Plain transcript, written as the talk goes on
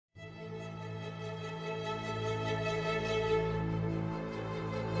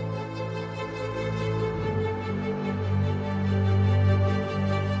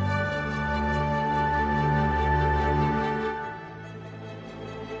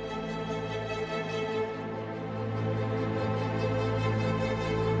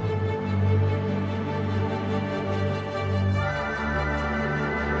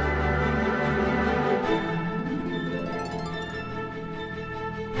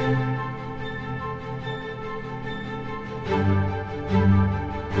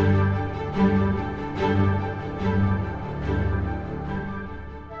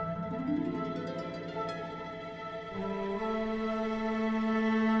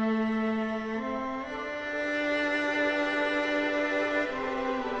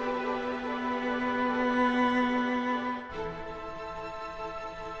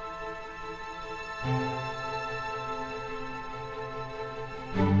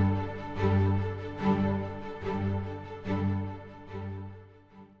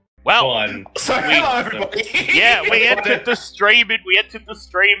one. So hello everybody. Yeah, we entered the stream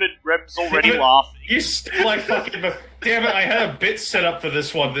and Rem's already laughing. You still like fucking. Damn it! I had a bit set up for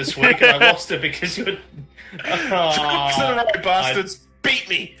this one this week, and I lost it because you. Bastards, beat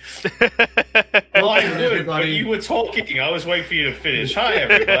me. Well, I would, but you were talking. I was waiting for you to finish. Hi,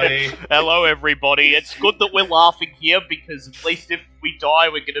 everybody. Hello, everybody. It's good that we're laughing here because at least if we die,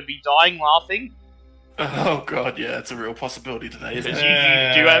 we're going to be dying laughing. Oh god, yeah, it's a real possibility today, isn't Because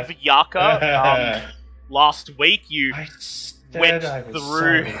it? you do have Yaka. Last week you went I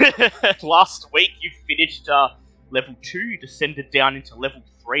through. Last week you finished level 2, descended down into level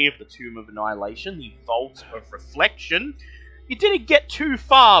 3 of the Tomb of Annihilation, the Vault of Reflection. You didn't get too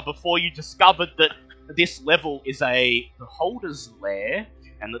far before you discovered that this level is a Beholder's Lair,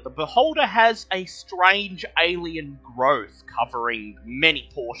 and that the Beholder has a strange alien growth covering many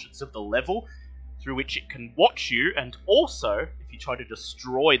portions of the level, through which it can watch you, and also, if you try to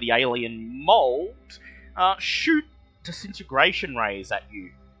destroy the alien mold, shoot disintegration rays at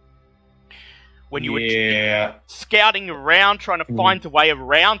you. When you were scouting around, trying to find a way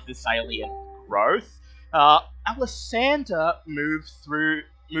around this alien growth, Alessander moved through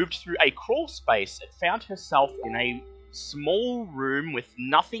a crawl space and found herself in a small room with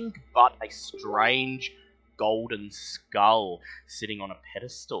nothing but a strange golden skull sitting on a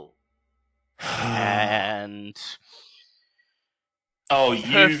pedestal. And oh,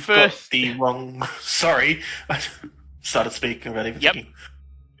 you've got the wrong. Sorry, I started speaking without even thinking.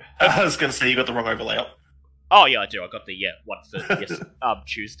 I was going to say you got the wrong overlay up. Oh yeah, I do. I got the one for yes,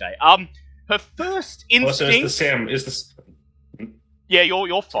 Tuesday. Her first instinct. Also, is the Sam? Is this? Yeah,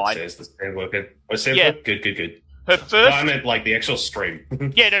 you're fine. Is the Sam working? Oh, Sam, yeah. Good. Her first. I meant like the actual stream.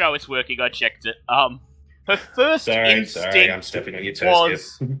 Yeah, no, it's working. I checked it. Her first instinct. Sorry, I'm stepping on your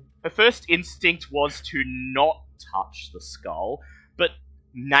toes. Her first instinct was to not touch the skull, but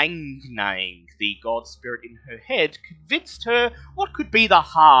Nang, the god spirit in her head, convinced her what could be the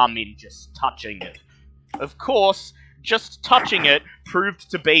harm in just touching it. Of course, just touching it proved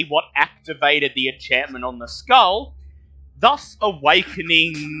to be what activated the enchantment on the skull, thus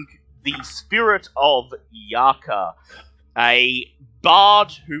awakening the spirit of Yaka, a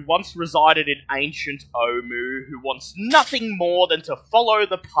bard who once resided in ancient Omu, who wants nothing more than to follow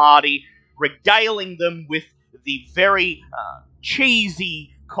the party, regaling them with the very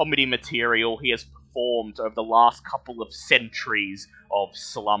cheesy comedy material he has performed over the last couple of centuries of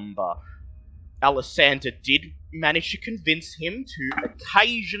slumber. Alessander did manage to convince him to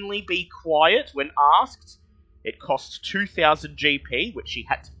occasionally be quiet when asked. It cost 2,000 GP, which she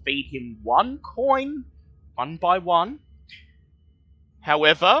had to feed him one coin, one by one.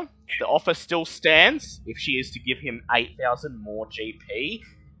 However, the offer still stands. If she is to give him 8,000 more GP,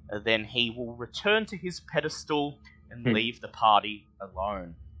 then he will return to his pedestal and leave the party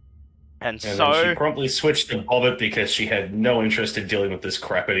alone. And so she promptly switched to Bobbit because she had no interest in dealing with this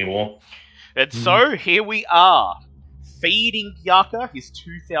crap anymore. And so here we are. Feeding Yaka his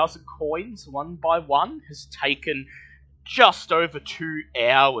 2,000 coins one by one has taken just over 2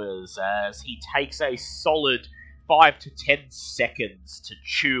 hours, as he takes a solid 5 to 10 seconds to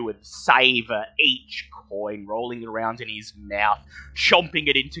chew and savor each coin, rolling it around in his mouth, chomping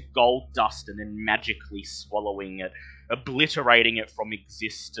it into gold dust, and then magically swallowing it, obliterating it from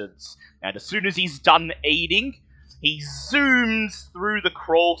existence. And as soon as he's done eating, he zooms through the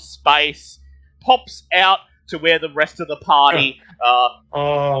crawl space, pops out to where the rest of the party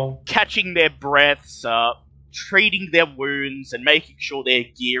are catching their breaths, treating their wounds, and making sure their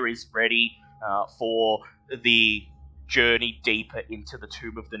gear is ready for the journey deeper into the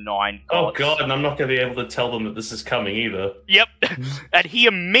Tomb of the Nine Gods. Oh god, and I'm not going to be able to tell them that this is coming either. Yep. And he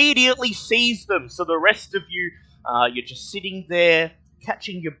immediately sees them, so the rest of you, you're just sitting there,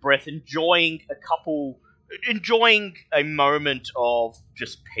 catching your breath, enjoying a moment of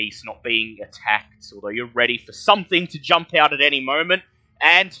just peace, not being attacked, although you're ready for something to jump out at any moment.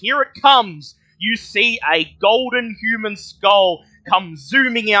 And here it comes! You see a golden human skull come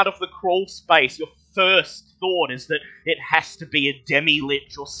zooming out of the crawl space. Your first thought is that it has to be a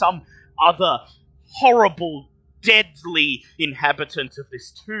demi-lich or some other horrible, deadly inhabitant of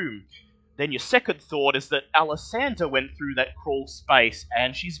this tomb. Then your second thought is that Alessander went through that crawl space,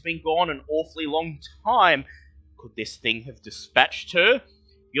 and she's been gone an awfully long time. Could this thing have dispatched her?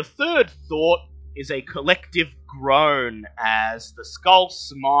 Your third thought is a collective groan as the skull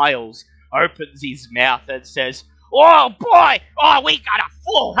smiles, opens his mouth, and says, "Oh boy! Oh, we got a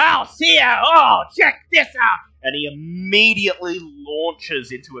full house here! Oh, check this out!" And he immediately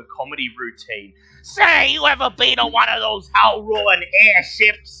launches into a comedy routine. "Say, you ever been on one of those Howruan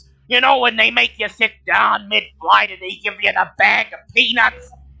airships? You know, when they make you sit down mid-flight and they give you the bag of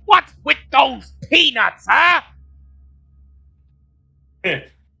peanuts? What's with those peanuts, huh?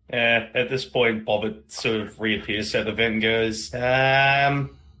 At this point, Bobbit sort of reappears at the vent and goes,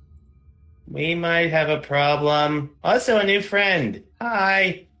 we might have a problem. Also a new friend.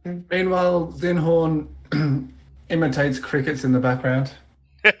 Hi. Meanwhile, Dinhorn imitates crickets in the background.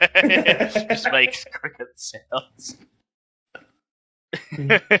 Just makes cricket sounds.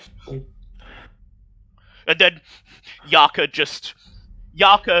 And then Yaka just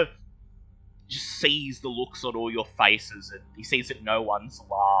sees the looks on all your faces, and he sees that no one's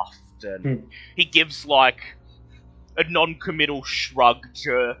laughed, and he gives like a non-committal shrug,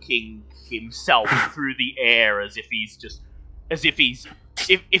 jerking himself through the air as if he's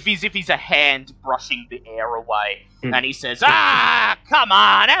a hand brushing the air away, and he says, come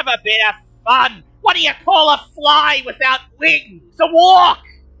on, have a bit of fun. What do you call a fly without wings? A walk.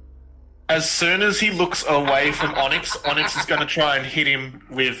 As soon as he looks away from Onyx, Onyx is going to try and hit him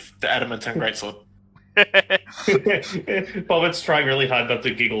with the adamantine greatsword. Bobbit's trying really hard not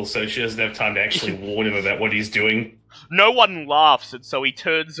to giggle, so she doesn't have time to actually warn him about what he's doing. No one laughs, and so he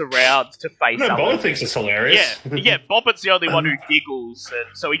turns around to face No, Bobbit thinks it's hilarious. Yeah, Bobbit's the only one who giggles,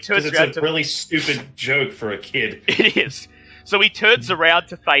 and so he turns around it's a really stupid joke for a kid. It is. So he turns around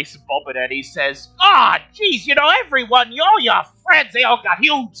to face Bobbit and he says, geez, everyone, all your friends, they all got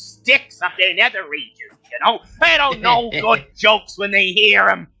huge sticks up their nether regions, They don't know good jokes when they hear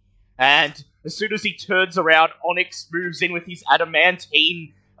them. And as soon as he turns around, Onyx moves in with his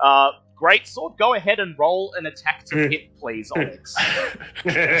adamantine greatsword. Go ahead and roll an attack to hit, please, Onyx.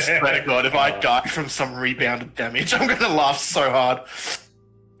 Swear to God, if I die from some rebounded damage, I'm going to laugh so hard.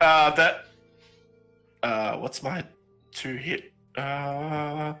 What's my 2 hit?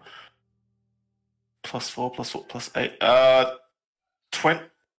 +4, +4, +8.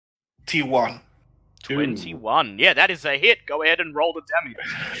 21. 21. Yeah, that is a hit. Go ahead and roll the damage.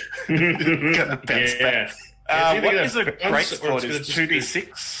 Gonna bounce back. What is a greatsword? Is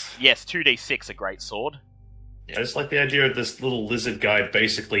 2d6? Yes, 2d6, a greatsword. I just like the idea of this little lizard guy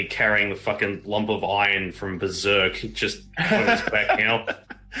basically carrying the fucking lump of iron from Berserk just on his back now.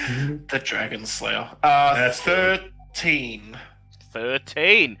 The Dragon Slayer. 13.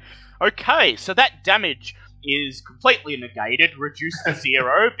 13. Okay, so that damage is completely negated, reduced to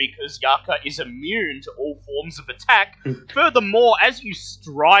 0, because Yaka is immune to all forms of attack. Furthermore, as you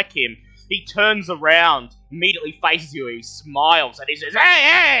strike him, he turns around, immediately faces you, he smiles, and he says,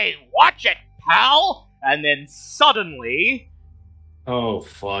 Hey, watch it, pal! And then suddenly... Oh,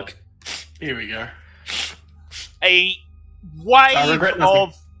 fuck. Here we go. A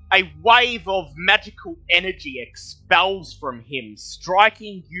wave of magical energy expels from him,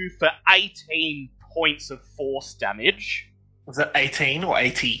 striking you for 18 points of force damage. Was that 18 or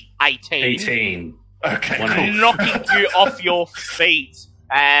 80? 18. 18. Okay, cool. Knocking you off your feet,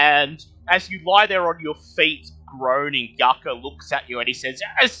 and as you lie there on your feet, groaning, Yaka looks at you and he says,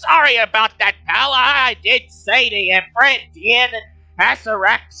 Sorry about that, pal. I did say to your friend here that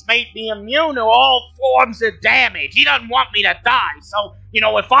Azarax made me immune to all forms of damage. He doesn't want me to die, so,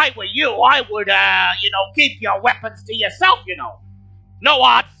 if I were you, I would, keep your weapons to yourself, No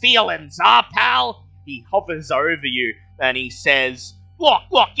hard feelings, pal? He hovers over you and he says, Look,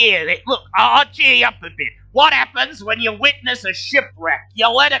 I'll cheer you up a bit. What happens when you witness a shipwreck? You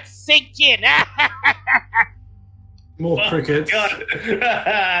let it sink in. More crickets. God.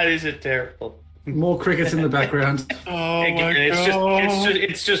 These are terrible. More crickets in the background. Oh my God.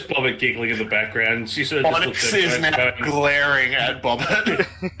 It's just Bobbit giggling in the background. She sort of Onyx just looks is at now glaring at Bobbit.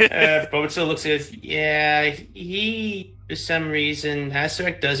 Bobbit still looks at us. Yeah, he, for some reason,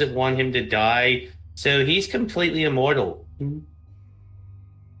 Azarax doesn't want him to die, so he's completely immortal. The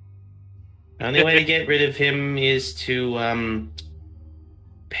only way to get rid of him is to,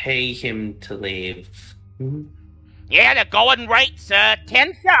 pay him to leave. Yeah, the going rate's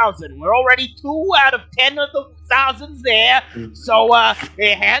 10,000. We're already 2 out of 10 of the thousands there. So,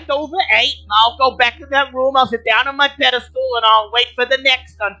 hand over 8, and I'll go back in that room. I'll sit down on my pedestal, and I'll wait for the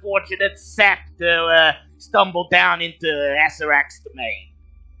next unfortunate sap to stumble down into Azarax's domain.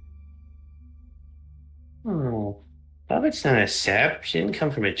 Oh, Bobbit's not a sap. She didn't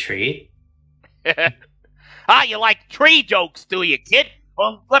come from a tree. You like tree jokes, do you, kid?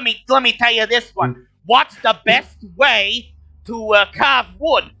 Well, let me tell you this one. What's the best way to carve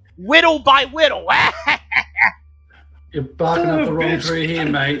wood? Whittle by whittle. You're barking up the wrong tree here,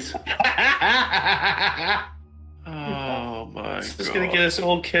 mate. Oh my God. It's just gonna get us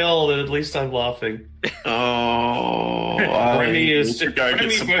all killed, and at least I'm laughing. Remy is to go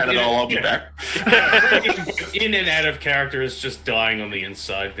get some Panadol. I'll be back. In and out of character is just dying on the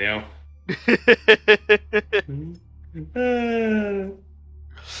inside now.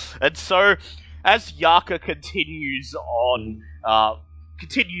 And so, as Yaka continues on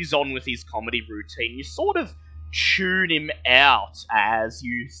with his comedy routine, you sort of tune him out as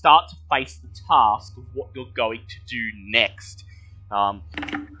you start to face the task of what you're going to do next.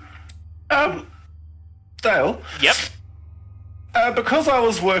 Dale? Yep. Because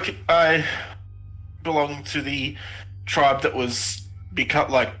I belong to the tribe that was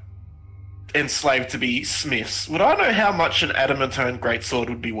enslaved to be smiths. Would I know how much an adamantine greatsword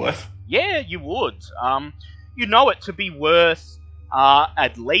would be worth? Yeah, you would. You know it to be worth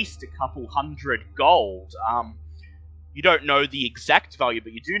at least a couple hundred gold. You don't know the exact value,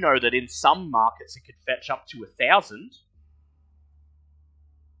 but you do know that in some markets it could fetch up to 1,000.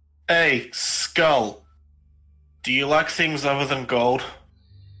 Hey, Skull. Do you like things other than gold?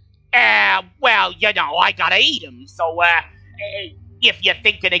 Well, I gotta eat 'em, so, if you're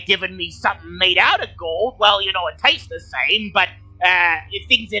thinking of giving me something made out of gold, well, it tastes the same, but, if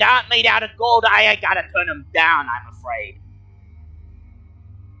things that aren't made out of gold, I gotta turn them down, I'm afraid.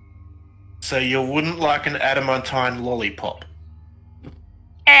 So you wouldn't like an adamantine lollipop?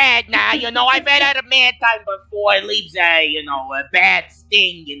 Nah, I've had adamantine before. It leaves a bad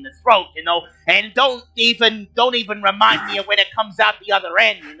sting in the throat, and don't even remind me of when it comes out the other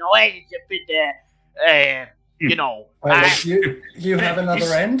end, it's a bit, You have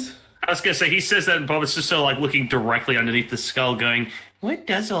another end? I was going to say, he says that, and Bob is just sort of like looking directly underneath the skull going, where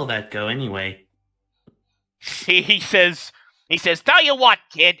does all that go anyway? He says, tell you what,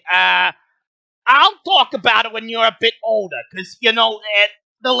 kid, I'll talk about it when you're a bit older, because,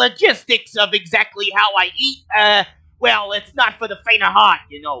 the logistics of exactly how I eat, well, it's not for the faint of heart,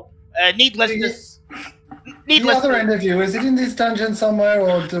 needless The other end of you, is it in this dungeon somewhere,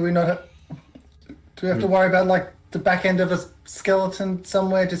 or do we not do we have to worry about, the back end of a skeleton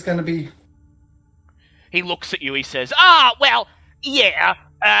somewhere just going to be... He looks at you, he says, well, yeah,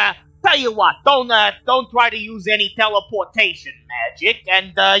 tell you what, don't try to use any teleportation magic,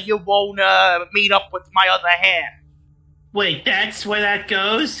 and, you won't, meet up with my other half. Wait, that's where that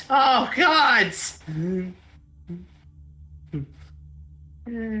goes? Oh, God! And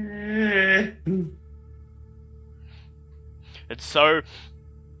so,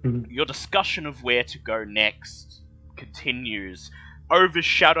 your discussion of where to go next continues,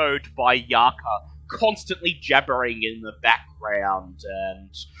 overshadowed by Yaka constantly jabbering in the background,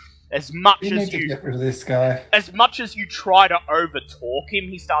 and as much We as need to you get rid of this guy. as much as you try to overtalk him,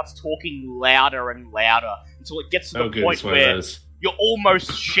 he starts talking louder and louder until it gets to the point where you're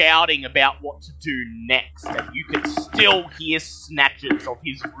almost shouting about what to do next, and you can still hear snatches of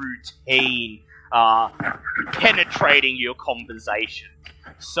his routine penetrating your conversation.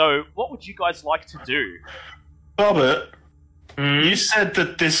 So, what would you guys like to do? Robert, you said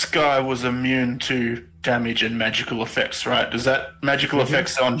that this guy was immune to damage and magical effects, right? Does that magical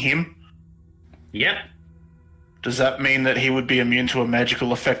effects on him? Yep. Does that mean that he would be immune to a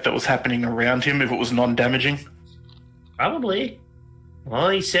magical effect that was happening around him if it was non-damaging? Probably. All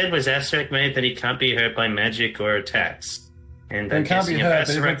he said was Asterek made that he can't be hurt by magic or attacks. And It can't be hurt,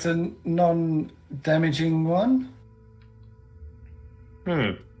 but if it's a non-damaging one?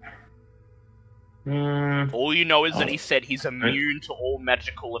 All you know is that he said he's immune to all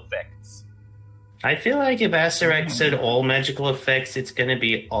magical effects. I feel like if Asterek said all magical effects, it's going to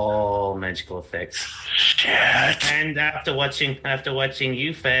be all magical effects. Shit. And after watching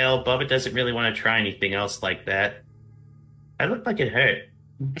you fail, Bubba doesn't really want to try anything else like that. I looked like it hurt.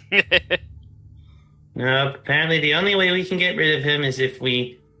 No, apparently the only way we can get rid of him is if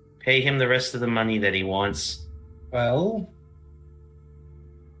we pay him the rest of the money that he wants. Well...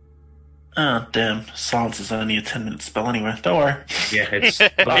 Oh, damn. Silence is only a 10-minute spell anyway. Don't worry. Yeah, it's...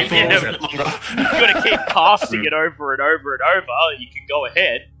 You've got to keep casting it over and over and over. You can go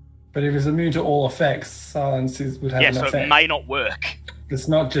ahead. But if it's immune to all effects, silence would have an so effect. it may not work. It's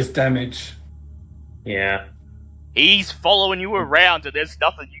not just damage. Yeah. He's following you around, and there's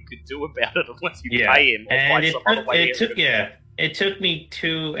nothing you can do about it unless you pay him or And find some other way. it took me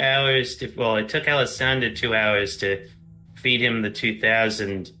 2 hours to... Well, it took Alessandra 2 hours to feed him the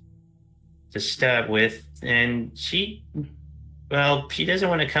 2,000 to start with, and she doesn't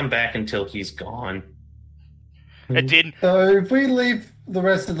want to come back until he's gone. It didn't. So if we leave the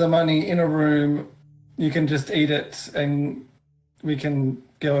rest of the money in a room, you can just eat it and we can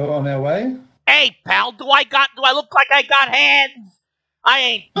go on our way? Hey, pal, do I look like I got hands? I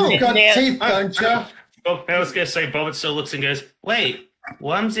ain't You've got there. teeth, don't you? Oh, I was going to say, Bobbit still looks and goes, wait,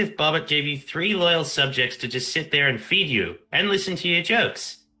 what happens if Bobbit gave you 3 loyal subjects to just sit there and feed you and listen to your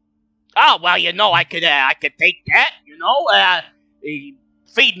jokes? Oh, well, I could take that,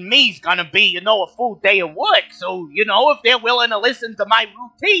 feeding me's gonna be, a full day of work. So, if they're willing to listen to my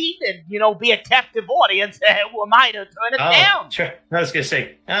routine and, be a captive audience, who am I to turn it down? I was gonna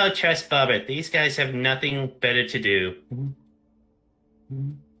say, trust Bobbert. These guys have nothing better to do.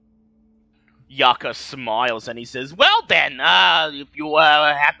 Yucca smiles and he says, well then, if you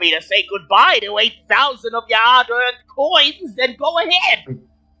are happy to say goodbye to 8,000 of your hard-earned coins, then go ahead.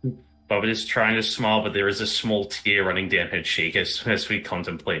 Bobbert is trying to smile, but there is a small tear running down her cheek as we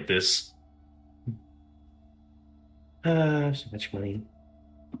contemplate this. So much money.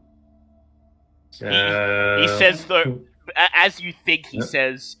 He says, though, as you think, he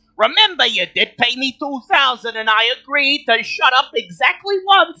says, remember, you did pay me 2,000 and I agreed to shut up exactly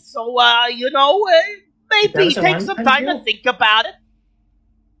once, so, maybe take some time to think about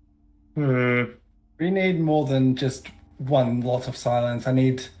it. We need more than just one lot of silence. I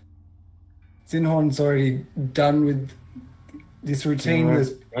need... Zinhorn's already done with this routine. There's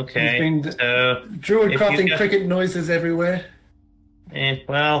been druid crafting cricket noises everywhere.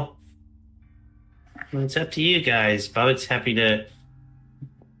 Well, it's up to you guys. Bobbitt's happy to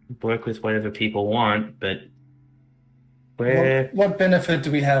work with whatever people want, but what benefit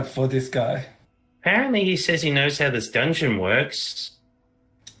do we have for this guy? Apparently he says he knows how this dungeon works.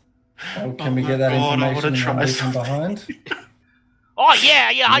 Oh, can we get that information and leave him behind? Oh yeah,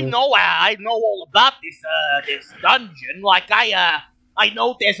 I know all about this dungeon. Like I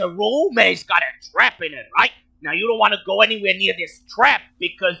know there's a room and it's got a trap in it, right? Now you don't want to go anywhere near this trap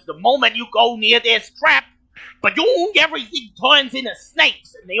because the moment you go near this trap, badoong, everything turns into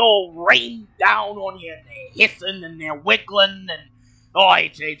snakes and they all rain down on you and they're hissing and they're wiggling and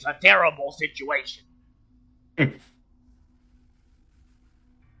it's a terrible situation.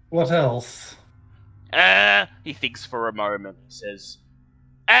 What else? He thinks for a moment. He says,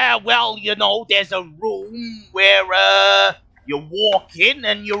 well, there's a room where, you walk in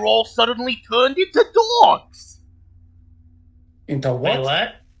and you're all suddenly turned into dogs. Into what? Wait,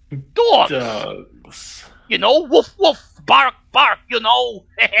 what? Dogs. Woof woof, bark bark,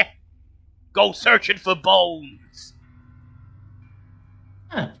 Go searching for bones.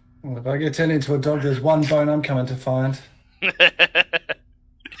 Huh. Well, if I get turned into a dog, there's one bone I'm coming to find.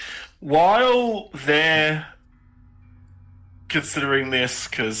 While they're considering this,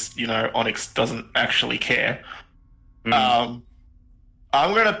 because, Onyx doesn't actually care, I'm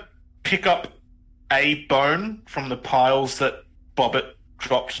going to pick up a bone from the piles that Bobbit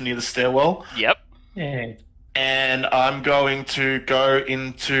dropped near the stairwell. Yep. Yeah. And I'm going to go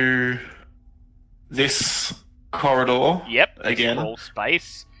into this corridor. Yep. Again. Crawl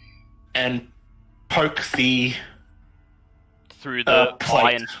space. And poke the... through the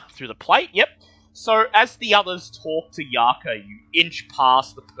plate. Through the plate, yep. So as the others talk to Yaka, you inch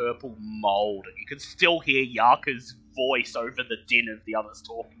past the purple mold, and you can still hear Yaka's voice over the din of the others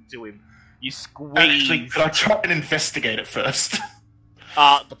talking to him. You squeeze... Actually, could I try and investigate it first?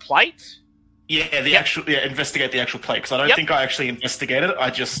 The plate? Yeah, investigate the actual plate, because I don't think I actually investigated it, I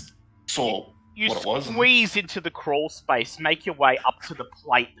just saw what it was. You squeeze into the crawl space, make your way up to the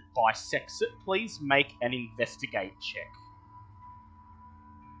plate that bisects it. Please make an investigate check.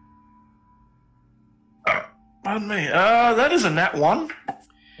 Pardon me. That is a nat 1.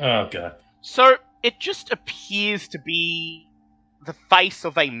 Oh, God. So, it just appears to be the face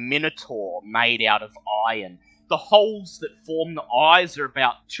of a minotaur made out of iron. The holes that form the eyes are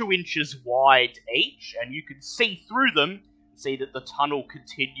about 2 inches wide each, and you can see through them, see that the tunnel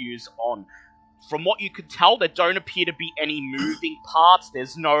continues on. From what you can tell, there don't appear to be any moving parts.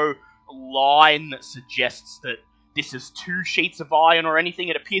 There's no line that suggests that this is 2 sheets of iron or anything.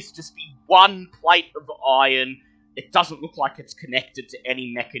 It appears to just be 1 plate of iron. It doesn't look like it's connected to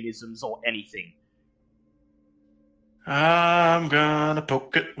any mechanisms or anything. I'm gonna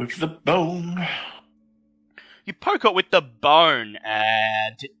poke it with the bone. You poke it with the bone,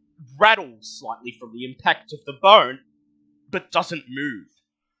 and it rattles slightly from the impact of the bone, but doesn't move.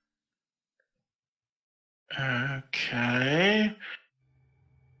 Okay.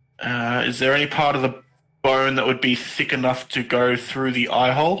 Is there any part of the bone that would be thick enough to go through the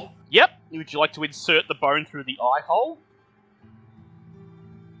eye hole? Yep. Would you like to insert the bone through the eye hole?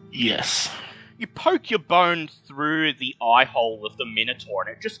 Yes. You poke your bone through the eye hole of the Minotaur,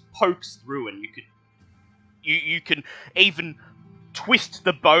 and it just pokes through, and you can even twist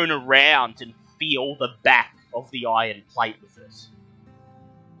the bone around and feel the back of the iron plate with it.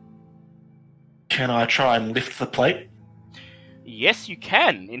 Can I try and lift the plate? Yes, you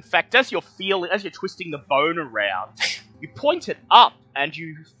can. In fact, as you're twisting the bone around, you point it up, and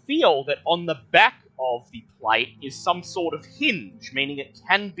you feel that on the back of the plate is some sort of hinge, meaning it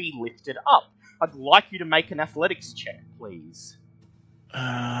can be lifted up. I'd like you to make an athletics check, please.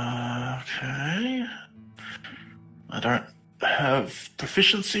 Okay. I don't have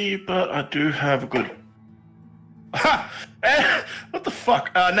proficiency, but I do have a good... Ha! What the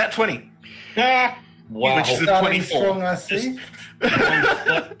fuck? Nat 20. Wow. Which is a Starting 24. strong, I see.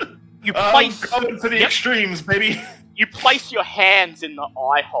 You place going for the extremes, baby. You place your hands in the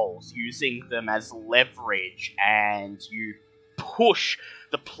eye holes, using them as leverage, and you push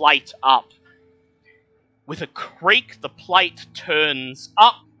the plate up. With a creak, the plate turns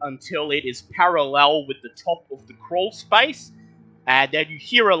up until it is parallel with the top of the crawl space, and then you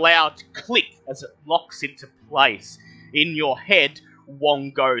hear a loud click as it locks into place. In your head,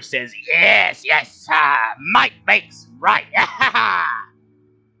 Wongo says, "Yes, might makes right."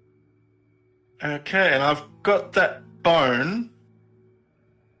 Okay, and I've got that bone.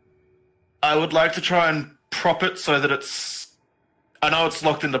 I would like to try and prop it so that it's... I know it's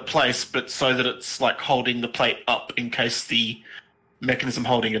locked into place, but so that it's like holding the plate up in case the mechanism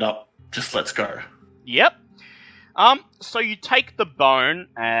holding it up just lets go. Yep. So you take the bone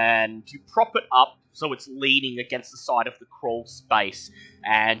and you prop it up so it's leaning against the side of the crawl space,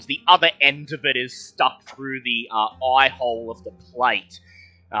 and the other end of it is stuck through the eye hole of the plate.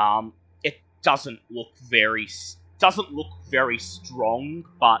 It doesn't look very strong,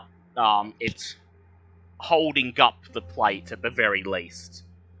 but it's holding up the plate at the very least.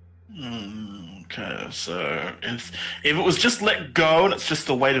 Okay, so if it was just let go and it's just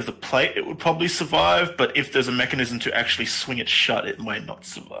the weight of the plate, it would probably survive, but if there's a mechanism to actually swing it shut, it might not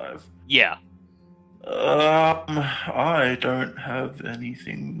survive. Yeah. I don't have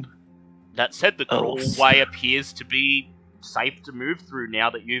anything. That said, the crawlway appears to be safe to move through now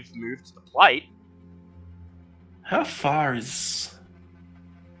that you've moved the plate. How far is...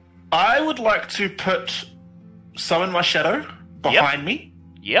 I would like to summon my shadow behind me.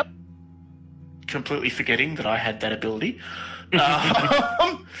 Yep. Completely forgetting that I had that ability.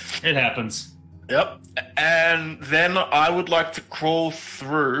 It happens. Yep. And then I would like to crawl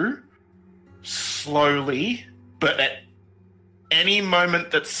through slowly, but at any moment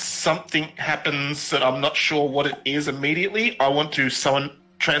that something happens that I'm not sure what it is immediately, I want to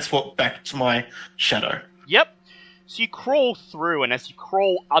transport back to my shadow. Yep. So you crawl through, and as you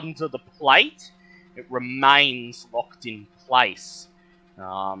crawl under the plate, it remains locked in place. Do you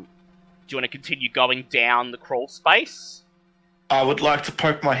want to continue going down the crawl space? I would like to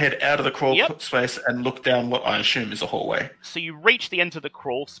poke my head out of the crawl space and look down what I assume is a hallway. So you reach the end of the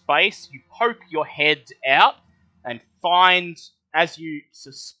crawl space, you poke your head out, and find, as you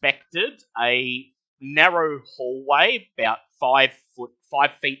suspected, a narrow hallway about 5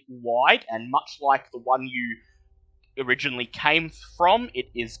 feet wide, and much like the one you originally came from, it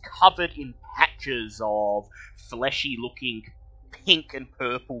is covered in patches of fleshy-looking pink and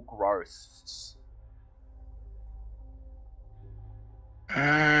purple growths.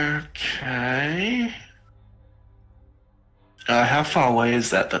 Okay. How far away is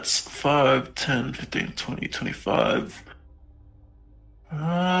that? That's 5, 10, 15, 20, 25.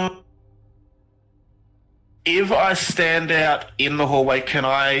 If I stand out in the hallway, can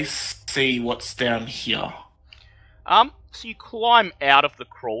I see what's down here? So you climb out of the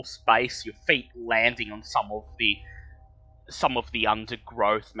crawl space, your feet landing on some of the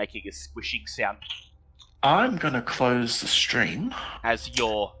undergrowth, making a squishing sound. I'm gonna close the stream. As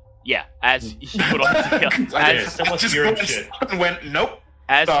you put on went nope.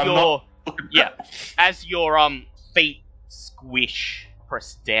 As your feet squish,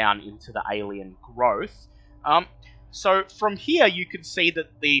 press down into the alien growth. So from here you can see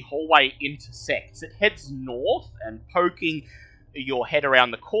that the hallway intersects. It heads north, and poking your head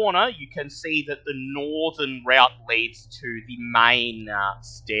around the corner, you can see that the northern route leads to the main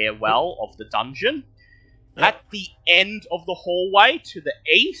stairwell of the dungeon. Yep. At the end of the hallway to the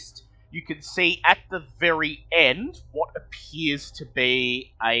east, you can see at the very end what appears to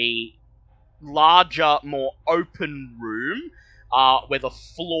be a larger, more open room where the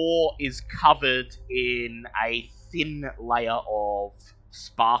floor is covered in a thin layer of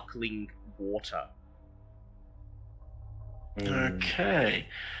sparkling water. Okay.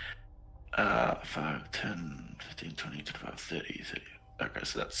 5, 10, 15, 20, 25, 30, 30. Okay,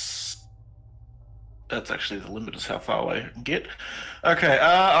 so that's actually the limit of how far away I can get. Okay,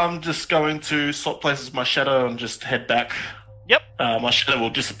 I'm just going to swap places with my shadow and just head back. Yep. My shadow will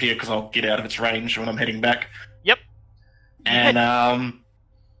disappear because I'll get out of its range when I'm heading back. Yep. And I'll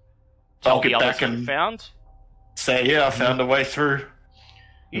get back and say, I found a way through.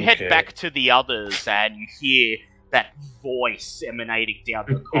 You head back to the others, and you hear that voice emanating down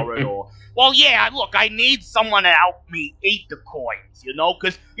the corridor. Well, yeah, look, I need someone to help me eat the coins,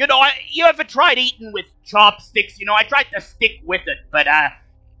 because, you ever tried eating with chopsticks? I tried to stick with it, but,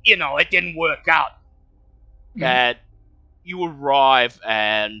 it didn't work out. That you arrive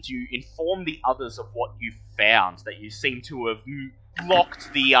and you inform the others of what you found, that you seem to have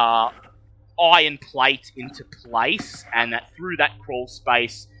locked the iron plate into place, and that through that crawl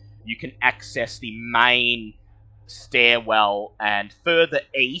space you can access the main stairwell and further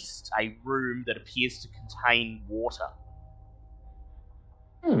east a room that appears to contain water.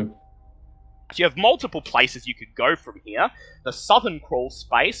 So you have multiple places you could go from here. The southern crawl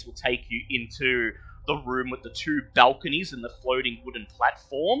space will take you into the room with the 2 balconies and the floating wooden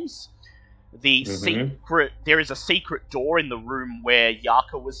platforms. There is a secret door in the room where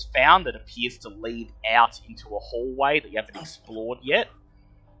Yaka was found that appears to lead out into a hallway that you haven't explored yet.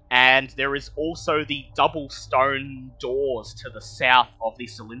 And there is also the double stone doors to the south of the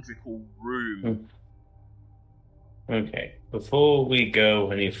cylindrical room. Okay. Before we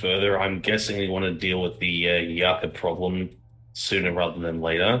go any further, I'm guessing we want to deal with the Yaka problem sooner rather than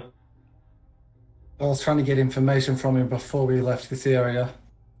later. I was trying to get information from him before we left this area.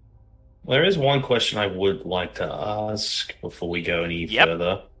 There is one question I would like to ask before we go any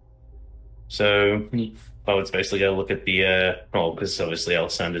further. So, I would basically go look at the, because obviously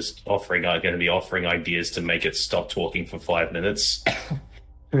Alessandra's going to be offering ideas to make it stop talking for 5 minutes.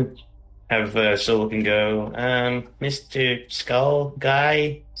 Have Sullivan can go, Mr. Skull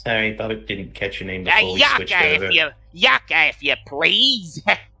Guy? Sorry, Bobbit didn't catch your name before we switched over. Yaka, if you please.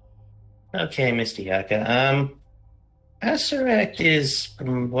 Okay, Mr. Yaka. Acerecht is,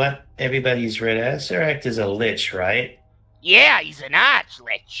 from what everybody's read, Acerecht is a lich, right? Yeah, he's an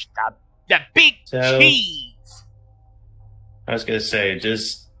arch-lich. The big cheese! I was going to say,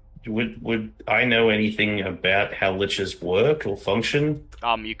 would I know anything about how liches work or function?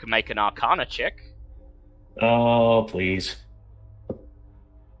 You can make an Arcana check. Oh, please.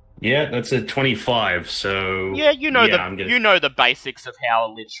 Yeah, that's a 25, so... Yeah, you know the basics of how a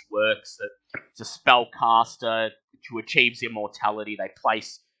lich works. That it's a spellcaster who achieves immortality. They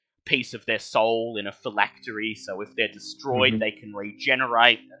place a piece of their soul in a phylactery, so if they're destroyed, they can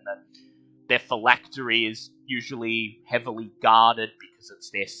regenerate, and their phylactery is usually heavily guarded because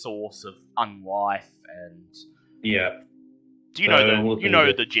it's their source of unlife, and... Yeah. Do you know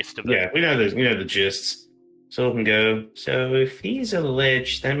the gist of it? Yeah, we know the gist. So we can go, so if he's a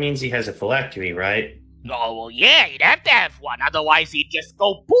lich, that means he has a phylactery, right? Oh, well, yeah, he'd have to have one, otherwise he'd just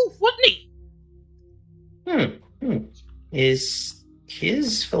go poof, wouldn't he? Is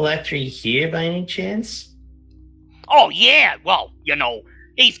his phylactery here by any chance? Oh, yeah, well,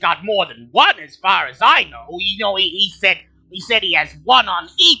 he's got more than one as far as I know. He said he has one on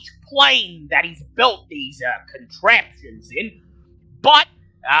each plane that he's built these contraptions in, but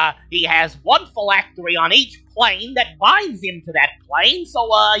he has one phylactery on each plane that binds him to that plane, so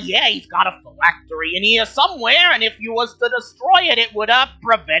yeah, he's got a phylactery in here somewhere, and if you was to destroy it, it would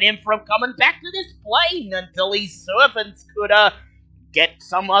prevent him from coming back to this plane until his servants could get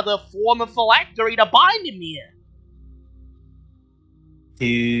some other form of phylactery to bind him here. Do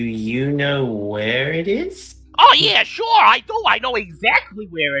you know where it is? Oh yeah, sure, I do. I know exactly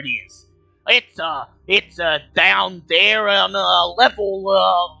where it is. It's down there on level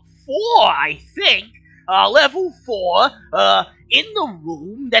 4, I think. Level 4, in the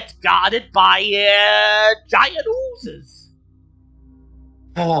room that's guarded by giant oozes.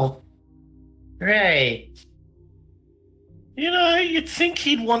 Oh, right. You'd think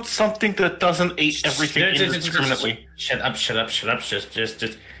he'd want something that doesn't eat everything indiscriminately. Shut up.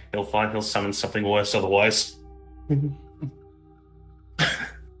 Just, he'll summon something worse otherwise.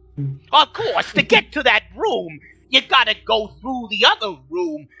 Of course, to get to that room, you gotta go through the other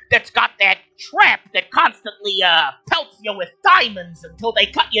room that's got that trap that constantly pelts you with diamonds until they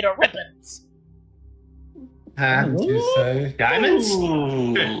cut you to ribbons. You say? Diamonds?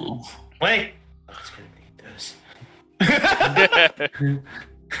 Ooh. Wait. I was gonna need those.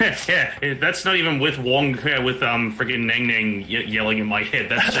 Yeah, that's not even with Wong, with friggin' Nang Nang yelling in my head.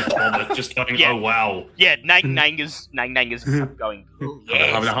 That's just Bobbit just going, oh wow. Yeah, Nang Nang is going, oh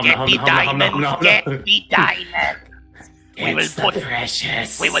yes, get the diamonds, get the diamonds.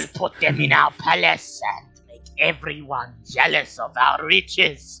 We will put them in our palace and make everyone jealous of our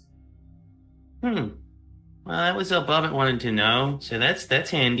riches. Well, that was all Bobbit wanted to know, so that's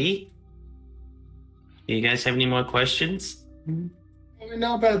handy. Do you guys have any more questions? We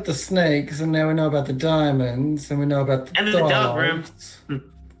know about the snakes, and now we know about the diamonds, and we know about the dogs. The dog room.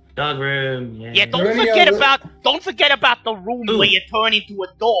 Dog room, yeah. Yeah, don't forget about the room where you turn into a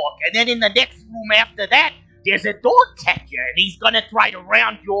dog, and then in the next room after that, there's a dog catcher, and he's gonna try to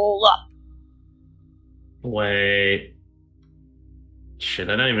round you all up. Wait. Shit,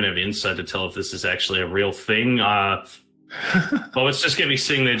 I don't even have insight to tell if this is actually a real thing. Well, it's just gonna be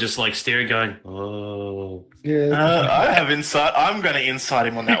sitting there just like staring, going, oh. Yeah. I have insight. I'm going to insight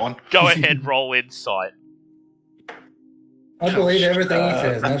him on that one. Go ahead, roll insight. I believe everything he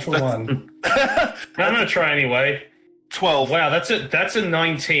says. Natural one. I'm gonna try anyway. 12. Wow, that's a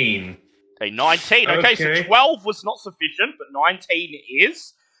 19. Okay, 19. Okay, so 12 was not sufficient, but 19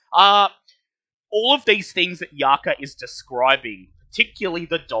 is. All of these things that Yaka is describing, particularly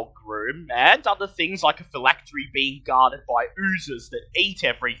the dog room, and other things like a phylactery being guarded by oozes that eat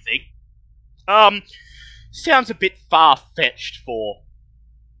everything, sounds a bit far-fetched for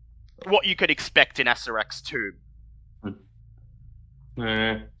what you could expect in Asarak's tomb.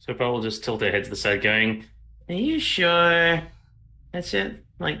 So Bob will just tilt her head to the side, going, "Are you sure? That's it?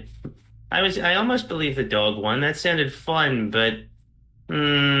 Like, I almost believe the dog one. That sounded fun, but,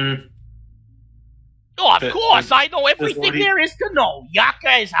 Oh, of course, I know everything there is to know.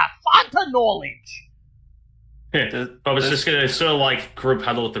 Yaka is a font of knowledge. Yeah, Bob is just gonna sort of like group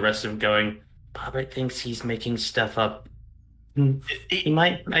huddle with the rest of them, going, Bobbit thinks he's making stuff up.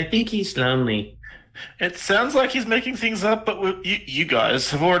 I think he's lonely. It sounds like he's making things up, but you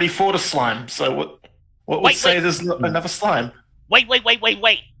guys have already fought a slime, so what would say there's another slime? Wait.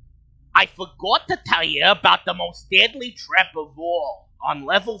 I forgot to tell you about the most deadly trap of all. On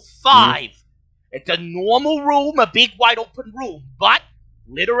level 5. It's a normal room, a big wide open room, but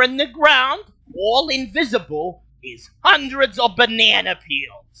littering the ground, all invisible, is hundreds of banana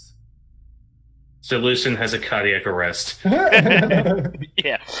peels. So Lucian has a cardiac arrest.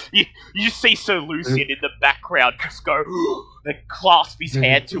 Yeah, you see Sir Lucian in the background just go and clasp his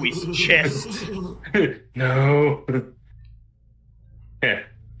hand to his chest. No. Yeah,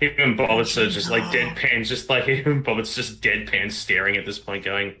 even Bobbitt's just like deadpan, just like even Bobbitt's just deadpan staring at this point,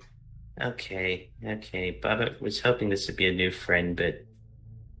 going, Okay. Bobbit was hoping this would be a new friend, but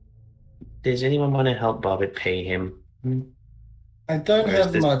does anyone want to help Bobbit pay him? I don't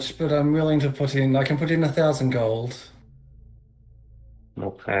have much, but I'm willing to put in. I can put in 1,000 gold.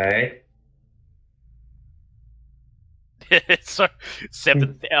 Okay. So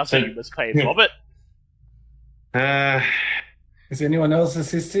 7,000 you must pay Bobbit. Is anyone else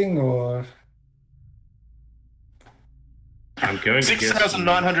assisting, or? I'm going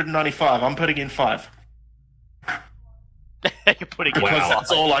 6,995. I'm putting in 5. You're putting in because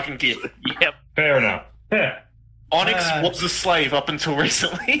that's all I can give. Yep. Fair enough. Yeah. Onyx was a slave up until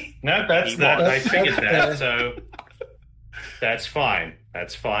recently. No, that's that. I figured that. So that's fine.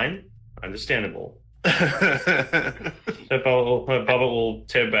 That's fine. Understandable. So Bobbit will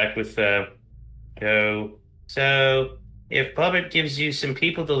turn back with go. So if Bobbit gives you some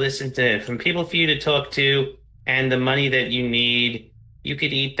people to listen to, some people for you to talk to, and the money that you need, you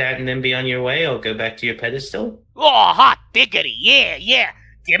could eat that and then be on your way, or go back to your pedestal. Oh, hot diggity, yeah.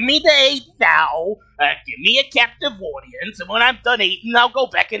 Give me the 8 thou, give me a captive audience, and when I'm done eating, I'll go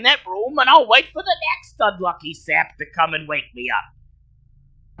back in that room and I'll wait for the next unlucky sap to come and wake me up.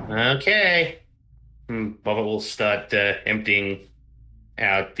 Okay. Bobbit will start emptying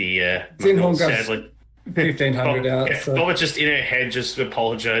out the... Zinhorn got 1,500 out. Yeah, so. Bobbit just in her head just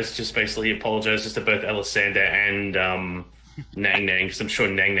basically apologizes to both Alisander and Nang Nang, because I'm sure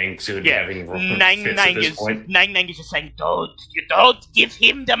Nang Nang's going to be having Nang fits Nang at this point. Nang Nang is just saying, you don't give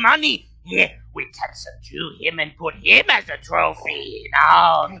him the money. Yeah, we can subdue him and put him as a trophy in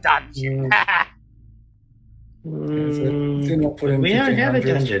our dungeon. We don't have a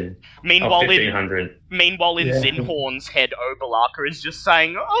dungeon. Meanwhile, 1,500. Meanwhile, in Zinhorn's head, Oberlacher is just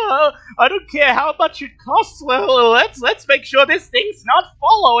saying, "Oh, I don't care how much it costs. Well, let's make sure this thing's not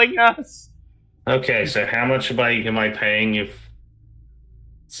following us." Okay, so how much am I paying if?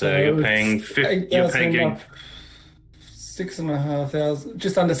 So you're paying 6,500,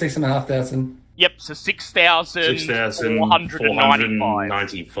 just under 6,500. Yep, so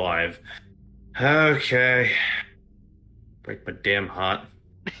 6,495. Okay. Break my damn heart.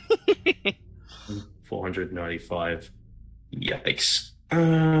 495. Yikes.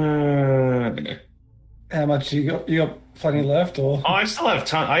 How much you got? You got plenty left, or? Oh, I still have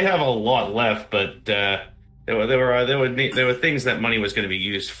time. I have a lot left, but there were things that money was going to be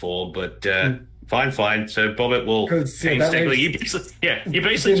used for. But fine. So Bobbit will painstakingly. You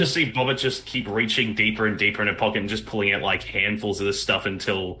basically just see Bobbit just keep reaching deeper and deeper in her pocket and just pulling out like handfuls of this stuff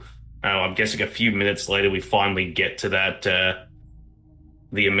until I'm guessing a few minutes later we finally get to that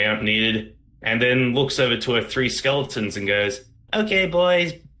the amount needed, and then looks over to her 3 skeletons and goes, "Okay,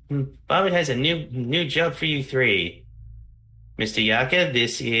 boys, Bobbit has a new job for you 3. Mr. Yaka,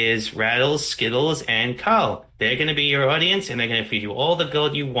 this is Rattles, Skittles, and Carl. They're going to be your audience, and they're going to feed you all the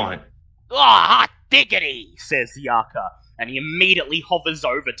gold you want. Hot diggity, says Yaka, and he immediately hovers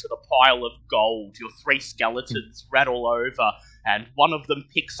over to the pile of gold. Your three skeletons rattle over, and one of them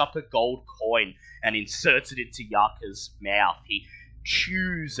picks up a gold coin and inserts it into Yaka's mouth. He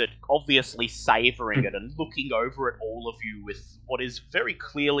chews it, obviously savouring it, and looking over at all of you with what is very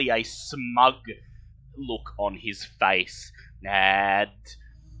clearly a smug look on his face. And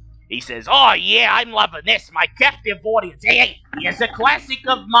he says, "Oh yeah, I'm loving this, my captive audience. Hey, here's a classic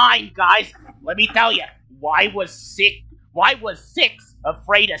of mine, guys. Let me tell you, why was six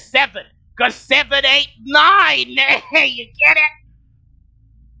afraid of 7? 'Cause 7, 8, 9. Hey, you get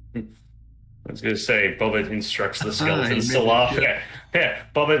it?" I was going to say, Bobbit instructs the skeletons to laugh. Yeah,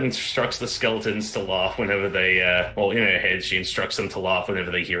 Bobbit instructs the skeletons to laugh whenever they, well, in her head, she instructs them to laugh whenever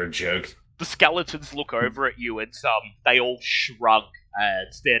they hear a joke. The skeletons look over at you and they all shrug and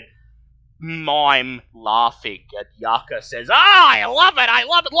instead mime laughing. And Yaka says, I love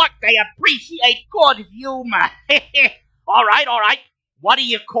it. Look, they appreciate good humor. All right. What do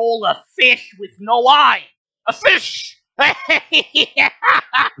you call a fish with no eye? A fish! Oh,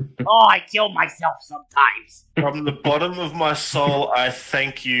 I kill myself sometimes. From the bottom of my soul, I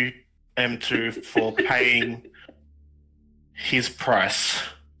thank you, M2, for paying his price.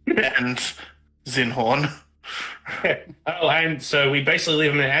 And Zinhorn. Oh, and so we basically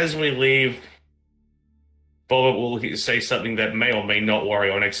leave him. As we leave, Bobbit will say something that may or may not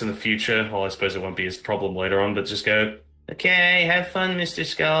worry Onyx in the future. Well, I suppose it won't be his problem later on, but just go, okay, have fun, Mr.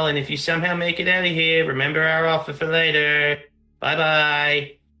 Skull, and if you somehow make it out of here, remember our offer for later.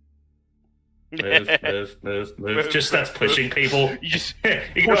 Bye-bye. Move. Just starts pushing people. You just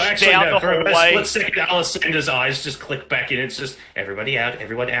you push actually, down no, the for a hallway. split second, Alessandra's eyes just click back in. It's just, everybody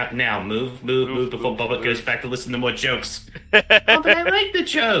out now. Move before Bobbit goes back to listen to more jokes. Oh, but I like the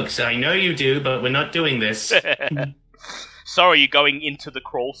jokes. I know you do, but we're not doing this. So are you going into the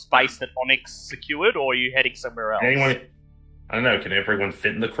crawl space that Onyx secured, or are you heading somewhere else? Anyone? I don't know, can everyone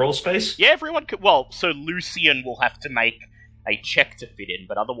fit in the crawl space? Yeah, everyone could. Well, so Lucian will have to make a check to fit in,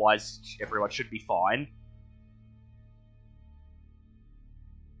 but otherwise everyone should be fine.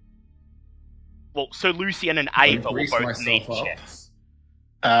 Well, so Lucian and Ava will both need checks.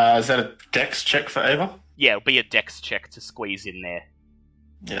 Is that a dex check for Ava? Yeah, it'll be a dex check to squeeze in there.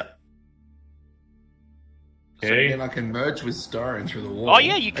 Yeah. So then I can merge with Stone through the wall. Oh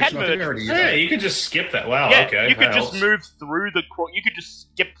yeah, you can Actually, I think I merge. already Yeah, did you could just skip that. Wow, Yeah, okay. you could that just helps. move through the crawl. You could just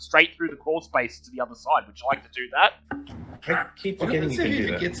skip straight through the crawl space to the other side. Would you like to do that? I keep that. forgetting Let's you see can if do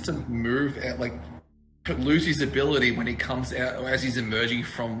he that. gets to move out, like lose his ability when he comes out, or as he's emerging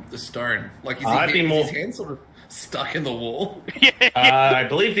from the stone. Like is his hand sort of stuck in the wall? I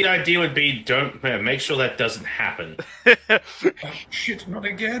believe the idea would be make sure that doesn't happen. Oh, shit, not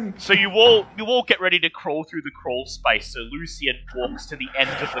again. So you all get ready to crawl through the crawl space. So Lucian walks to the end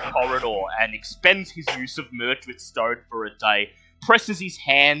of the corridor and expends his use of Merge with Stone for a day, presses his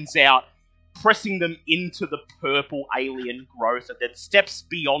hands out, pressing them into the purple alien growth, and then steps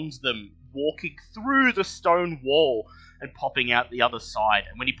beyond them, walking through the stone wall and popping out the other side.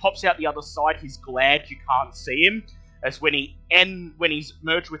 And when he pops out the other side, he's glad you can't see him, as when his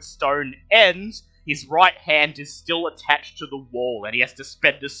Merge with Stone ends, his right hand is still attached to the wall, and he has to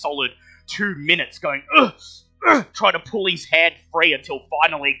spend a solid 2 minutes going, trying to pull his hand free until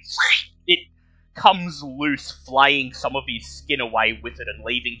finally it comes loose, flaying some of his skin away with it and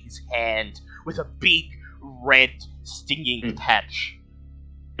leaving his hand with a big, red, stinging patch.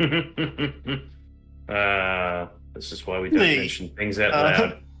 This is why we don't mention things out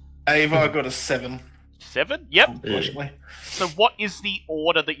loud. Ava got a 7. 7? Yep. Unfortunately. So what is the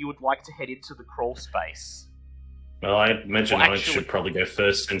order that you would like to head into the crawl space? Well, I mentioned Onyx should probably go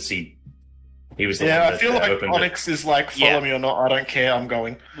first since he was the one that I feel like opened Onyx is like, follow me or not, I don't care, I'm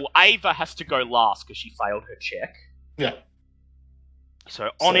going. Well, Ava has to go last because she failed her check. Yeah.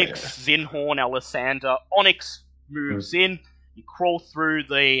 So Onyx, Zinhorn, Alessander. Onyx moves in. You crawl through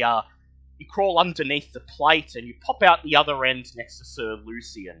the... you crawl underneath the plate and you pop out the other end next to Sir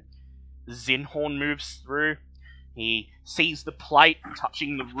Lucian. Zinhorn moves through. He sees the plate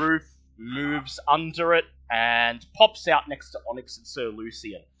touching the roof, moves under it, and pops out next to Onyx and Sir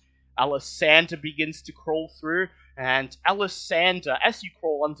Lucian. Alessander begins to crawl through, and Alessander, as you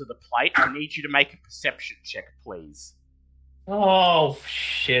crawl under the plate, I need you to make a perception check, please. Oh,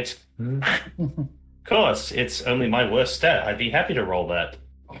 shit. Of course, it's only my worst stat. I'd be happy to roll that.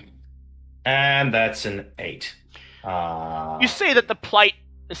 And that's an 8. You see that the plate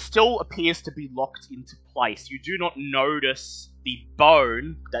still appears to be locked into place. You do not notice the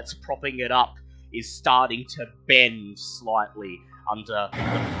bone that's propping it up is starting to bend slightly under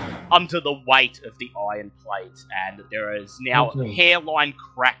the weight of the iron plate, and there is now hairline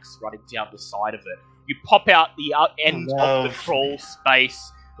cracks running down the side of it. You pop out the end of the crawl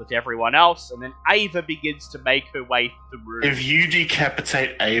space with everyone else, and then Ava begins to make her way through. If you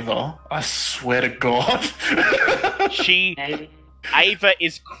decapitate Ava, I swear to God. Ava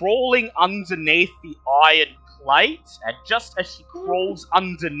is crawling underneath the iron plate, and just as she crawls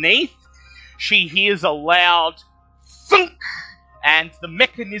underneath, she hears a loud thunk, and the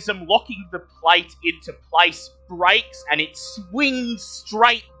mechanism locking the plate into place breaks, and it swings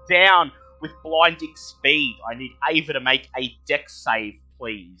straight down with blinding speed. I need Ava to make a dex save,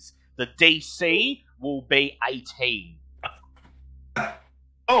 please. The DC will be 18.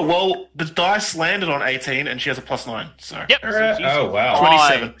 Oh, well, the dice landed on 18 and she has a +9, so... Yep. Oh, wow.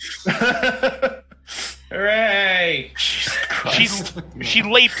 27. Hooray! She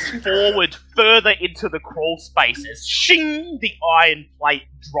leaps forward further into the crawl space as shing, the iron plate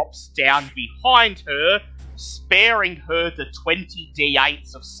drops down behind her, sparing her the 20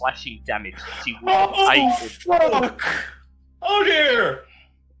 d8s of slashing damage that she would have taken. Fuck! Oh dear!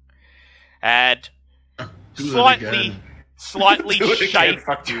 And slightly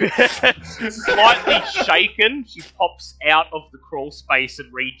shaken, she pops out of the crawl space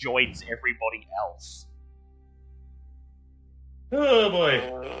and rejoins everybody else. Oh boy.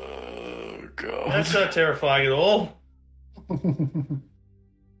 Oh god. That's not terrifying at all.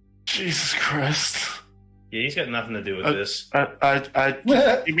 Jesus Christ. Yeah, he's got nothing to do with this.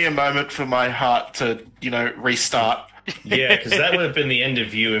 Give me a moment for my heart to, restart. Yeah, because that would have been the end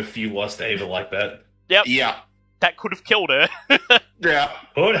of you if you lost Ava like that. Yep. Yeah. That could have killed her. Yeah.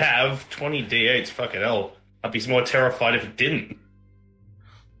 Could have. 20 d8s, fucking hell. I'd be more terrified if it didn't.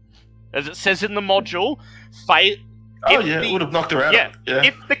 As it says in the module, it would have knocked her out. Yeah.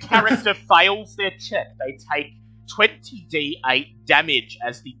 If the character fails their check, they take 20d8 damage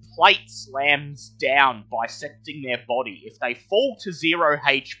as the plate slams down, bisecting their body. If they fall to 0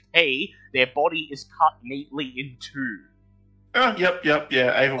 HP, their body is cut neatly in two. Oh, yep,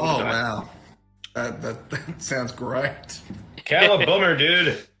 yeah. Ava would have died. Wow. That sounds great. Calabummer,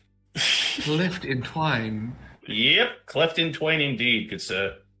 dude. Cleft in twain. Yep, cleft in twain indeed, good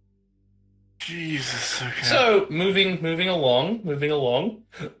sir. Jesus, okay. So, moving along.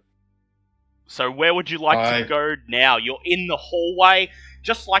 So where would you like to go now? You're in the hallway.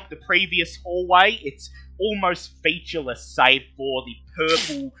 Just like the previous hallway, it's almost featureless save for the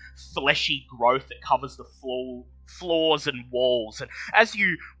purple, fleshy growth that covers the floors and walls. And as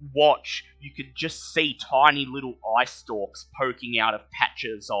you watch, you can just see tiny little eye stalks poking out of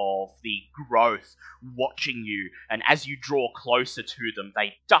patches of the growth, watching you. And as you draw closer to them,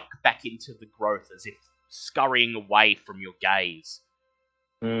 they duck back into the growth as if scurrying away from your gaze.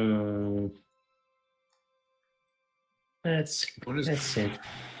 That's it.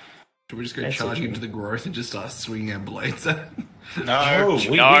 Should we just go charging into the growth and just start swinging our blades at it? No,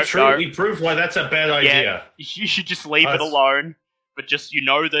 we proved why that's a bad idea. Yeah, you should just leave it alone. But just you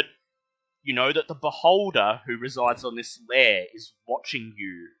know that the beholder who resides on this lair is watching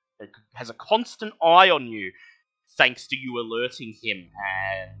you. It has a constant eye on you, thanks to you alerting him.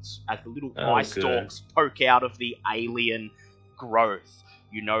 And as the little eye stalks poke out of the alien growth,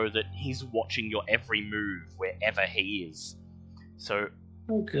 you know that he's watching your every move wherever he is. So,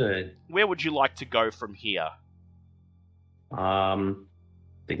 good. Where would you like to go from here? Thinking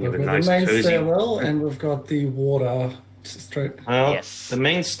We've of a got nice the main cozy stairwell, and we've got the water straight. Well, yes. The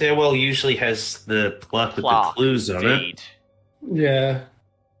main stairwell usually has the plaque with the clues on it. Yeah.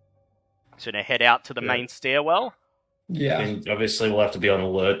 So now head out to the main stairwell. Yeah. And obviously we'll have to be on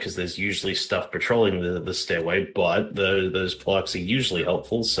alert because there's usually stuff patrolling the stairway, but those plaques are usually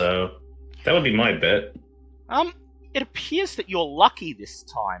helpful, so that would be my bet. It appears that you're lucky this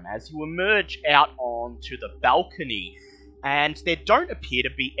time as you emerge out onto the balcony, and there don't appear to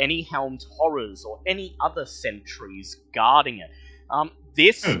be any helmed horrors or any other sentries guarding it.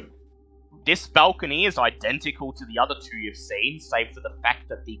 This balcony is identical to the other two you've seen, save for the fact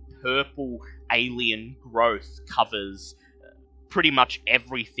that the purple alien growth covers pretty much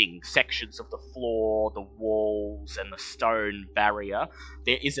everything. Sections of the floor, the walls, and the stone barrier.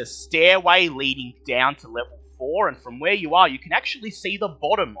 There is a stairway leading down to level 4, and from where you are, you can actually see the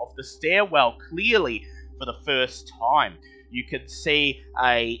bottom of the stairwell clearly for the first time. You can see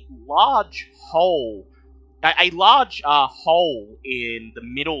a large hole in the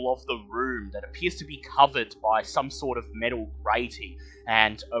middle of the room that appears to be covered by some sort of metal grating,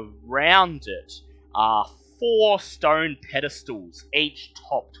 and around it are 4 stone pedestals, each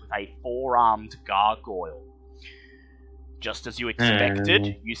topped with a 4-armed gargoyle. Just as you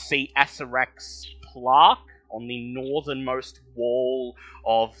expected, you see Asarak's plaque on the northernmost wall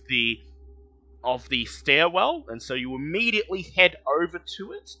of the stairwell, and so you immediately head over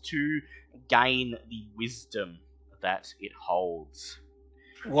to it to gain the wisdom that it holds.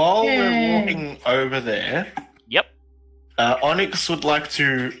 While we're walking over there, yep, Onyx would like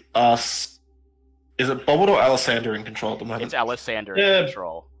to ask: is it Bobbert or Alessander in control at the moment? It's Alessander in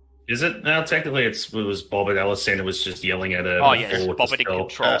control. Is it? No, technically it was Bobbert. Alessander was just yelling at her. Oh yeah, it's Bobbert in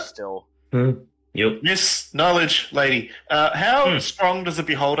control still. Yep. Miss Knowledge Lady, how strong does a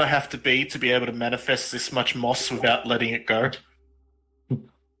beholder have to be able to manifest this much moss without letting it go?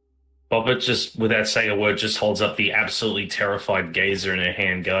 Bobbert, just without saying a word, just holds up the absolutely terrified gazer in her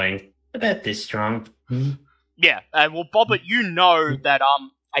hand, going, "About this strong." Yeah, well, Bobbert, you know that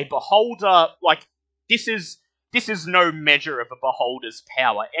a beholder, like, this is no measure of a beholder's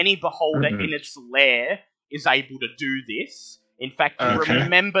power. Any beholder in its lair is able to do this. In fact, you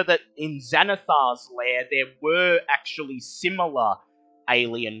remember that in Xanathar's lair, there were actually similar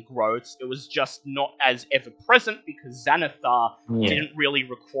alien growths. It was just not as ever-present because Xanathar didn't really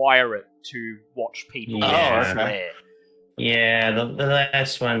require it to watch people in his lair. Yeah, the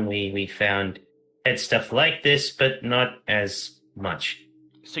last one we found had stuff like this, but not as much.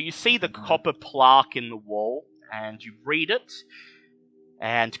 So you see the copper plaque in the wall, and you read it,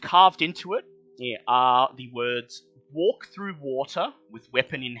 and carved into it are the words, "Walk through water with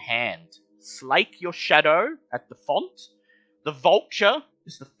weapon in hand. Slake your shadow at the font. The vulture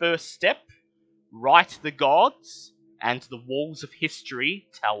is the first step. Write the gods, and the walls of history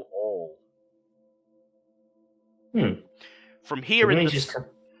tell all." From here in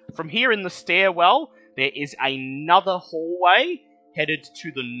the stairwell, there is another hallway headed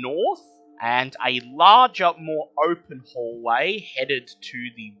to the north, and a larger, more open hallway headed to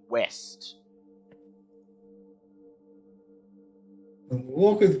the west.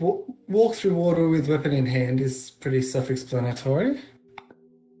 Walk through water with weapon in hand is pretty self-explanatory.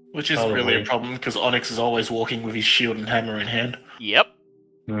 Which is really a problem, because Onyx is always walking with his shield and hammer in hand. Yep.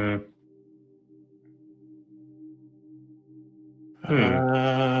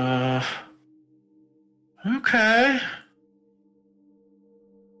 Okay.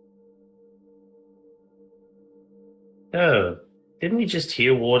 Oh, didn't we just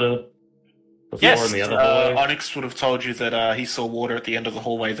hear water before yes, in the other hallway? Onyx would have told you that he saw water at the end of the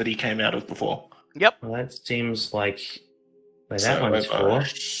hallway that he came out of before. Yep. Well, that seems like where that one's for.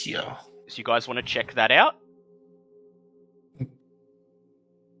 Yeah. So you guys want to check that out?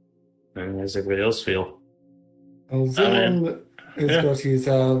 And how's everybody else feel? Well, Zillion has got his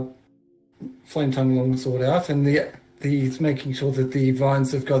flame tongue longsword out, and he's making sure that the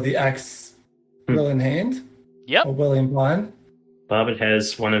vines have got the axe well in hand. Yep. Or well in line. Barbara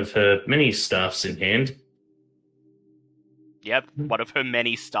has one of her many staffs in hand. Yep, one of her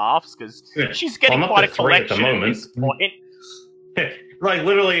many staffs, because she's getting quite a collection at this point. Like,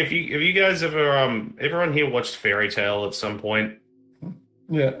 literally, if you guys ever everyone here watched Fairy Tale at some point?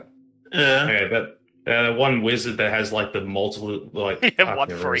 Yeah. Okay, but one wizard that has like the multiple one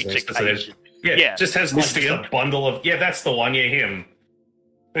for each occasion. Yeah, just has like a bundle of that's the one. Yeah, him.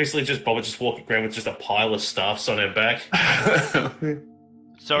 Basically, just Bobbert just walking around with just a pile of staffs on her back.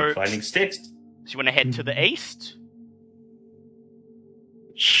 So finding sticks. So you want to head to the east?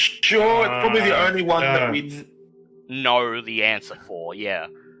 Sure, it's probably the only one that we know the answer for. Yeah.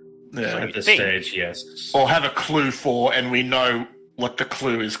 So at this stage, yes. Or have a clue for, and we know what the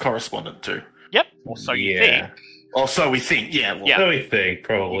clue is correspondent to. Yep. Or so you think. Or so we think. Yeah. Well, so we think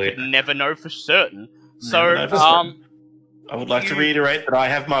probably. You could never know for certain. So I would like to reiterate that I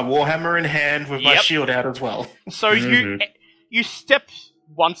have my warhammer in hand with my shield out as well. So you step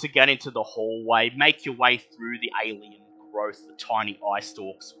once again into the hallway, make your way through the alien growth, the tiny eye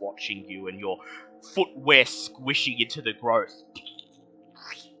stalks watching you, and your footwear squishing into the growth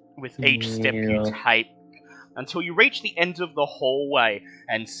with each step you take, until you reach the end of the hallway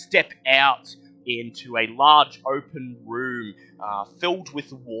and step out into a large open room filled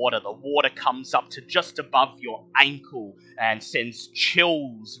with water. The water comes up to just above your ankle and sends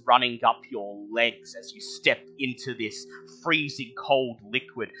chills running up your legs as you step into this freezing cold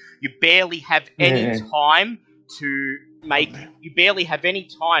liquid. You barely have any time to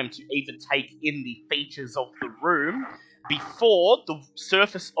even take in the features of the room before the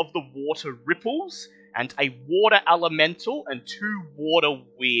surface of the water ripples and a water elemental and two water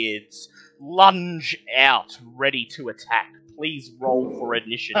weirds lunge out, ready to attack. Please roll for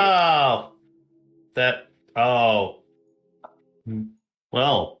initiative.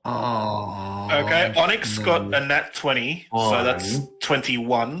 Well. Okay, Onyx got a nat 20, so that's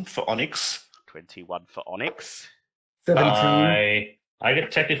 21 for Onyx. 21 for Onyx. 17. I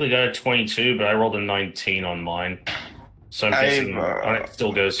technically got a 22, but I rolled a 19 on mine. So I'm guessing Onyx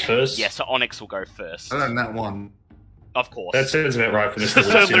still goes first. Yeah, so Onyx will go first. I don't know that one. Of course. That sounds about right for Mr.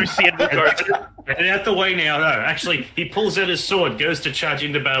 So Lucian will go. Get out the way now. No, actually, he pulls out his sword, goes to charge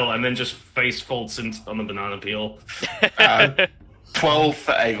into battle, and then just face faults on the banana peel. 12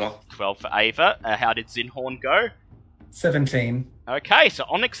 for Ava. 12 for Ava. How did Zinhorn go? 17. Okay, so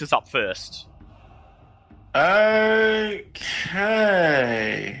Onyx is up first. Okay.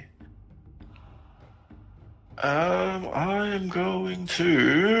 I'm going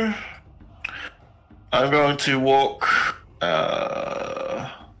to walk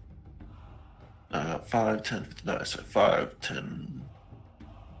 5, 10, no, so 5, 10,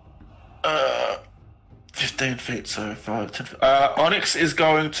 15 feet, so 5, 10 feet. Onyx is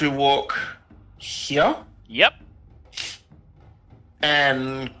going to walk here. Yep.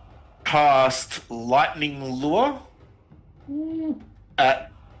 And cast Lightning Lure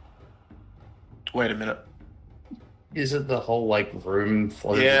at... Wait a minute. Is it the whole, room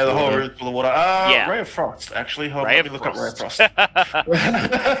full of Yeah, the whole room full of water. Yeah. Ray of Frost, actually. Hold on, let me look up Ray of Frost.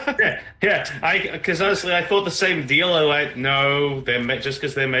 Because honestly, I thought the same deal. No, just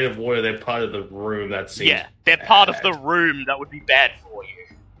because they're made of water, they're part of the room. That seems they're part of the room. That would be bad for you.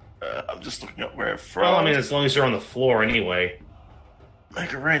 I'm just looking up Ray of Frost. Well, I mean, as long as you're on the floor anyway.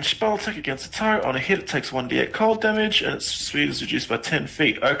 Make a ranged spell attack against a target. On a hit, it takes 1d8 cold damage, and its speed is reduced by 10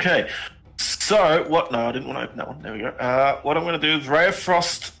 feet. Okay. So, what? No, I didn't want to open that one. There we go. What I'm going to do is Ray of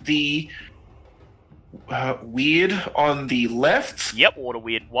Frost the weird on the left. Yep, Water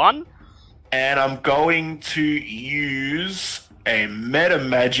Weird 1. And I'm going to use a meta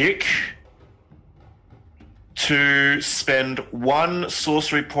magic to spend 1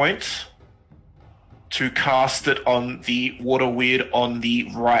 sorcery point to cast it on the Water Weird on the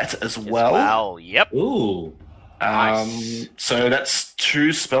right as well. Yep. Ooh. Nice. So that's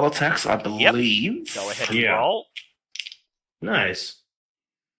 2 spell attacks, I believe. Yep. Go ahead and roll. Nice.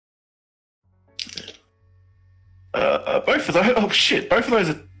 Both of those. Oh shit! Both of those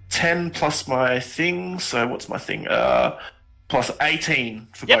are 10 plus my thing. So what's my thing? Plus 18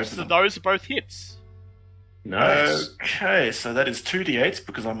 for both of them. Those are both hits. Nice. Okay, so that is 2d8s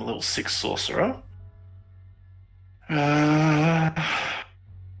because I'm a level 6 sorcerer.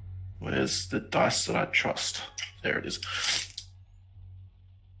 Where's the dice that I trust? There it is.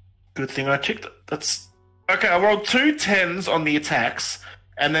 Good thing I checked it. That's okay. I rolled 2 10s on the attacks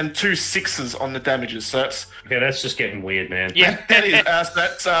and then 2 6s on the damages. So that's okay. That's just getting weird, man. Yeah, that is. So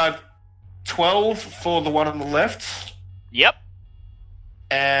that's 12 for the one on the left. Yep.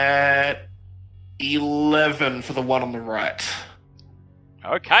 And 11 for the one on the right.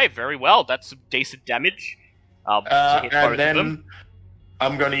 Okay, very well. That's some decent damage. To hit both and then of them.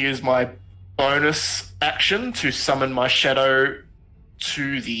 I'm going to use my bonus action to summon my shadow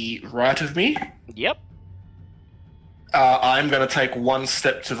to the right of me. Yep. I'm going to take 1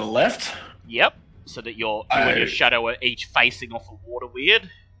 step to the left. Yep. So that you and your shadow are each facing off a Water Weird.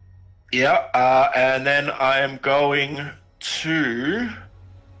 Yeah. And then I am going to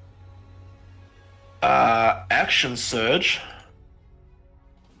action surge.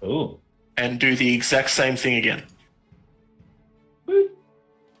 Ooh. And do the exact same thing again.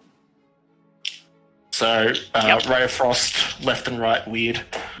 So, Ray of Frost, left and right, weird.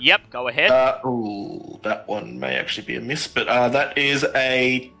 Yep, go ahead. Ooh, that one may actually be a miss, but that is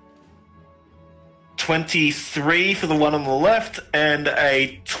a 23 for the one on the left and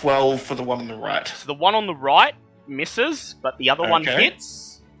a 12 for the one on the right. So the one on the right misses, but the other one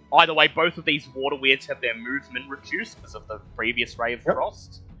hits. Either way, both of these Water Weirds have their movement reduced because of the previous Ray of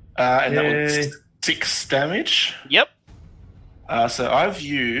Frost. And that was 6 damage. Yep. So I've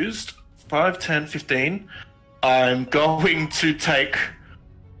used 5, 10, 15. I'm going to take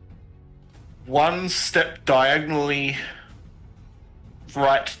 1 step diagonally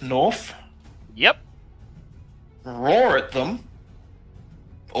right north. Yep. Roar at them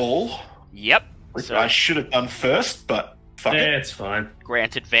all. Yep. Which I should have done first, but fuck it. It's fine.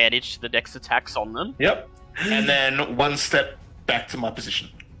 Grant advantage to the next attacks on them. Yep. And then 1 step back to my position.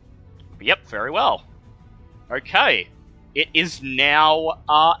 Yep, very well. Okay. It is now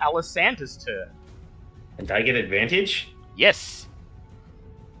Alisandra's turn. And I get advantage? Yes.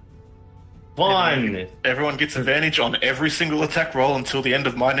 Fine. Everyone gets advantage on every single attack roll until the end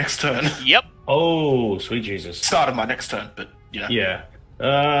of my next turn. Yep. Oh, sweet Jesus. Start of my next turn, but yeah. Yeah.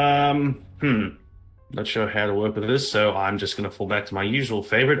 Not sure how to work with this, so I'm just going to fall back to my usual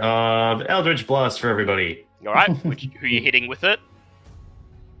favorite of Eldritch Blast for everybody. Alright, who are you hitting with it?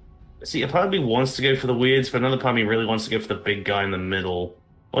 See, a part of me wants to go for the weirds, but another part of me really wants to go for the big guy in the middle.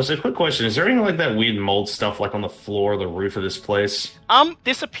 Also, a quick question. Is there any like that weird mold stuff like on the floor or the roof of this place?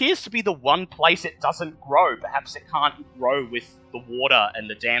 This appears to be the one place it doesn't grow. Perhaps it can't grow with the water and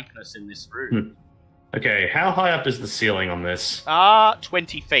the dampness in this room. Okay, how high up is the ceiling on this?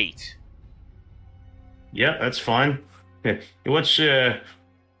 20 feet. Yep, that's fine. Yeah. You watch the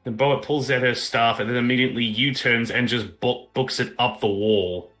Boat pulls out her staff and then immediately U-turns and just books it up the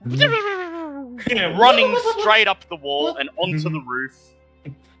wall. Yeah, running straight up the wall and onto the roof.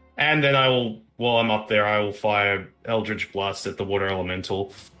 And then I will, while I'm up there, I will fire Eldritch Blast at the water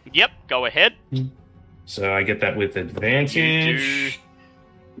elemental. Yep, go ahead. So I get that with advantage.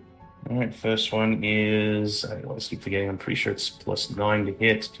 Alright, first one is... I always keep forgetting, I'm pretty sure it's +9 to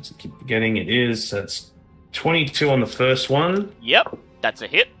hit. Just keep forgetting it is. So that's 22 on the first one. Yep, that's a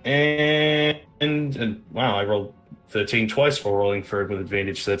hit. And wow, I rolled 13 twice for rolling for it with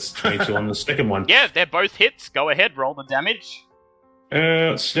advantage, so that's 22 on the second one. Yeah, they're both hits. Go ahead, roll the damage.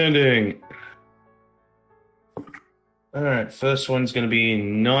 Outstanding. Alright, first one's going to be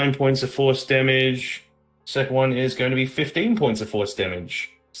 9 points of force damage. Second one is going to be 15 points of force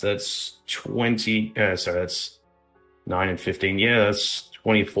damage. So that's 20... sorry, that's 9 and 15. Yeah, that's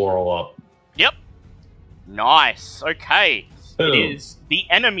 24 all up. Yep. Nice. Okay. Boom. It is the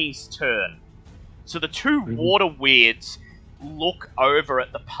enemy's turn. So the two water weirds look over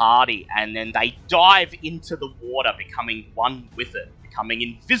at the party and then they dive into the water, becoming one with it, becoming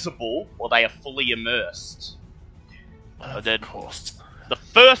invisible while they are fully immersed. Of course. The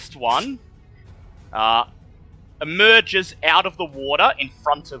first one emerges out of the water in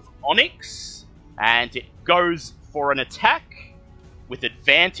front of Onyx, and it goes for an attack with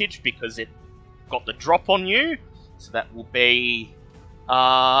advantage because it got the drop on you. So that will be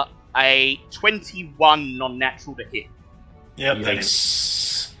a 21 non-natural to hit. Yep,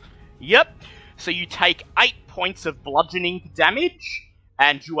 Yikes. Yep. So you take 8 points of bludgeoning damage,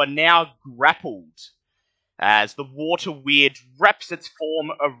 and you are now grappled as the water weird wraps its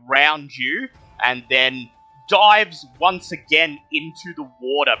form around you and then dives once again into the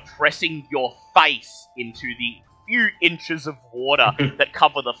water, pressing your face into the few inches of water that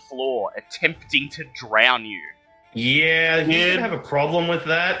cover the floor, attempting to drown you. Yeah, you should have a problem with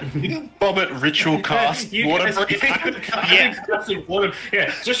that. Bobbit ritual cast water breathing. Yeah,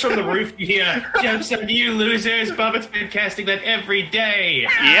 just from the roof you hear, "Jokes on you losers, Bobbit's been casting that every day."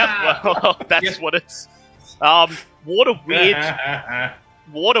 Yep, well, that's what it's... Water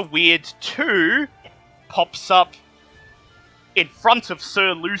Weird 2 pops up in front of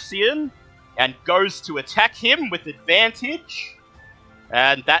Sir Lucian and goes to attack him with advantage.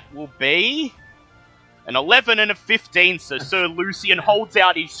 And that will be an 11 and a 15, so Sir Lucian holds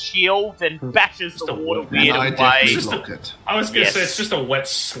out his shield and bashes the water weird away. I was going to say, it's just a wet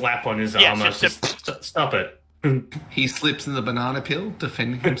slap on his armor. Stop it. He slips in the banana peel,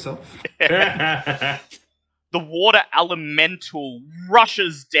 defending himself. The water elemental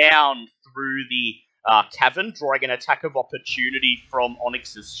rushes down through the cavern, drawing an attack of opportunity from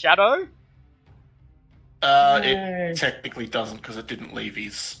Onyx's shadow. It technically doesn't, because it didn't leave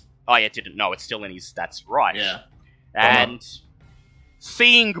his... Oh, yeah, it didn't. No, it's still in his stats, right. Yeah. And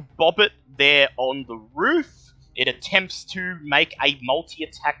seeing Bobbit there on the roof, it attempts to make a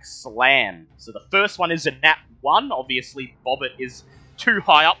multi-attack slam. So the first one is a nat 1. Obviously, Bobbit is too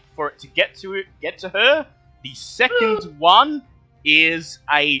high up for it to get to her. The second one is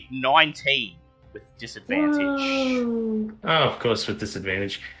a 19 with disadvantage. Oh, of course, with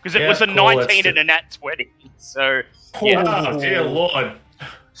disadvantage. Because it was a 19 and a nat 20. So, yeah. Oh, dear Lord.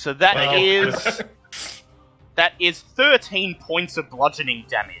 So that is 13 points of bludgeoning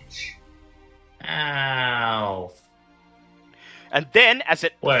damage. Ow. And then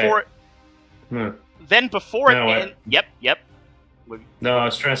before it ends... Yep. No, I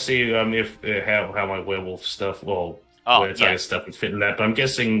was trying to see if how my werewolf stuff, stuff would fit in that, but I'm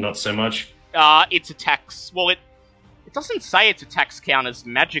guessing not so much. Its attacks... Well, it doesn't say its attacks count as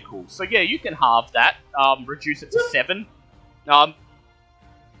magical, so yeah, you can halve that. Reduce it to 7.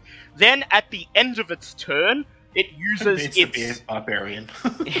 Then, at the end of its turn, it uses its... barbarian.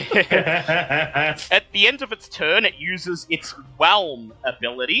 At the end of its turn, it uses its Whelm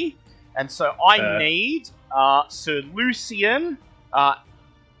ability. And so I need Sir Lucian,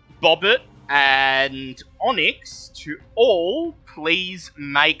 Bobbit, and Onyx to all please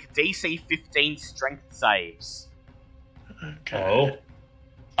make DC 15 strength saves. Okay. Oh.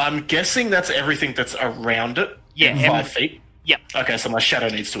 I'm guessing that's everything that's around it. Yeah, 5 feet. Yep. Okay, so my shadow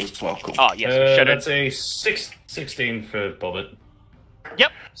needs to as well. Cool. Oh, yes. That's a 16 for Bobbit.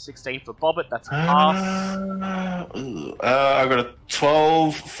 Yep, 16 for Bobbit. That's a pass. I got a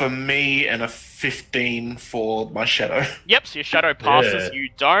 12 for me and a 15 for my shadow. Yep, so your shadow passes, you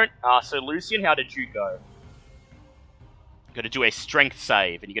don't. So Lucian, how did you go? You've got to do a strength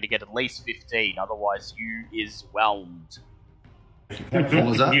save, and you're going to get at least 15, otherwise you is whelmed. What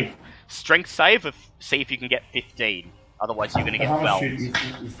was that? Strength save, see if you can get 15, otherwise you're going to get whelmed.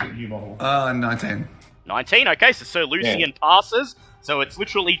 Is the new model? 19. 19, okay, so Sir Lucian passes, so it's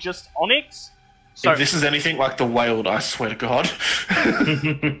literally just Onyx. So, if this is anything like the Wailed, I swear to God.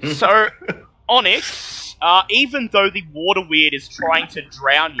 So, Onyx, even though the water weird is trying to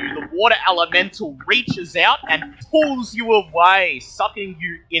drown you, the water elemental reaches out and pulls you away, sucking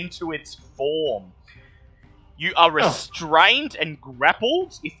you into its form. You are restrained and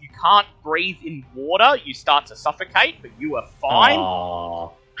grappled. If you can't breathe in water, you start to suffocate, but you are fine.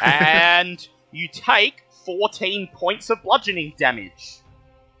 And you take 14 points of bludgeoning damage.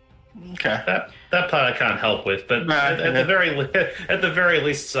 Okay. That part I can't help with, but at the very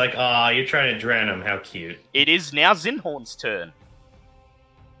least, it's like, you're trying to drown him. How cute. It is now Zinhorn's turn.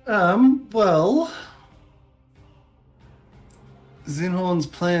 Well, Zinhorn's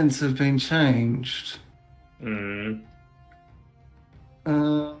plans have been changed. So,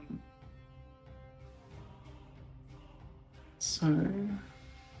 I'm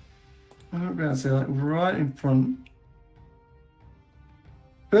going to say, like, right in front.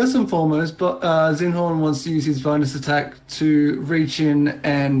 First and foremost, Zinhorn wants to use his bonus attack to reach in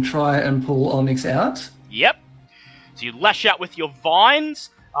and try and pull Onyx out. Yep. So you lash out with your vines.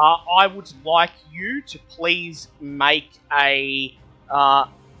 I would like you to please make an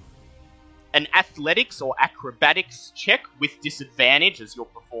athletics or acrobatics check with disadvantage as you're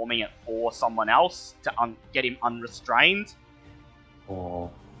performing it for someone else to get him unrestrained.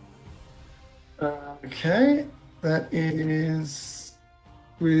 Okay, that is...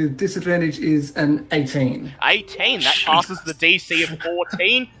 with disadvantage is an 18. 18, that passes the DC of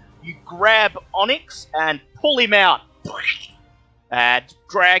 14. You grab Onyx and pull him out. And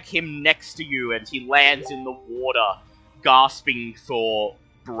drag him next to you, and he lands in the water, gasping for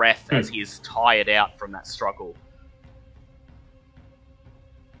breath as he is tired out from that struggle.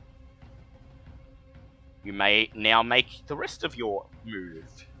 You may now make the rest of your move.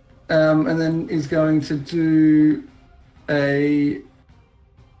 And then he's going to do a...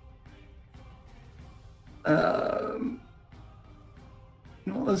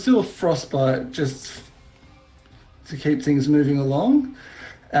 let's do a frostbite just to keep things moving along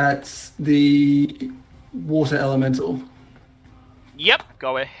at the water elemental. Yep,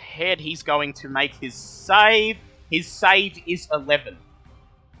 go ahead. He's going to make his save. His save is 11.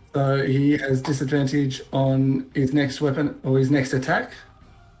 So he has disadvantage on his next weapon or his next attack.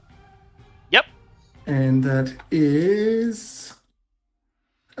 Yep. And that is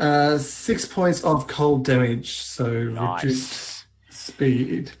 6 points of cold damage. So reduced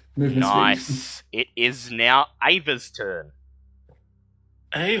speed. Movement speed. It is now Ava's turn.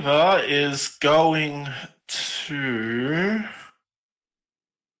 Ava is going to...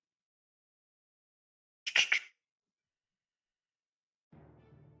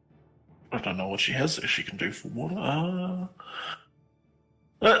 I don't know what she has that she can do for water.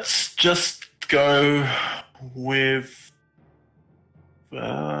 Let's just go with...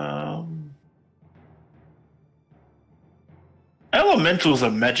 Elementals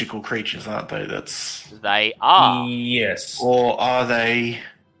are magical creatures, aren't they? They are. Yes. Or are they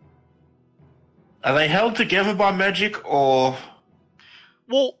held together by magic, or...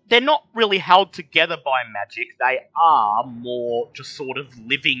 Well, they're not really held together by magic. They are more just sort of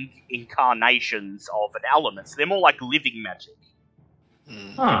living incarnations of an element. So they're more like living magic.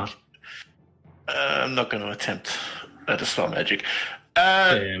 I'm not going to attempt a dispel magic.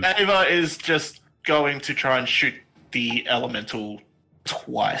 Ava is just going to try and shoot the elemental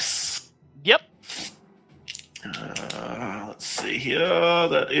twice. Yep. Let's see here.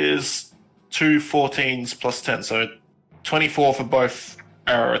 That is 2 14s plus 10, so 24 for both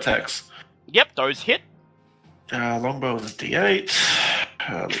arrow attacks. Yep, those hit. Longbow is a d8.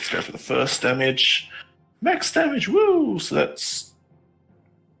 Let's go for the first damage. Max damage, woo! So that's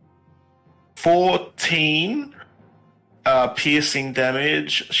 14 piercing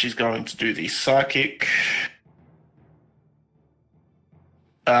damage. She's going to do the psychic.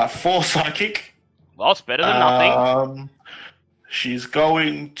 4 psychic. Well, it's better than nothing. She's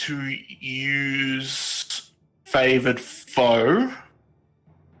going to use Favored Foe.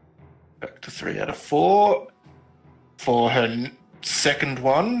 Back to 3 out of 4 for her second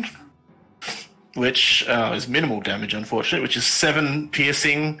one, which is minimal damage, unfortunately, which is 7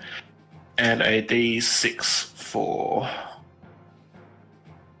 piercing and a d6 for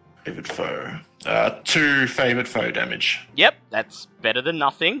Favored Foe. 2 Favored Foe damage. Yep, that's better than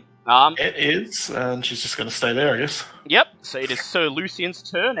nothing. It is, and she's just going to stay there, I guess. Yep, so it is Sir Lucian's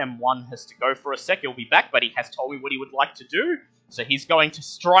turn, and one has to go for a sec. He'll be back, but he has told me what he would like to do. So he's going to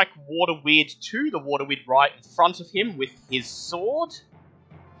strike Water Weird 2, the Water Weird right in front of him, with his sword.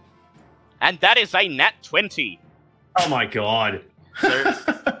 And that is a nat 20. Oh my god. So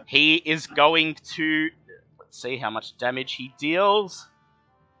he is going to... Let's see how much damage he deals.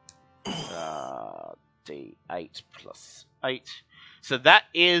 D8 plus 8. So that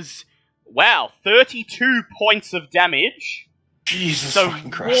is... Wow, 32 points of damage. Jesus so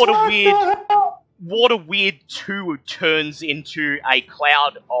fucking Christ. Water Weird 2 turns into a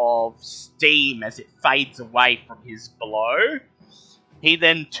cloud of steam as it fades away from his blow. He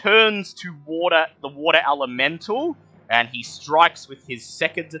then turns to the Water Elemental, and he strikes with his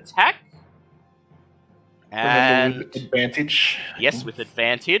second attack. And with advantage. Yes, with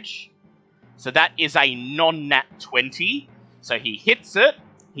advantage. So that is a non-nat 20. So he hits it.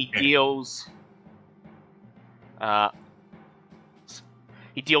 He deals...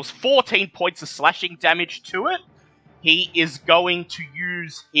 He deals 14 points of slashing damage to it. He is going to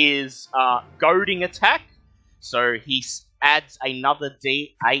use his goading attack. So he adds another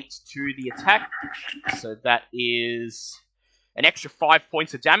D8 to the attack. So that is an extra 5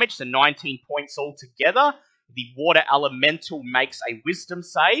 points of damage, so 19 points altogether. The Water Elemental makes a Wisdom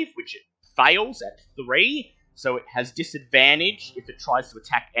save, which it fails at 3. So it has disadvantage if it tries to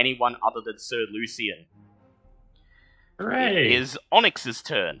attack anyone other than Sir Lucian. Hooray! It is Onyx's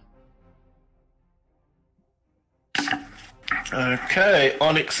turn. Okay,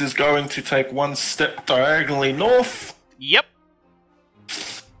 Onyx is going to take one step diagonally north. Yep.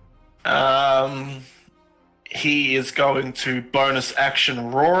 He is going to bonus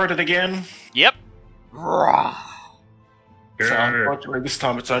action roar at it again. Yep. Roar. So unfortunately this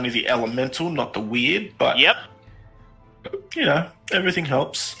time it's only the elemental, not the weird, but yep. You know, everything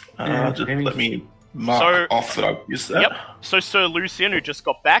helps. Just let me mark off that I've used that. Yep. So Sir Lucian, who just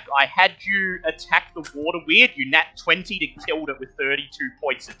got back, I had you attack the water weird. You nat 20 to killed it with 32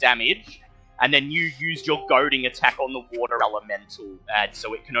 points of damage. And then you used your goading attack on the water elemental,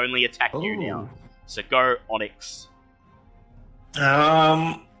 so it can only attack you now. So go, Onyx.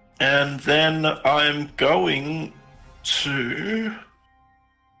 And then I'm going to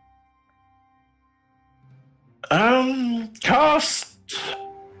cast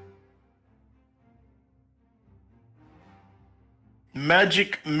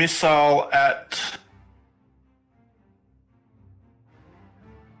Magic Missile at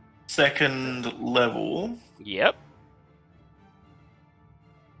second level. Yep.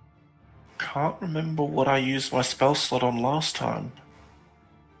 Can't remember what I used my spell slot on last time.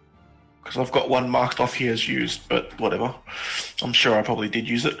 Because I've got one marked off here as used, but whatever. I'm sure I probably did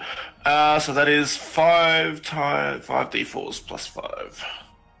use it. So that is 5d4s plus 5.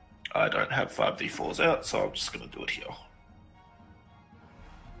 I don't have 5d4s out, so I'm just going to do it here.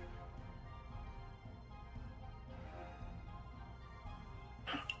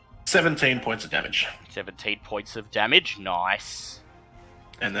 $17 points of damage. 17 points of damage, nice.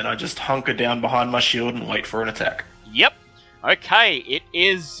 And then I just hunker down behind my shield and wait for an attack. Yep. Okay, it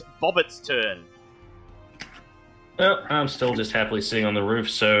is Bobbit's turn. Well, I'm still just happily sitting on the roof,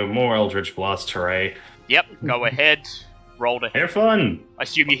 so more Eldritch Blast, hooray. Yep, go ahead. Roll to hit. Have fun! I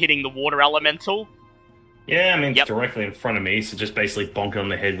assume you're hitting the water elemental? Yeah, I mean, it's directly in front of me, so just basically bonk it on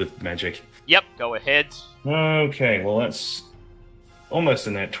the head with magic. Yep, go ahead. Okay, well that's almost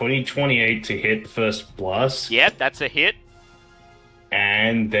in that 28 to hit the first blast. Yep, that's a hit.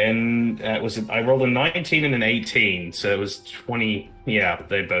 And then I rolled a 19 and an 18, so it was 20. Yeah,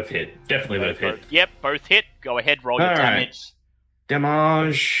 they both hit. Definitely both hit. Yep, both hit. Go ahead, roll your damage.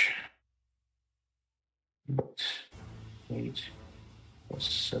 Damage. 8 plus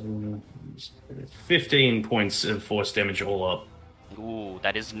 7. 15 points of force damage all up. Ooh,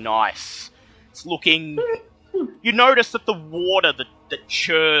 that is nice. It's looking... You notice that the water that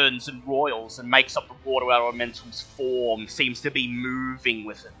churns and roils and makes up the water elemental's form seems to be moving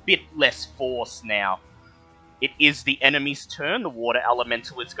with a bit less force now. It is the enemy's turn. The water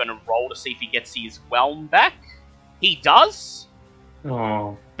elemental is going to roll to see if he gets his whelm back. He does.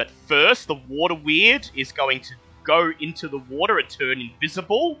 Oh. But first, the water weird is going to go into the water and turn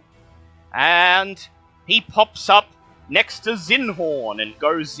invisible. And he pops up next to Zinhorn and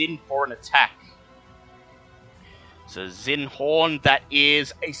goes in for an attack. So Zinhorn, that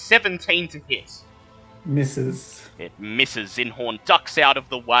is a 17 to hit. Misses. It misses. Zinhorn ducks out of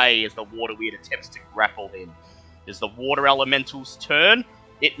the way as the water weird attempts to grapple him. It's the water elemental's turn.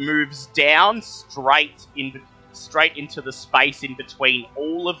 It moves down straight into the space in between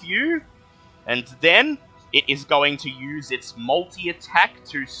all of you. And then It is going to use its multi-attack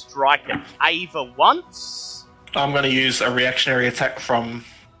to strike at Ava once. I'm going to use a reactionary attack from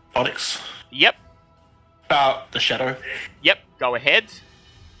Onyx. Yep. The Shadow. Yep, go ahead.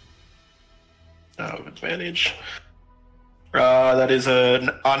 Advantage. That is an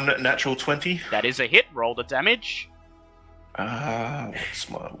unnatural 20. That is a hit. Roll the damage. What's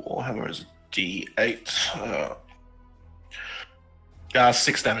my Warhammer? Is D8.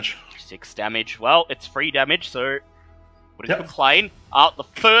 6 damage. 6 damage. Well, it's free damage, so wouldn't complain. The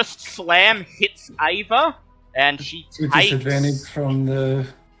first slam hits Ava, and she takes... With disadvantage from the...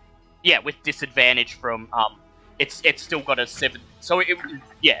 Yeah, with disadvantage from... It's still got a 7... So,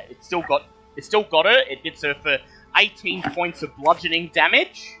 it's still got her. It hits her for 18 points of bludgeoning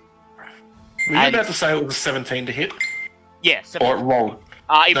damage. Were you about to say it was 17 to hit? Yeah, 17. Or it rolled?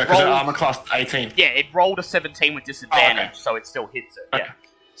 Because armor class 18. Yeah, it rolled a 17 with disadvantage, so it still hits it. Okay. Yeah.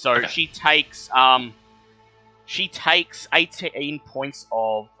 So she takes 18 points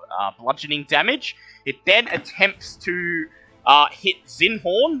of bludgeoning damage. It then attempts to hit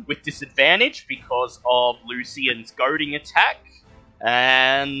Zinhorn with disadvantage because of Lucian's goading attack,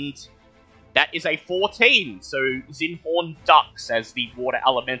 and that is a 14. So Zinhorn ducks as the water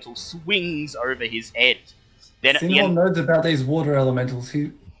elemental swings over his head. Then Zinhorn knows about these water elementals.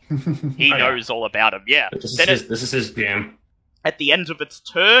 He knows all about them. Yeah. This is his jam. At the end of its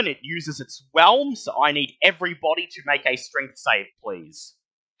turn, it uses its whelm, so I need everybody to make a strength save, please.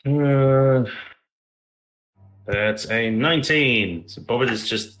 That's a 19. So Bobbit is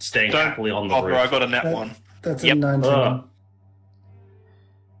just staying happily on the roof. I got a nat 1. That's a 19.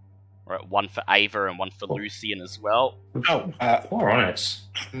 Right, one for Ava and one for Lucian as well. Poor Onyx.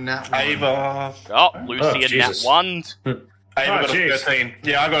 Ava. Lucian nat 1. Ava got a 13.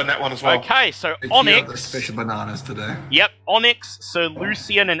 Yeah, I got a nat 1 as well. Okay, so Onyx... The special bananas today. Yep, Onyx, so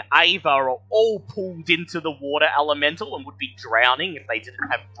Lucian and Ava are all pulled into the water elemental and would be drowning if they didn't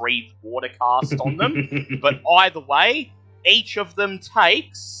have breathe water cast on them. But either way, each of them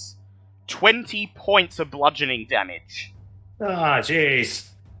takes 20 points of bludgeoning damage. Jeez.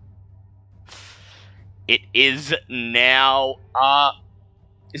 It is now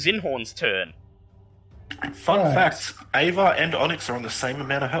Zinhorn's turn. Fun fact, Ava and Onyx are on the same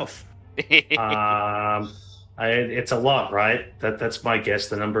amount of health. It's a lot, right? That's my guess.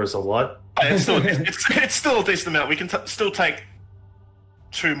 The number is a lot. It's still a decent amount. We can still take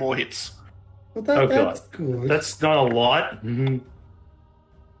 2 more hits. Well, that's good. That's not a lot. Mm-hmm.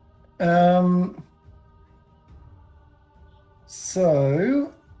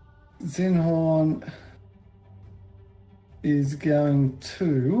 So Zinhorn is going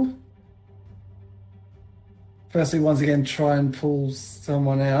to firstly, once again, try and pull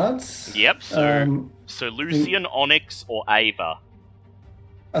someone out. Yep, so Lucian, Onyx, or Ava?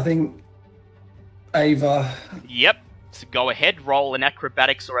 I think Ava. Yep, so go ahead, roll an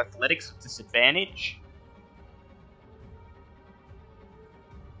acrobatics or athletics with disadvantage.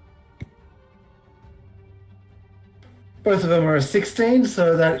 Both of them are a 16,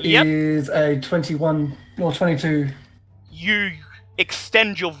 so that is a 21 or 22. You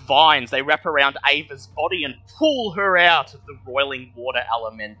extend your vines, they wrap around Ava's body and pull her out of the roiling water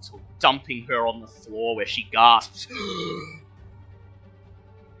elemental, dumping her on the floor where she gasps. You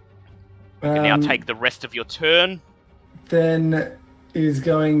can now take the rest of your turn. Then is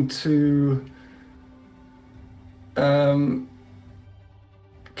going to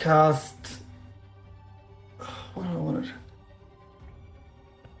cast... What do I want to...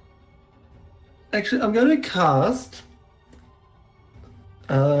 Actually, I'm going to cast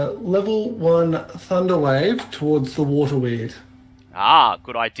level 1 Thunderwave towards the water weird.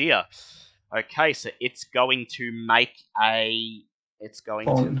 Good idea. Okay, so it's going to make a...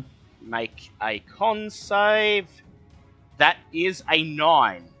 to make a con save. That is a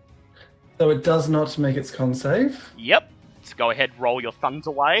 9. So it does not make its con save. Yep. So go ahead, roll your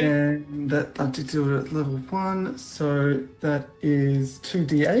Thunder Wave. And that I did do it at level 1, so that is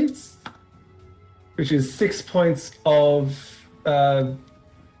 2d8s, which is 6 points of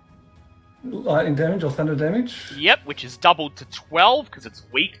lightning damage or thunder damage. Yep, which is doubled to 12 because it's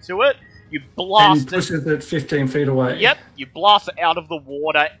weak to it. You blast and pushes it 15 feet away. Yep, you blast it out of the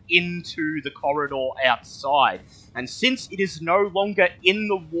water into the corridor outside. And since it is no longer in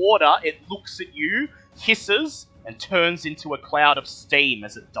the water, it looks at you, hisses, and turns into a cloud of steam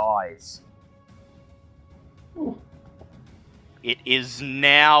as it dies. Ooh. It is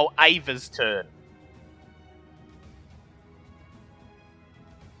now Ava's turn.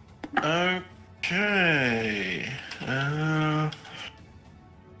 Okay.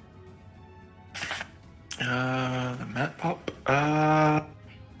 The map pop.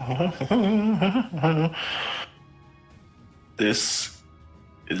 This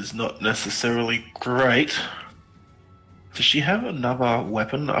is not necessarily great. Does she have another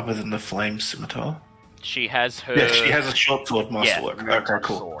weapon other than the flame scimitar? She has her... Yeah, she has a short sword masterwork. Okay,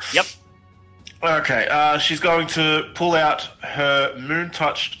 cool. Sword. Yep. Okay, she's going to pull out her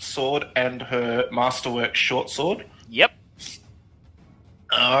moon-touched sword and her masterwork short sword. Yep.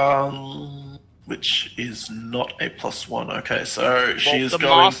 Which is not a +1. Okay, so she's the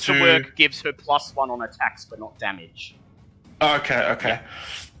going masterwork gives her +1 on attacks, but not damage. Okay. Yep.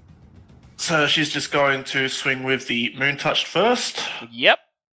 So she's just going to swing with the moon-touched first. Yep.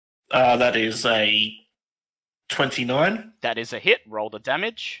 That is a 29. That is a hit. Roll the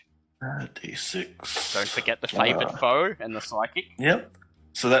damage. D6. Don't forget the favoured foe and the psychic. Yep.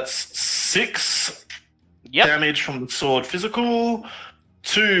 So that's 6 damage from the sword physical,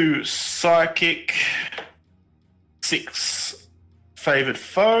 2 psychic, 6 favoured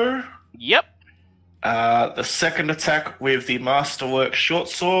foe. Yep. The second attack with the masterwork short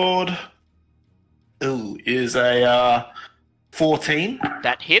sword is a 14.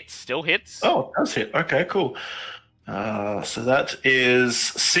 That hits, still hits. Oh, it does hit. Okay, cool. So that is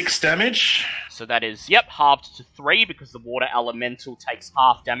 6 damage. So that is, halved to 3 because the water elemental takes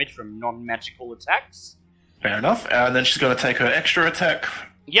half damage from non-magical attacks. Fair enough. And then she's going to take her extra attack.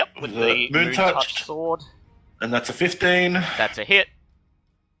 Yep, with the moon-touched sword. And that's a 15. That's a hit.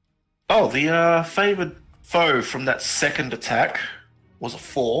 Oh, the favoured foe from that second attack was a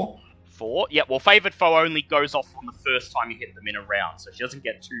 4. 4. Yeah, well, favoured foe only goes off on the first time you hit them in a round, so she doesn't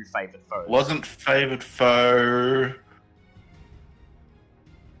get 2 favoured foes. Wasn't favoured foe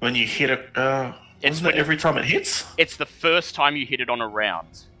when you hit it? Isn't it every time it hits? It's the first time you hit it on a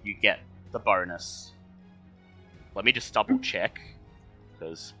round. You get the bonus. Let me just double check,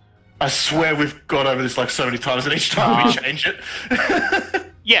 because I swear we've gone over this like so many times, and each time we change it.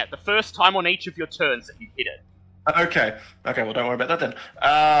 Yeah, the first time on each of your turns that you hit it. Okay, well, don't worry about that then.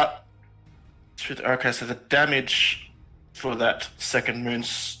 Okay, so the damage for that second moon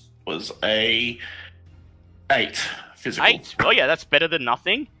was a 8 physical. 8? Well, yeah, that's better than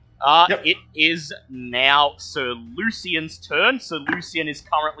nothing. It is now Sir Lucian's turn. Sir Lucian is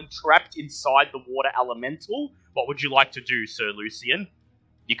currently trapped inside the water elemental. What would you like to do, Sir Lucian?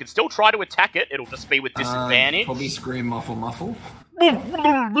 You can still try to attack it. It'll just be with disadvantage. Probably scream muffle.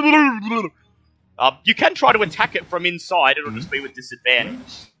 You can try to attack it from inside. It'll just be with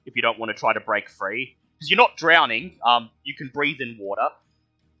disadvantage if you don't want to try to break free. Because you're not drowning. You can breathe in water,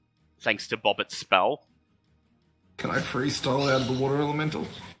 thanks to Bobbit's spell. Can I freestyle out of the water elemental?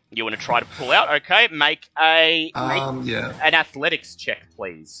 You want to try to pull out? Okay, make an athletics check,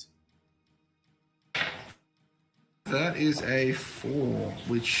 please. That is a 4,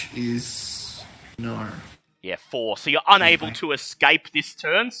 which is no. Yeah, 4. So you're unable to escape this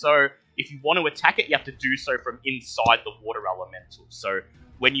turn. So if you want to attack it, you have to do so from inside the water elemental. So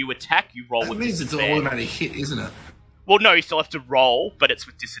when you attack, you roll with disadvantage. That means it's an automatic hit, isn't it? Well, no, you still have to roll, but it's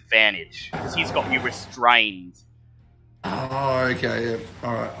with disadvantage because he's got you restrained. Oh, okay. Yeah.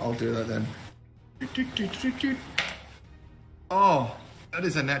 All right, I'll do that then. Oh, that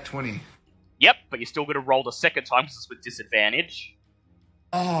is a nat 20. Yep, but you're still going to roll the second time because it's with disadvantage.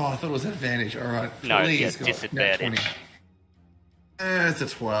 Oh, I thought it was advantage. All right. No, it's disadvantage. It's a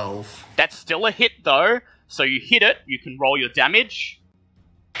 12. That's still a hit, though. So you hit it, you can roll your damage.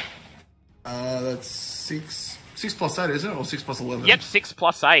 That's 6. 6 plus 8, isn't it? Or 6 plus 11? Yep, 6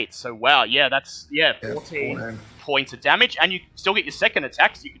 plus 8. So, wow, yeah, that's 14 points of damage. And you still get your second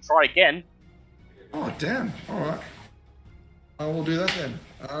attack, so you can try again. Oh, damn. All right. I will do that then.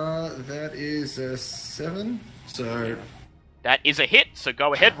 That is a 7. So that is a hit. So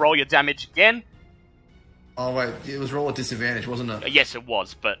go ahead, roll your damage again. Oh wait, it was roll at disadvantage, wasn't it? Yes, it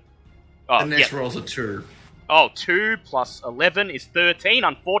was. But the next roll's a 2. Oh, 2 plus 11 is 13.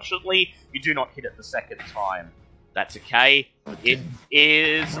 Unfortunately, you do not hit it the second time. That's okay. Oh, it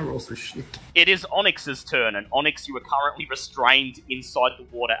is. I roll so shit. It is Onyx's turn, and Onyx, you are currently restrained inside the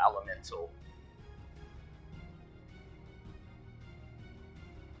water elemental.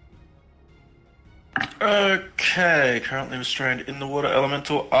 Okay, currently restrained in the water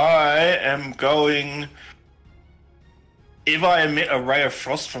elemental. I am going... If I emit a ray of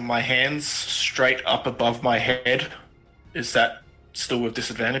frost from my hands straight up above my head, is that still with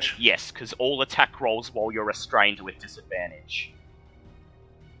disadvantage? Yes, because all attack rolls while you're restrained are with disadvantage.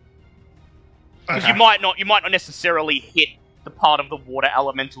 Because you might not necessarily hit the part of the water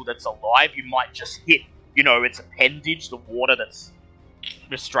elemental that's alive. You might just hit, its appendage, the water that's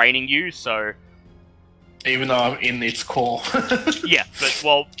restraining you. So, even though I'm in its core. Yeah,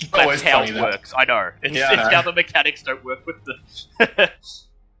 but that's how it works. I know. It's how the mechanics don't work with the...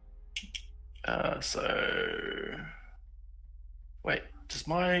 So wait,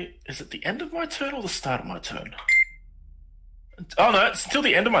 is it the end of my turn or the start of my turn? Oh no, it's until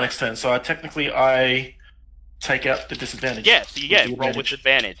the end of my next turn. So I take out the disadvantage. Yeah, so roll with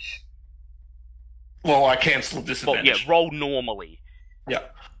advantage. Well, I cancel disadvantage. Well, yeah, roll normally. Yeah.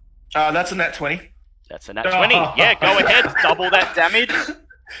 That's a nat 20. That's a nat 20. Yeah, go ahead, double that damage.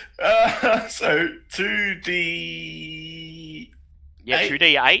 So 2d... Yeah,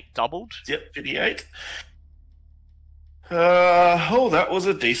 2d8, doubled. Yep, 2d8. That was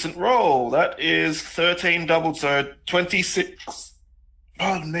a decent roll. That is 13 doubled, so 26.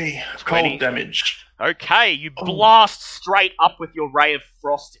 Pardon me. 20. Cold damage. Okay, you blast straight up with your Ray of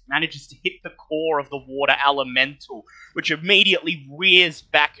Frost. It manages to hit the core of the water elemental, which immediately rears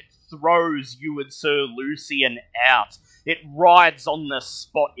back and throws you and Sir Lucian out. It rides on the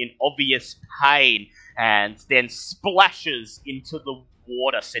spot in obvious pain, and then splashes into the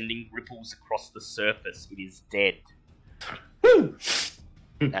water, sending ripples across the surface. It is dead. Woo!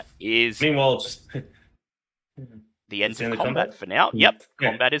 That is... Meanwhile, just... the end of combat for now. Yep,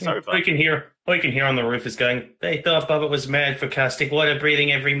 combat is over. All you can hear on the roof is going, they thought Bubba was mad for casting water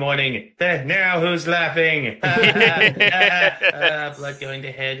breathing every morning. Now who's laughing? Blood going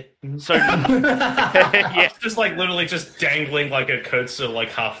to head. So, yeah. Just like literally just dangling like a coaster, like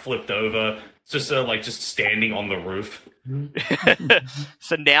half flipped over. Just like just standing on the roof.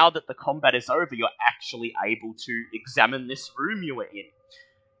 So now that the combat is over, you're actually able to examine this room you were in.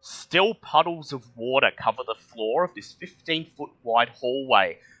 Still puddles of water cover the floor of this 15-foot wide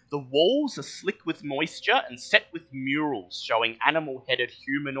hallway. The walls are slick with moisture and set with murals showing animal-headed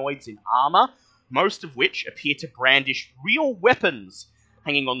humanoids in armor, most of which appear to brandish real weapons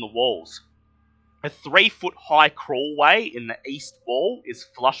hanging on the walls. A 3-foot high crawlway in the east wall is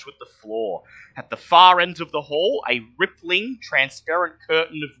flush with the floor. At the far end of the hall, a rippling, transparent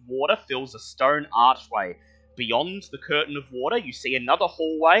curtain of water fills a stone archway. Beyond the curtain of water, you see another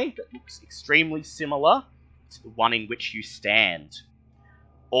hallway that looks extremely similar to the one in which you stand.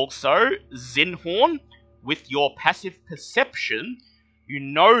 Also, Zinhorn, with your passive perception, you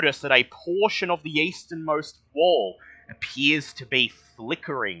notice that a portion of the easternmost wall appears to be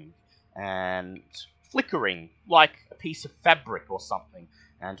flickering like a piece of fabric or something.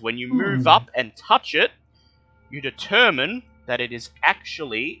 And when you move up and touch it, you determine that it is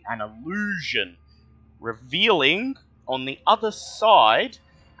actually an illusion, revealing on the other side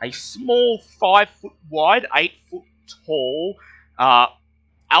a small 5-foot wide, 8-foot tall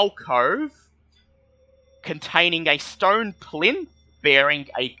alcove containing a stone plinth bearing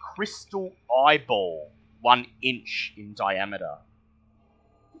a crystal eyeball, 1 inch in diameter.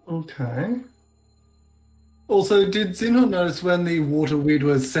 Okay. Also, did Zinhorn notice when the water weed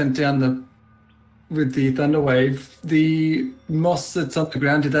was sent down with the thunder wave, the moss that's on the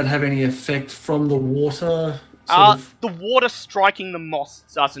ground, did that have any effect from the water? The water striking the moss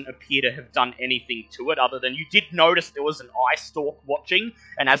doesn't appear to have done anything to it, other than you did notice there was an eye stalk watching,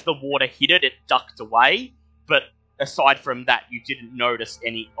 and as the water hit it, it ducked away. But aside from that, you didn't notice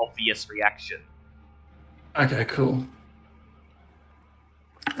any obvious reaction. Okay, cool.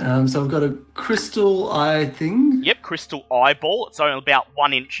 So I've got a crystal eye thing. Yep, crystal eyeball. It's only about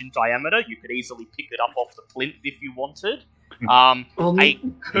 1 inch in diameter. You could easily pick it up off the plinth if you wanted. A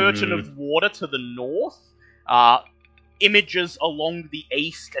curtain of water to the north. Images along the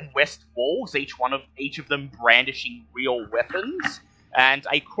east and west walls, each of them brandishing real weapons, and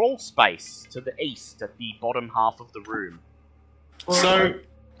a crawl space to the east at the bottom half of the room. Well, so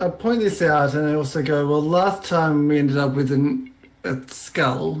I point this out, and I also go, well, last time we ended up with a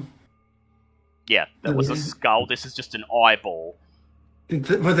skull. Yeah, that was a skull. This is just an eyeball.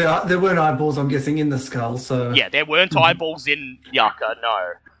 Well, there weren't eyeballs, I'm guessing, in the skull, so... Yeah, there weren't eyeballs in Yucca,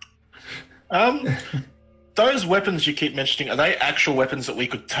 no. Those weapons you keep mentioning, are they actual weapons that we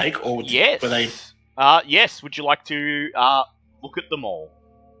could take, or yes. Were they... Yes, would you like to look at them all?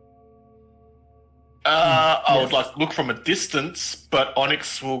 I would like to look from a distance, but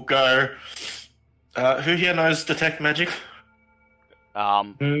Onyx will go... who here knows Detect Magic?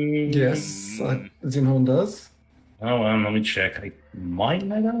 Yes, Zinhorn does. Oh, let me check. I might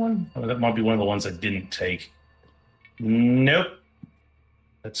know that one. Oh, that might be one of the ones I didn't take. Nope.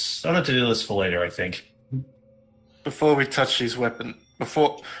 That's on the to-do list for later, I think. Before we touch these weapons,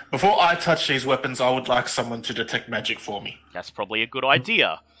 before I touch these weapons, I would like someone to detect magic for me. That's probably a good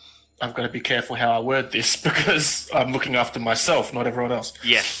idea. I've got to be careful how I word this because I'm looking after myself, not everyone else.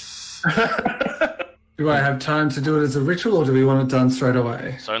 Yes. Do I have time to do it as a ritual, or do we want it done straight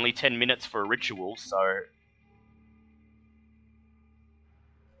away? It's only 10 minutes for a ritual, so...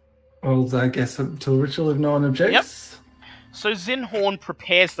 Well, I guess to a ritual if no one objects. So Zinhorn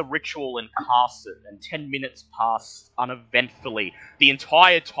prepares the ritual and casts it, and 10 minutes pass uneventfully. The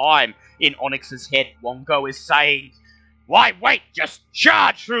entire time in Onyx's head, Wongo is saying, "Why wait, just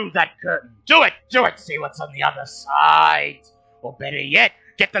charge through that curtain. Do it, see what's on the other side. Or better yet,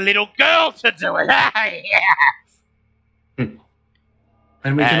 get the little girl to do it." Yeah.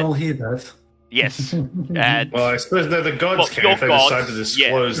 And we can all hear that. Yes. Well, I suppose the gods can. If they decide to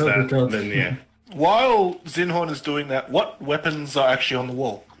disclose that, then yeah. While Zinhorn is doing that, what weapons are actually on the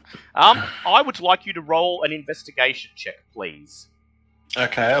wall? I would like you to roll an investigation check, please.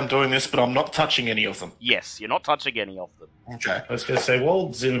 Okay, I'm doing this, but I'm not touching any of them. Yes, you're not touching any of them. Okay. I was going to say, while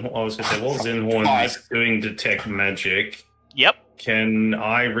Zinhorn is doing detect magic, yep. Can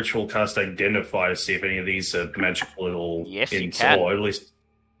I ritual cast Identify to see if any of these are magical at all? Yes, you can. Or at least.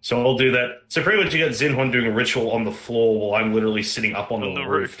 So I'll do that. So pretty much you got Zinhorn doing a ritual on the floor while I'm literally sitting up on the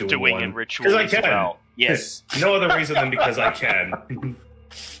roof doing one. A ritual because I can. Well. Yes. No other reason than because I can.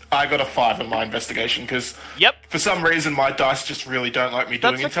 I got a 5 in my investigation because for some reason my dice just really don't like me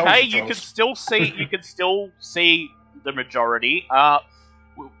doing intelligence rolls. You can still see the majority.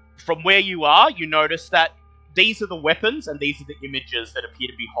 From where you are, you notice that these are the weapons and these are the images that appear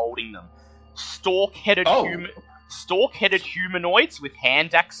to be holding them. Stork-headed humanoids with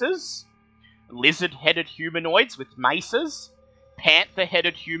hand axes, lizard-headed humanoids with maces,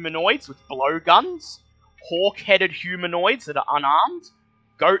 panther-headed humanoids with blowguns, hawk-headed humanoids that are unarmed,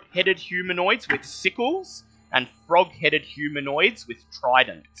 goat-headed humanoids with sickles, and frog-headed humanoids with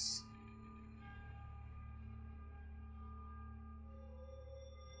tridents.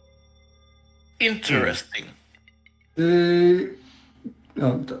 Interesting. The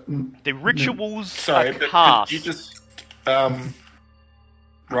rituals are cast. Could you just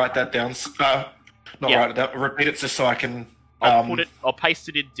write that down? Write it down. Repeat it just so I can. I'll paste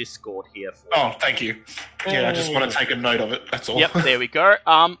it in Discord here for you. Oh, thank you. Yeah, I just want to take a note of it. That's all. Yep, there we go.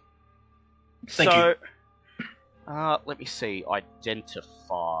 Thank you. Let me see.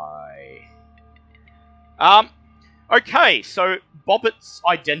 Identify. Okay, so Bobbitt's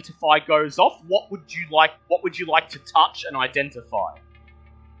identify goes off. What would you like to touch and identify?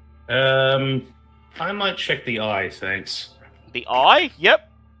 I might check the eye, thanks. The eye? Yep.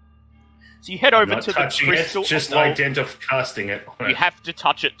 So you head over to the crystal. Just casting it. You have to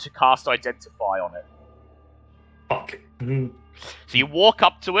touch it to cast identify on it. Fuck. So you walk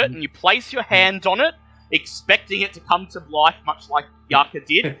up to it and you place your hand on it, expecting it to come to life, much like Yaka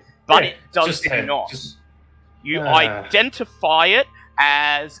did, but it does not. You identify it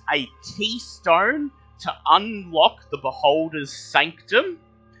as a keystone to unlock the Beholder's Sanctum.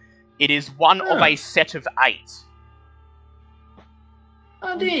 It is one of a set of 8.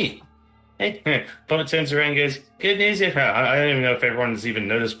 Oh, neat. Hey, Bobbit turns around and goes, "Good news, I don't even know if everyone's even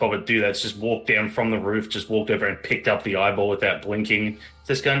noticed Bobbit do that. It's just walked down from the roof, just walked over and picked up the eyeball without blinking.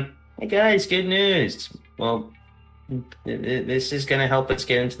 Just going, hey guys, good news. Well, this is going to help us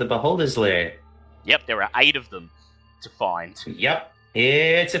get into the Beholder's Lair. Yep, there are 8 of them to find. Yep.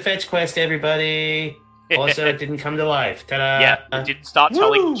 It's a fetch quest, everybody. Also, it didn't come to life. Ta-da! Yeah, it didn't start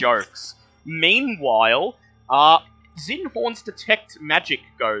telling jokes. Meanwhile, Zinhorn's detect magic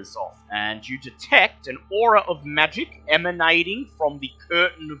goes off, and you detect an aura of magic emanating from the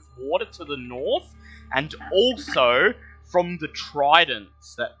curtain of water to the north, and also from the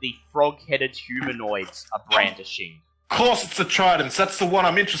tridents that the frog-headed humanoids are brandishing. Of course it's the tridents, that's the one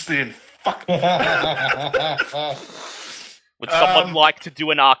I'm interested in. Fuck. Would someone like to do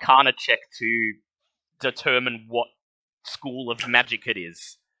an arcana check to determine what school of magic it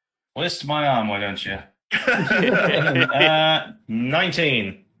is? Twist my arm, why don't you?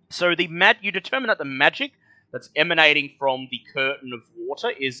 19. So you determine that the magic that's emanating from the curtain of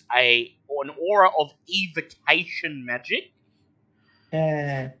water is an aura of evocation magic.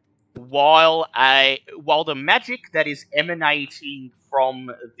 While the magic that is emanating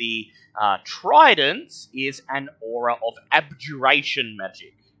from the tridents is an aura of abjuration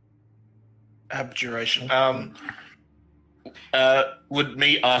magic. Abjuration. Would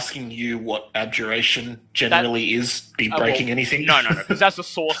me asking you what abjuration generally is be breaking anything? No, because as a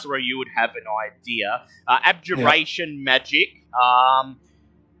sorcerer you would have an idea. Abjuration magic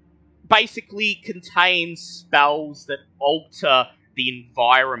basically contains spells that alter the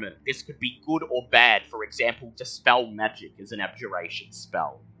environment. This could be good or bad. For example, dispel magic is an abjuration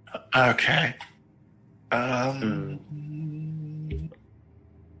spell. Okay.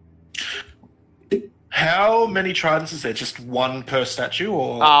 How many tridents is there? Just one per statue,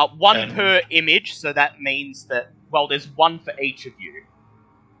 or one per image? So that means that there's one for each of you.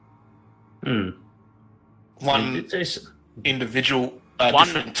 One individual. One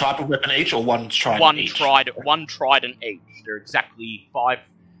different type of weapon each, or one trident each? One trident each. They're exactly 5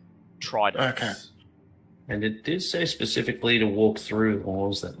 tridents. Okay. And it did say specifically to walk through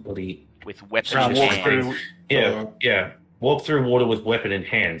walls that bloody... With weapon in hand. Yeah. Walk through water with weapon in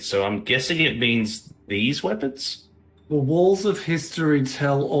hand. So I'm guessing it means these weapons? The walls of history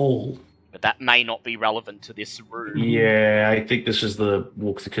tell all. But that may not be relevant to this room. Yeah, I think this is the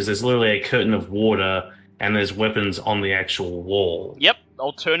walk, because there's literally a curtain of water and there's weapons on the actual wall. Yep.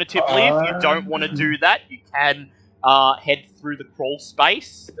 Alternatively, if you don't want to do that, you can head through the crawl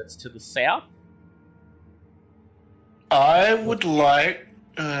space that's to the south. I would like...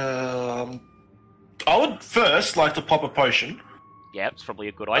 I would first like to pop a potion. Yeah, it's probably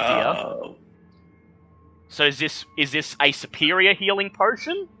a good idea. So is this a superior healing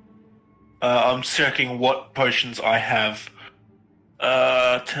potion? I'm checking what potions I have.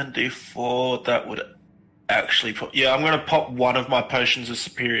 10d4, that would actually put... Yeah, I'm going to pop one of my potions of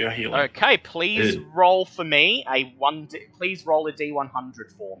superior healing. Okay, please roll for me please roll a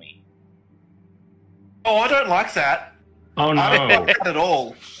d100 for me. Oh, I don't like that. Oh no. I don't like that at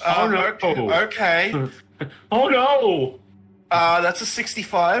all. Oh no. Okay. Oh no! That's a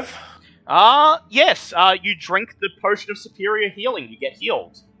 65. Yes, you drink the potion of superior healing, you get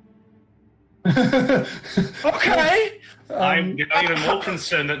healed. Okay! I'm even more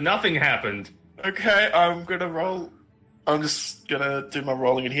concerned that nothing happened. Okay, I'm gonna roll. I'm just gonna do my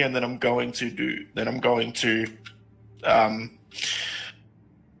rolling in here, and then I'm going to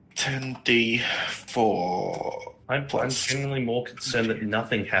 10d4. I'm genuinely more concerned that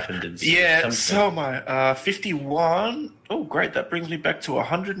nothing happened in Yeah, so am I. 51. Oh, great, that brings me back to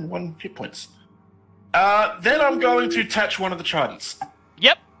 101 hit points. Then I'm going to touch one of the tridents.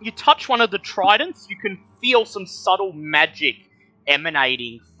 Yep, you touch one of the tridents, you can feel some subtle magic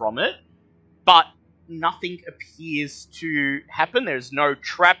emanating from it, but nothing appears to happen. There's no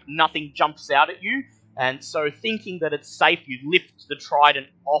trap, nothing jumps out at you, and so thinking that it's safe, you lift the trident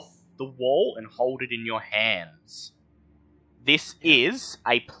off the wall and hold it in your hands. This is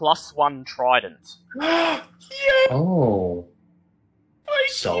a +1 trident. Yeah! Oh.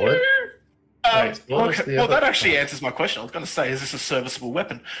 Solid. That actually answers my question. I was going to say, is this a serviceable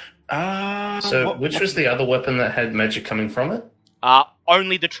weapon? Which was the other weapon that had magic coming from it?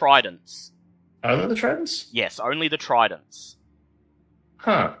 Only the tridents. Only the tridents? Yes, only the tridents.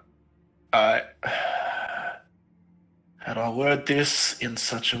 Huh. How do I word this in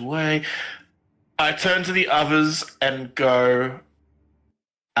such a way? I turn to the others and go,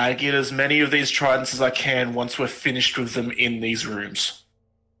 I get as many of these tridents as I can once we're finished with them in these rooms.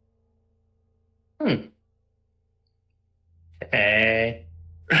 Hey.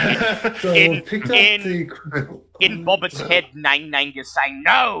 In Bobbitt's head, Nang Nang is saying,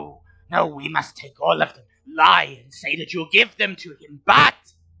 No, we must take all of them. Lie and say that you'll give them to him, but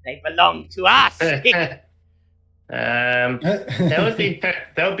they belong to us. That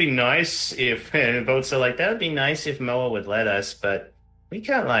would be nice if votes are like, that would be nice if Moa would let us, but we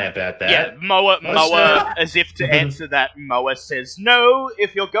can't lie about that. Yeah, Moa, as if to answer that, Moa says, no,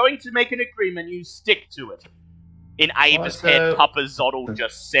 if you're going to make an agreement, you stick to it. In Ava's head, Papa Zoddle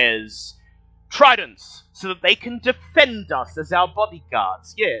just says, tridents, so that they can defend us as our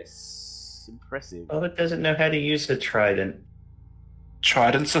bodyguards. Yes, impressive. Well, it doesn't know how to use a trident.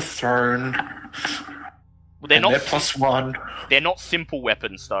 Tridents are thrown. Well, they're +1. They're not simple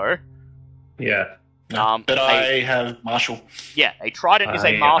weapons, though. Yeah. But I have martial. Yeah, a trident is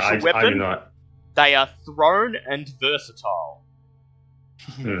a martial weapon. I do not. They are thrown and versatile.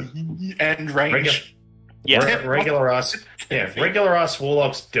 And range. Regular ass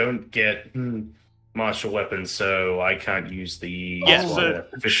warlocks don't get martial weapons, so I can't use the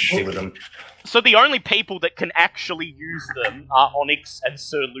efficiency with them. So the only people that can actually use them are Onyx and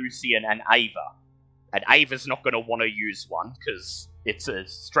Sir Lucian and Ava. And Ava's not going to want to use one, because it's a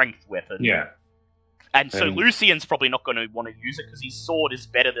strength weapon. Yeah. And so Lucian's probably not going to want to use it, because his sword is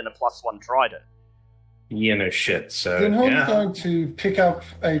better than a +1 trident. Yeah, no shit, so... Then I'm going to pick up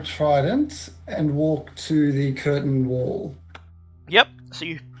a trident and walk to the curtain wall. Yep, so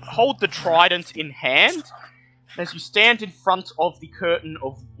you hold the trident in hand. As you stand in front of the curtain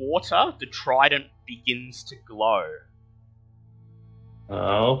of water, the trident begins to glow.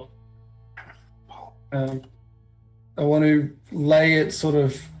 Oh. I want to lay it sort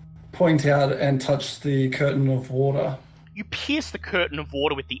of point out and touch the curtain of water. You pierce the curtain of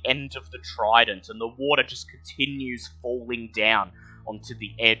water with the end of the trident, and the water just continues falling down onto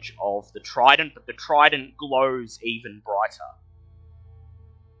the edge of the trident, but the trident glows even brighter.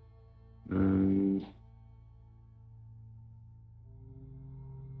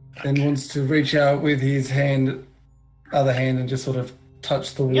 Then wants to reach out with his other hand, and just sort of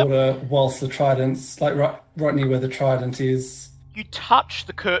touch the water whilst the trident's like right near where the trident is. You touch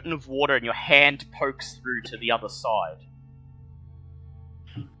the curtain of water and your hand pokes through to the other side.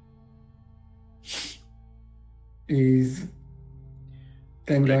 Is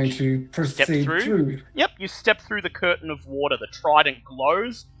then going to proceed through. Yep, you step through the curtain of water. The trident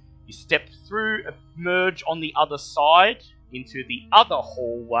glows. You step through, emerge on the other side into the other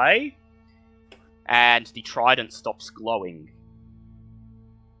hallway, and the trident stops glowing.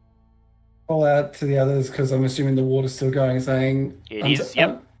 Call out to the others because I'm assuming the water's still going, saying,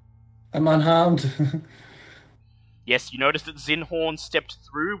 I'm unharmed. Yes, you notice that Zinhorn stepped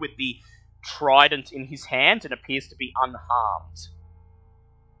through with the trident in his hand and appears to be unharmed.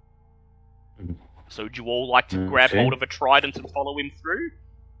 So would you all like to grab hold of a trident and follow him through?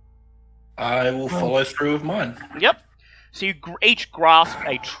 I will follow through with mine. Yep. So you each grasp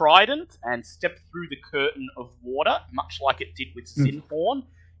a trident and step through the curtain of water, much like it did with Zinhorn.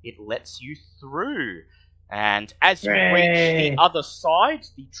 It lets you through. And as you reach the other side,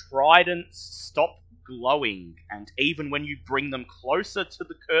 the tridents stop glowing. And even when you bring them closer to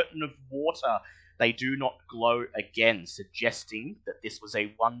the curtain of water, they do not glow again, suggesting that this was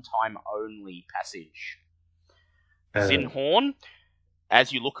a one-time only passage. Zinhorn,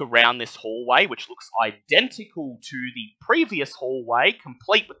 as you look around this hallway, which looks identical to the previous hallway,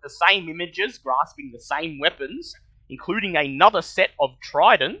 complete with the same images, grasping the same weapons, including another set of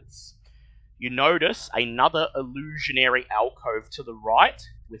tridents, you notice another illusionary alcove to the right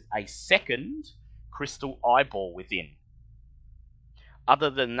with a second crystal eyeball within. Other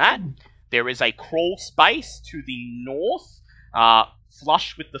than that, there is a crawl space to the north,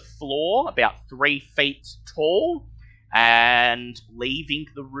 flush with the floor, about 3 feet tall, and leaving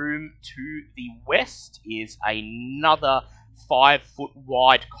the room to the west is another 5-foot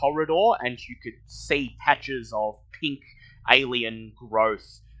wide corridor, and you could see patches of pink alien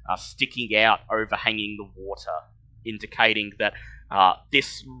growth sticking out, overhanging the water, indicating that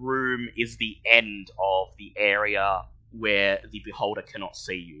this room is the end of the area where the beholder cannot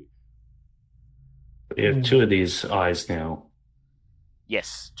see you. We have 2 of these eyes now.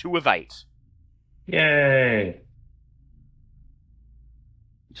 Yes, 2 of 8. Yay!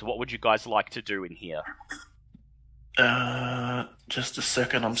 So what would you guys like to do in here? Just a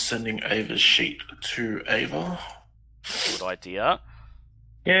second, I'm sending Ava's sheet to Ava. Good idea.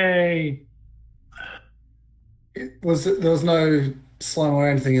 Yay! There was no slime or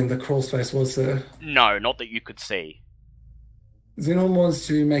anything in the crawl space, was there? No, not that you could see. Zinhorn wants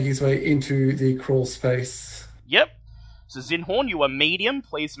to make his way into the crawl space. Yep. So Zinhorn, you are medium.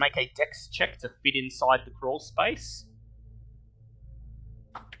 Please make a dex check to fit inside the crawl space.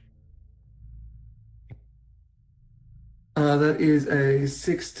 That is a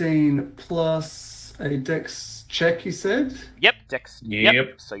 16 plus a dex check, you said? Yep, dex.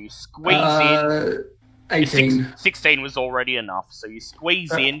 Yep. So you squeeze in. 18. 16 was already enough. So you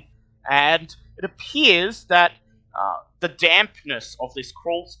squeeze in, and it appears that the dampness of this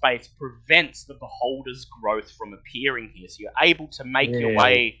crawl space prevents the beholder's growth from appearing here. So you're able to make your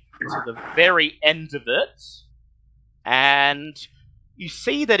way to the very end of it, and you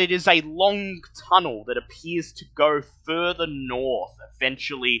see that it is a long tunnel that appears to go further north,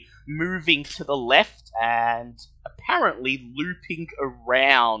 eventually moving to the left and apparently looping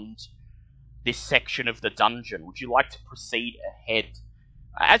around this section of the dungeon. Would you like to proceed ahead?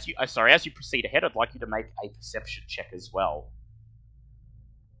 As you proceed ahead, I'd like you to make a perception check as well.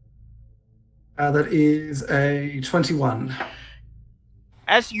 That is a 21.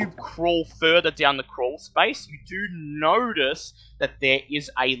 As you crawl further down the crawl space, you do notice that there is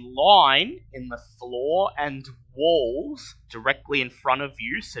a line in the floor and walls directly in front of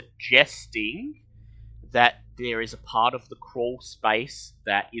you, suggesting that there is a part of the crawl space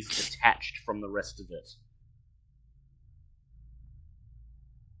that is detached from the rest of it.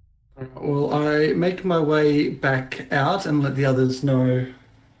 Well, I make my way back out and let the others know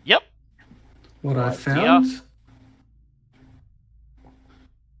what I found.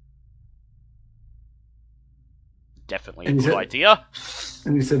 Definitely a good idea.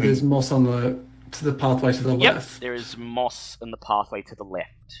 And you said there's moss on the pathway to the left. Yep, there is moss on the pathway to the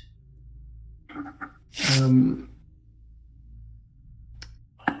left.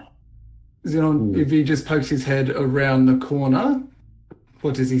 Zinhorn, if he just pokes his head around the corner,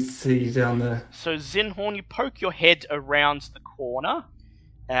 what does he see down there? So Zinhorn, you poke your head around the corner,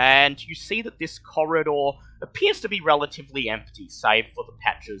 and you see that this corridor appears to be relatively empty, save for the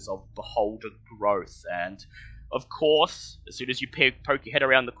patches of beholder growth. And of course, as soon as you poke your head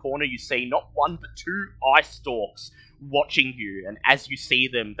around the corner, you see not 1 but 2 eye stalks watching you, and as you see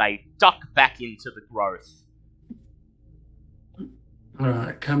them, they duck back into the growth. All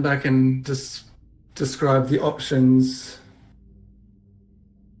right, come back and just describe the options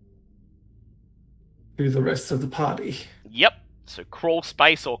to the rest of the party. Yep. So crawl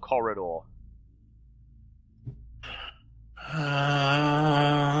space or corridor.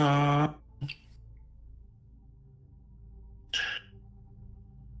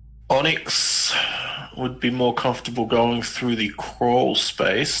 Onyx would be more comfortable going through the crawl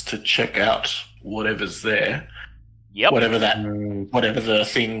space to check out whatever's there. Yep. Whatever the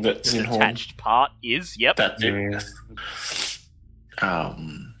thing that's in attached part is. Yep. That's it.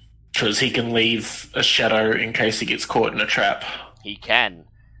 Because he can leave a shadow in case he gets caught in a trap. He can.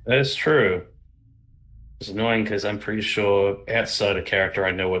 That's true. It's annoying because I'm pretty sure outside of character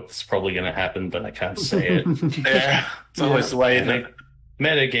I know what's probably going to happen, but I can't say it. Yeah, it's always the way, isn't it?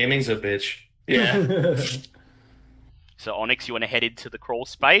 Metagaming's a bitch. Yeah. So Onyx, you want to head into the crawl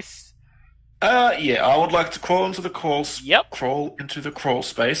space? Yeah, I would like to crawl into the crawl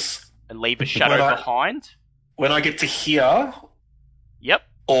space. And leave a shadow behind? When I get to here... Yep.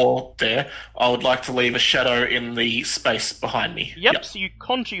 Or there, I would like to leave a shadow in the space behind me. Yep, so you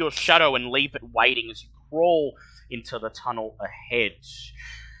conjure your shadow and leave it waiting as you crawl into the tunnel ahead.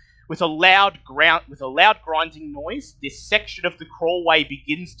 With a loud grinding noise, this section of the crawlway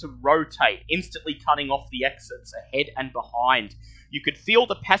begins to rotate, instantly cutting off the exits ahead and behind. You could feel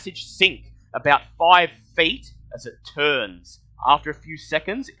the passage sink about 5 feet as it turns. After a few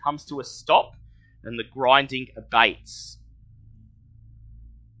seconds, it comes to a stop, and the grinding abates.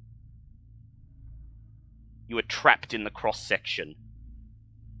 You are trapped in the cross-section.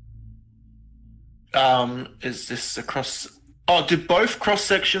 Is this across... Oh, did both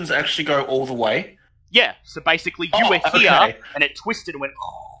cross-sections actually go all the way? Yeah, so basically you were here, and it twisted and went...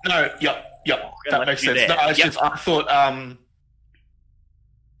 No, yep, that makes sense. No, it's just, I thought,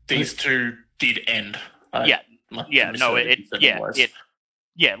 these two did end. It left you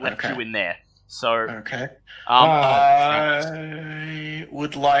in there. So... Okay. I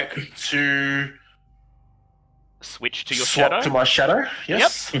would like to... Switch to your shadow? Swap to my shadow,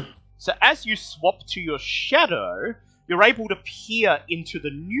 yes. Yep. So as you swap to your shadow, you're able to peer into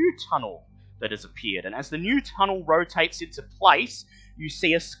the new tunnel that has appeared. And as the new tunnel rotates into place, you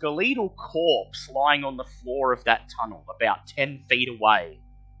see a skeletal corpse lying on the floor of that tunnel, about 10 feet away.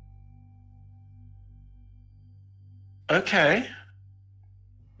 Okay.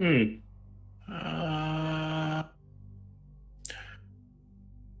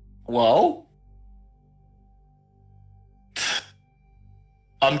 Well...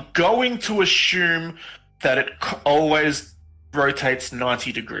 I'm going to assume that it always rotates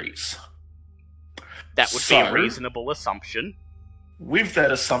 90 degrees. That would be a reasonable assumption. With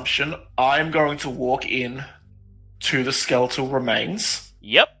that assumption, I'm going to walk in to the skeletal remains.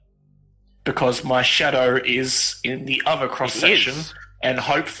 Yep. Because my shadow is in the other cross-section, and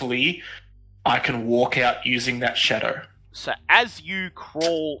hopefully I can walk out using that shadow. So as you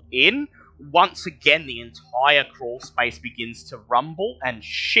crawl in... Once again, the entire crawl space begins to rumble and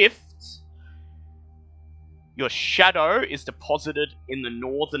shift. Your shadow is deposited in the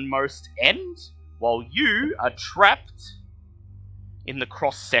northernmost end, while you are trapped in the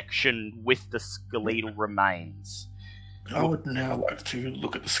cross-section with the skeletal remains. I would now like to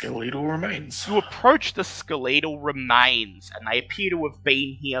look at the skeletal remains. You approach the skeletal remains, and they appear to have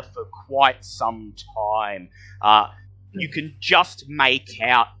been here for quite some time. You could just make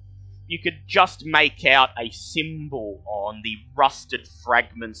out a symbol on the rusted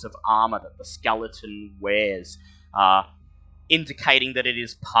fragments of armor that the skeleton wears, indicating that it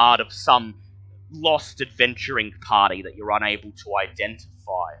is part of some lost adventuring party that you're unable to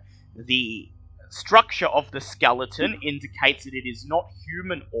identify. The structure of the skeleton indicates that it is not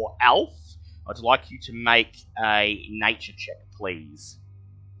human or elf. I'd like you to make a nature check, please.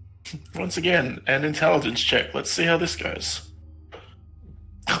 Once again, an intelligence check. Let's see how this goes.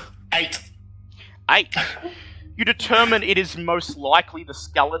 8. You determine it is most likely the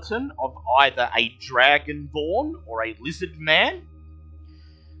skeleton of either a dragonborn or a lizard man.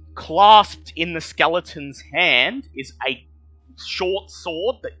 Clasped in the skeleton's hand is a short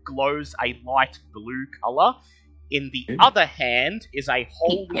sword that glows a light blue colour. In the other hand is a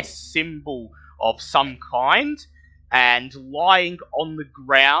holy symbol of some kind. And lying on the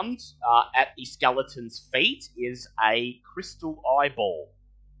ground at the skeleton's feet is a crystal eyeball.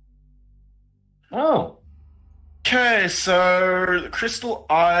 Oh. Okay, so the crystal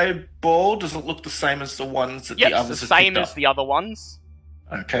eyeball, does it look the same as the ones that the others have picked up? It's the same as the other ones.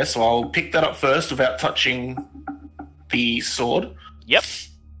 Okay, so I'll pick that up first without touching the sword. Yep.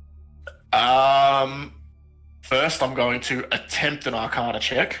 First I'm going to attempt an Arcana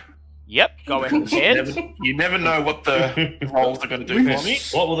check. Yep, go ahead. You never know what the rolls are going to do for me.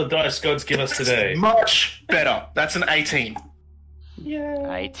 What will the dice gods give us today? Much better. That's an 18.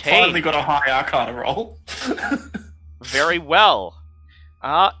 Yeah. 18. Finally got a high Arcana roll. Very well.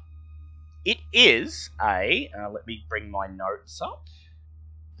 It is a... let me bring my notes up.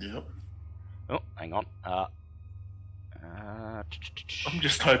 Yep. Oh, hang on. I'm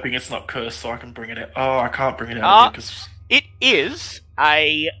just hoping it's not cursed so I can bring it out. Oh, I can't bring it out because... It is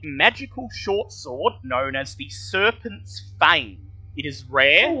a magical short sword known as the Serpent's Fang. It is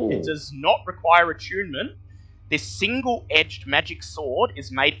rare. Ooh. It does not require attunement. This single-edged magic sword is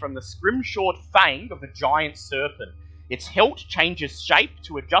made from the scrimshawed fang of a giant serpent. Its hilt changes shape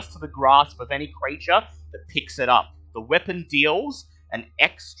to adjust to the grasp of any creature that picks it up. The weapon deals an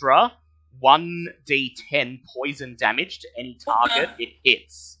extra 1d10 poison damage to any target it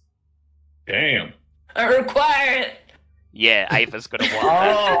hits. Damn. I require it. Yeah, Ava's gonna want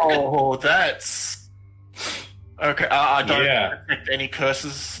that. Oh, that's... Okay, I don't detect any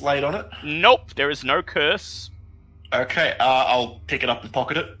curses laid on it? Nope, there is no curse. Okay, I'll pick it up and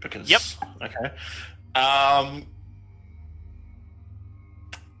pocket it, because... Yep. Okay.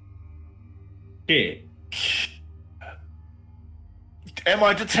 Yeah. Am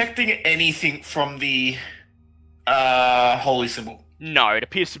I detecting anything from the holy symbol? No, it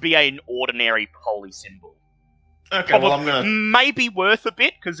appears to be an ordinary holy symbol. Okay, well I'm gonna... Maybe worth a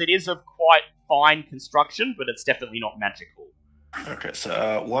bit, because it is of quite fine construction, but it's definitely not magical. Okay,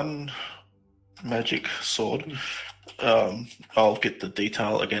 so one magic sword. I'll get the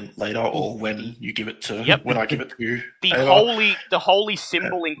detail again later, or when you give it to... Yep. When I give it to you. The holy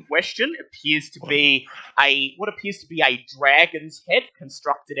symbol in question appears to be what appears to be a dragon's head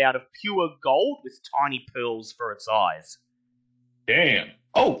constructed out of pure gold with tiny pearls for its eyes. Damn.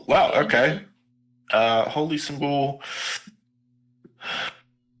 Oh, wow, okay. Holy symbol...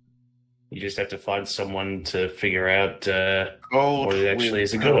 You just have to find someone to figure out gold what it actually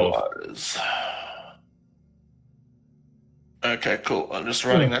is a good of. Okay, cool. I'm just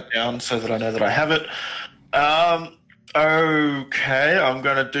writing that down so that I know that I have it. Okay, I'm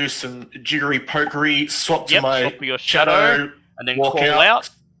going to do some jiggery pokery, swap to my your shadow, and then call out.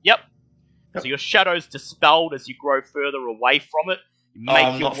 Yep. So your shadow's dispelled as you grow further away from it. You make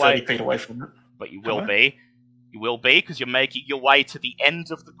I'm your not way 30 feet away from it. But you will be. You will be, because you're making your way to the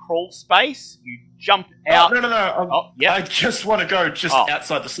end of the crawl space. You jump out. No. I just want to go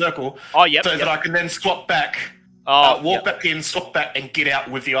outside the circle so that I can then swap back. Walk back in, swap back, and get out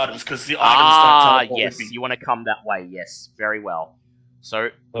with the items, because the items don't teleport yes, with me. you want to come that way, yes. Very well. So,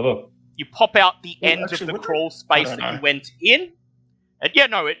 Hello. you pop out the end of the crawl space that you went in. And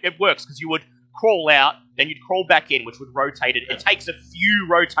it works, because you would crawl out, then you'd crawl back in, which would rotate it. It takes a few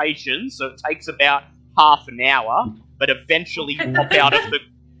rotations, so it takes about half an hour, but eventually you pop out of the...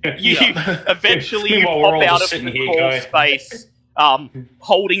 Eventually you pop out of the crawl space...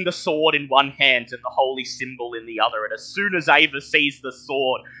 holding the sword in one hand and the holy symbol in the other. And as soon as Ava sees the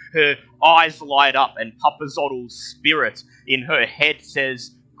sword, her eyes light up, and Papa Zoddle's spirit in her head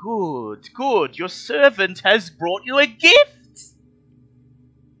says, "Good, good, your servant has brought you a gift."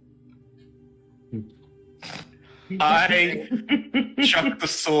 I chuck the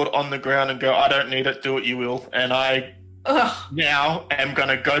sword on the ground and go, "I don't need it, do what you will." And I now am going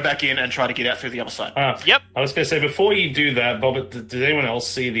to go back in and try to get out through the other side. Yep. I was going to say, before you do that, Bob, did anyone else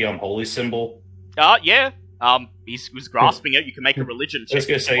see the holy symbol? Yeah. He was grasping it. You can make a religion check. I was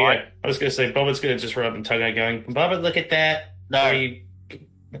going to say, I was going to say, Bobbitt's going to just run up and tug out going, "Bobbit, look at that." No.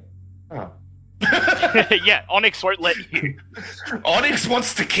 Oh. Yeah, Onyx won't let you. Onyx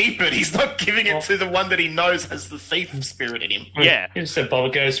wants to keep it. He's not giving it to the one that he knows has the thief spirit in him. Yeah. He just said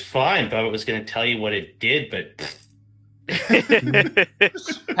Bobbit goes, "Fine." Bobbit was going to tell you what it did, but...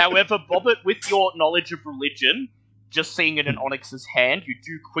 However, Bobbit, with your knowledge of religion, just seeing it in Onyx's hand, you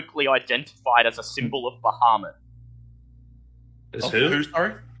do quickly identify it as a symbol of Bahamut. Who?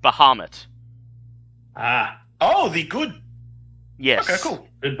 Sorry? Bahamut. Oh, the good. Yes. Okay, cool.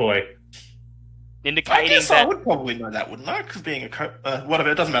 Good boy. Indicating I guess that... I would probably know that, wouldn't I? Because being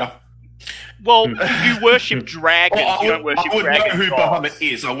whatever, it doesn't matter. Well, you worship dragons, you don't worship dragons. I would know who gods. Bahamut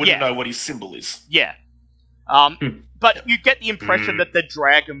is, I wouldn't know what his symbol is. Yeah. But you get the impression that the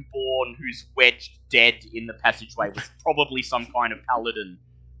Dragonborn who's wedged dead in the passageway was probably some kind of paladin.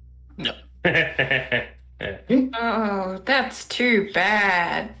 No. Oh, that's too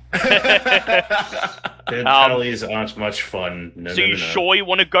bad. Dead tallies aren't much fun. So sure you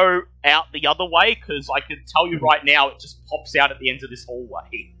want to go out the other way? Because I can tell you right now, it just pops out at the end of this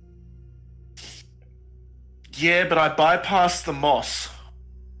hallway. Yeah, but I bypassed the moss.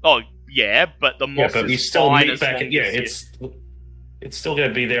 Oh, yeah, but the moss but is you still fine meet as back. long Yeah, as it's it's still going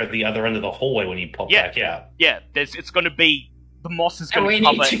to be there at the other end of the hallway when you pop back out. Yeah, it's going to be... The moss is And going we to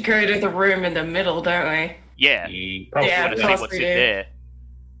cover... need to go to the room in the middle, don't we? Yeah. You want to see what's in there.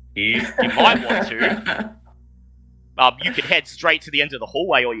 You might want to. You can head straight to the end of the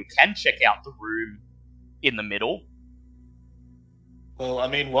hallway, or you can check out the room in the middle. Well, I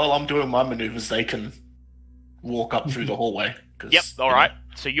mean, while I'm doing my maneuvers, they can walk up through the hallway. Yep, alright.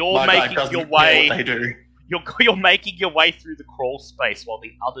 So you're making your way... What they do. You're making your way through the crawl space while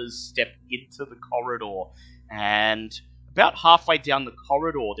the others step into the corridor. And about halfway down the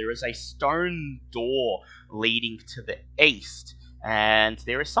corridor, there is a stone door leading to the east. And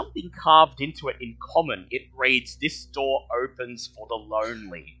there is something carved into it in common. It reads, "This door opens for the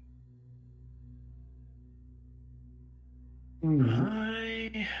lonely."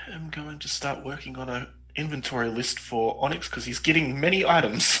 I am going to start working on an inventory list for Onyx because he's getting many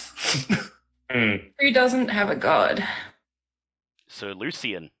items. Who doesn't have a god? So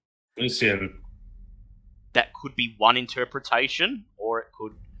Lucian. That could be one interpretation, or it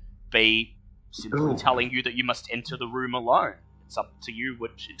could be simply telling you that you must enter the room alone. It's up to you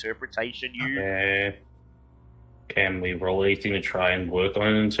which interpretation you... Can we roll anything to try and work on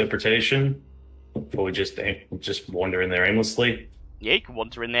an interpretation? Before we just wander in there aimlessly? Yeah, you can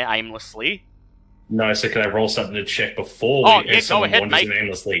wander in there aimlessly. No, so can I roll something to check before go ahead, wanders in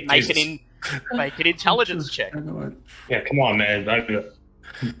aimlessly? Make an intelligence check. Yeah, come on, man.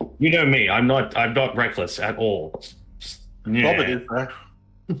 You know me. I'm not reckless at all. Yeah. Bobbit is, though.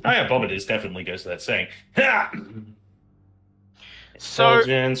 Oh yeah, Bobbit is definitely goes to that saying. So,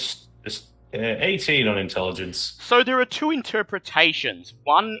 intelligence, 18 on intelligence. So there are two interpretations.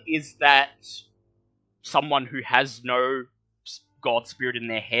 One is that someone who has no god spirit in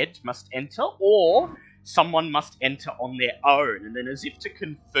their head must enter, or someone must enter on their own. And then, as if to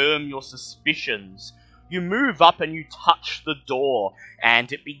confirm your suspicions, you move up and you touch the door,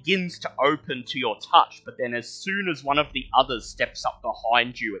 and it begins to open to your touch, but then as soon as one of the others steps up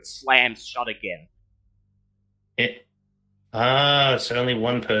behind you, it slams shut again. So only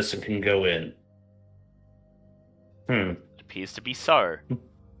one person can go in. It appears to be so.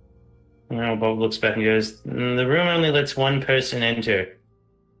 Well, Bob looks back and goes, the room only lets one person enter.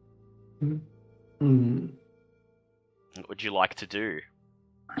 What would you like to do?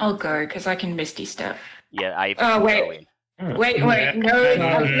 I'll go, because I can Misty Step. Yeah, Ava can go in. Wait, no. I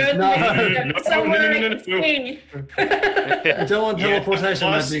don't want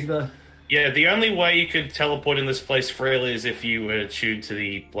teleportation magic, though. Yeah, the only way you could teleport in this place freely is if you were attuned to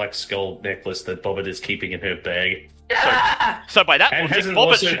the black skull necklace that Bobbit is keeping in her bag. So by that logic,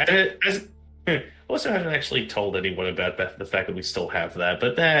 Bobbit also hasn't actually told anyone about the fact that we still have that,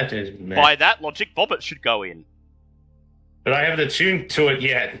 but that is... By that logic, Bobbit should go in. But I haven't attuned to it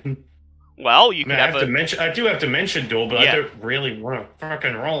yet. Well, you can I do have Dimension Door, but I don't really want to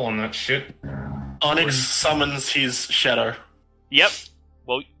fucking roll on that shit. Onyx summons his shadow. Yep.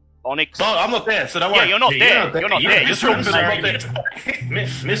 Well, Onyx... Oh, I'm not there, so don't worry. Yeah, you're not there. You're not there. You're still Mr.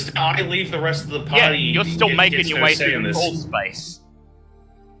 I leave the rest of the party. Yeah, you're still making your way through the crawl space.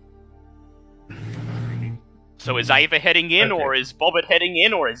 So is Ava heading in, or is Bobbit heading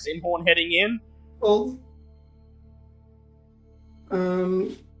in, or is Zinhorn heading in? Well...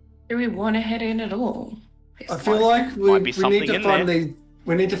 Do we want to head in at all? I feel like we need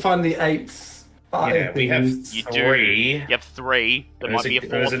to find the 8s. Yeah, we have three. You have 3. There might be a 4th.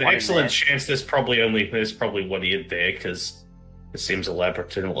 There's an excellent chance there's probably one in there because it seems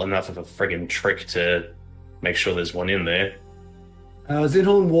elaborate enough of a friggin' trick to make sure there's one in there.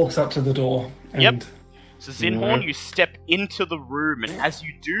 Zinhorn walks up to the door. Yep. So Zinhorn, you step into the room, and as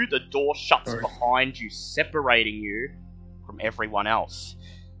you do, the door shuts behind you, separating you from everyone else.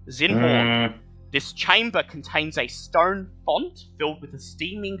 Zinhorn, this chamber contains a stone font filled with a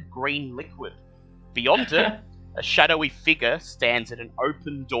steaming green liquid. Beyond it, a shadowy figure stands at an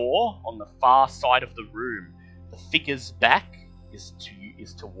open door on the far side of the room. The figure's back is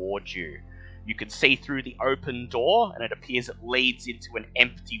towards you. You can see through the open door, and it appears it leads into an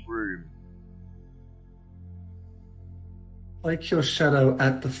empty room. Like your shadow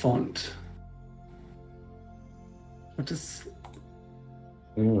at the font. What is...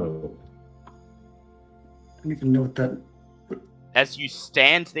 Oh. I don't even know what that... As you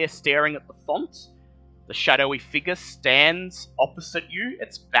stand there staring at the font, the shadowy figure stands opposite you,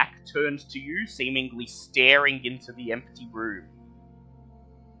 its back turned to you, seemingly staring into the empty room.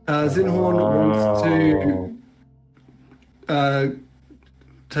 Zinhorn wants to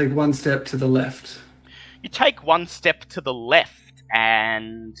take one step to the left. You take one step to the left,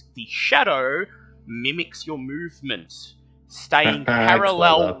 and the shadow mimics your movement, staying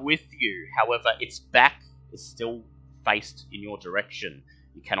parallel with you. However, its back is still faced in your direction.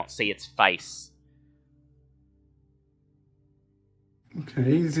 You cannot see its face.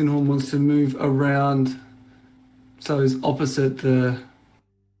 Okay, Zinhorn wants to move around, so it's opposite the...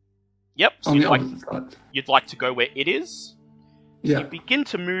 Yep, so you'd like to go where it is? Yeah. You begin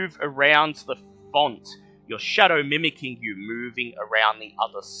to move around the font, your shadow mimicking you, moving around the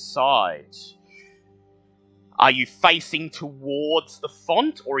other side. Are you facing towards the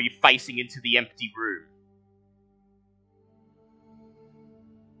font, or are you facing into the empty room?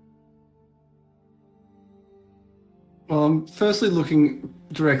 Well, I'm firstly looking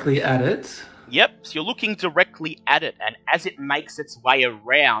directly at it. Yep, so you're looking directly at it, and as it makes its way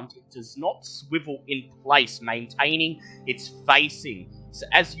around, it does not swivel in place, maintaining its facing. So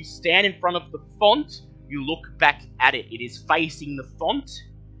as you stand in front of the font, you look back at it. It is facing the font.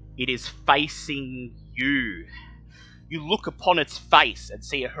 It is facing you. You look upon its face and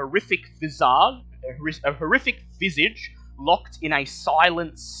see a horrific visage locked in a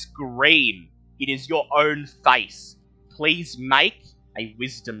silent scream. It is your own face. Please make a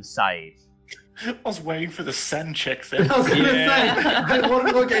wisdom save. I was waiting for the send check there. I was going to say, I want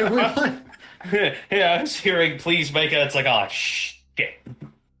to look at it. Yeah, I was hearing please make it. It's like, oh, shit.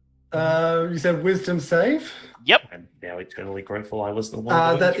 You said wisdom save? Yep. I'm now eternally grateful I was the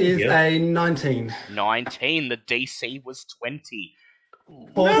one. That is a 19. 19. The DC was 20. You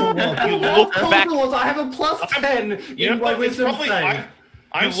look back. I have a plus 10 in my wisdom save.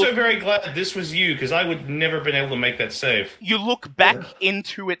 I'm so very glad this was you, because I would never been able to make that save. You look back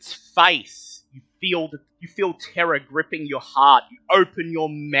into its face. You feel terror gripping your heart. You open your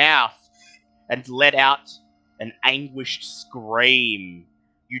mouth and let out an anguished scream.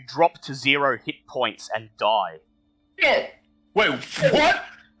 You drop to 0 hit points and die. Wait, what?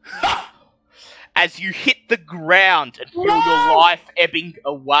 As you hit the ground and feel your life ebbing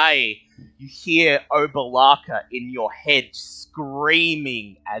away, you hear Obalaka in your head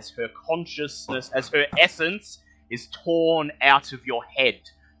screaming as her consciousness, as her essence is torn out of your head.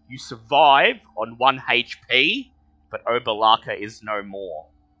 You survive on 1 HP, but Obalaka is no more.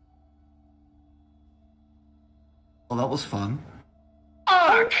 Well, that was fun.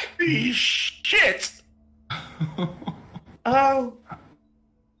 Fuck! Shit! Oh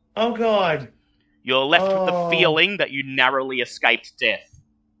God. You're left with the feeling that you narrowly escaped death.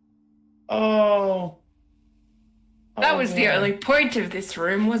 Oh. That was the only point of this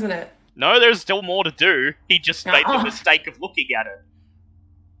room, wasn't it? No, there's still more to do. He just made the mistake of looking at it.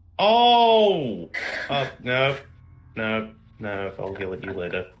 Oh! No. I'll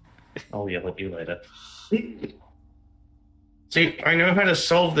yell at you later. See, I know how to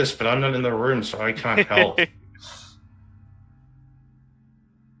solve this, but I'm not in the room, so I can't help.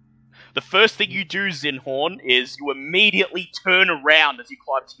 The first thing you do, Zinhorn, is you immediately turn around as you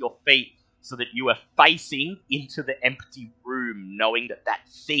climb to your feet so that you are facing into the empty room, knowing that that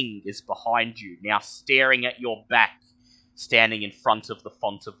thing is behind you, now staring at your back, standing in front of the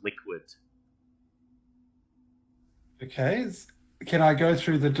font of liquid. Okay, can I go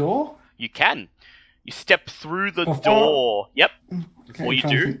through the door? You can. You step through the door. Yep. Before you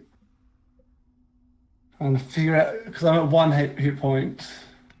do. Trying to figure out, because I'm at 1 hit point.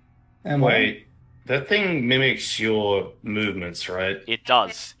 Wait, that thing mimics your movements, right? It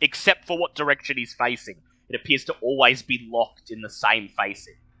does, except for what direction he's facing. It appears to always be locked in the same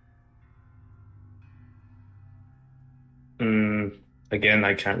facing. Again,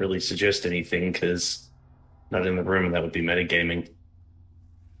 I can't really suggest anything, because not in the room, and that would be metagaming.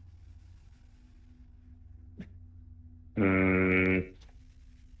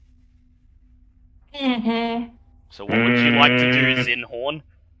 So what would you like to do, Zinhorn?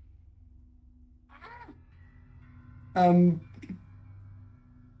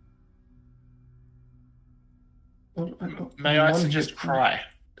 May I suggest cry?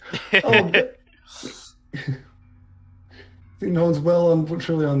 Zinhorn's well and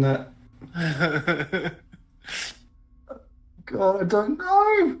truly on that. God, I don't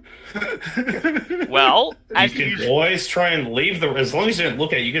know. Well, as you can always try and leave the... As long as you don't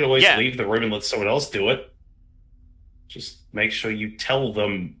look at it, you can always leave the room and let someone else do it. Just make sure you tell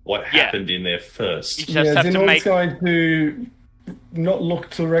them what happened in there first. You just have to make... going to not look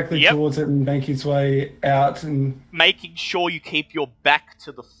directly towards it and make his way out. And making sure you keep your back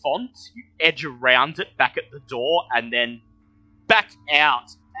to the font, you edge around it, back at the door, and then back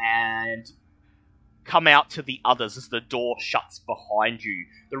out and come out to the others as the door shuts behind you.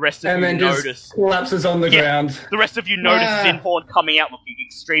 The rest of you notice... just collapses on the ground. The rest of you notice Zinhorn coming out looking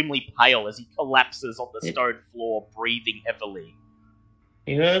extremely pale as he collapses on the stone floor, breathing heavily.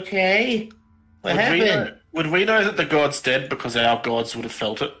 You okay? What happened? Would we know that the god's dead because our gods would have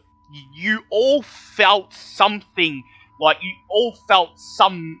felt it? you all felt something, like you all felt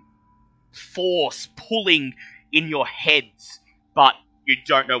some force pulling in your heads, but you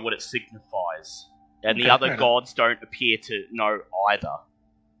don't know what it signifies. And the other gods don't appear to know either.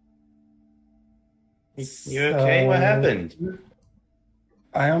 You okay? What happened?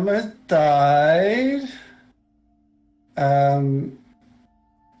 I almost died.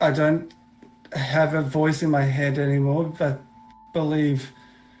 I don't have a voice in my head anymore, but believe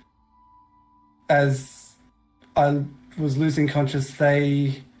as I was losing conscious,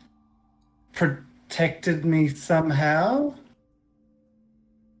 they protected me somehow.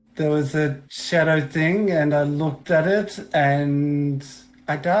 There was a shadow thing, and I looked at it, and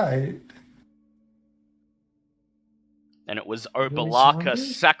I died. And it was Obalaka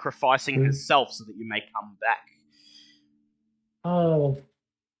sacrificing herself so that you may come back. Oh.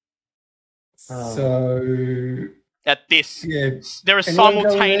 So... At this, there are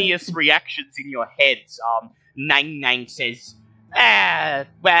simultaneous reactions in your heads. Nang says,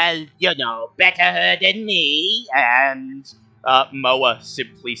 well, you know, better her than me. And Moa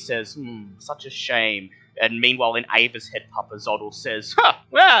simply says, such a shame. And meanwhile, in Ava's head, Papa Zoddle says,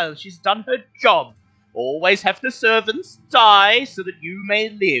 well, she's done her job. Always have the servants die so that you may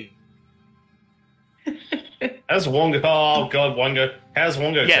live. How's Wongo? Oh God, Wongo. How's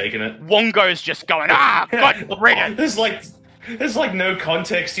Wongo taking it? Wongo's just going, good riddance. There's like no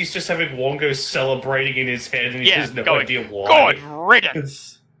context. He's just having Wongo celebrating in his head, and he has no idea why. Good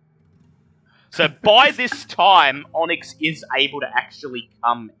riddance. So by this time, Onyx is able to actually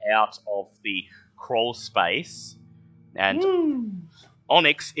come out of the crawl space, and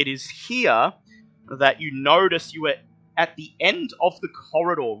Onyx, it is here that you notice you are at the end of the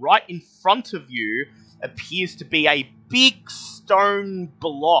corridor. Right in front of you appears to be a big stone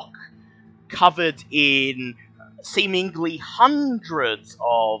block covered in seemingly hundreds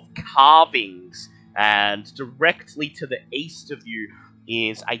of carvings, and directly to the east of you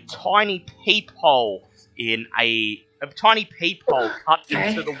is a tiny peephole cut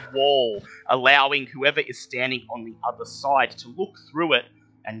into the wall, allowing whoever is standing on the other side to look through it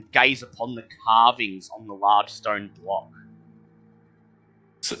and gaze upon the carvings on the large stone block.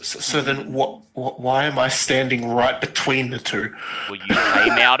 So then, why am I standing right between the two? Well, you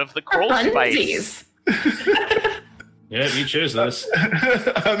came out of the crawl space. Yeah, you chose this.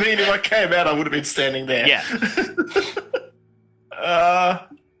 I mean, if I came out, I would have been standing there. Yeah.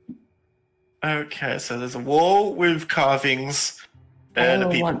 Okay, so there's a wall with carvings. And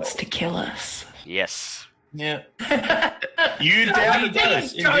Paul wants to kill us. Yes. Yeah. You doubted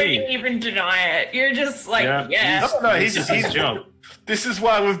us, don't even deny it. You're just like, yeah. No, he's his job. This is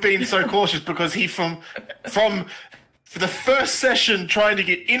why we've been so cautious, because he from for the first session trying to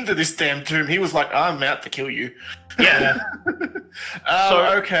get into this damn tomb, he was like, I'm out to kill you. Yeah.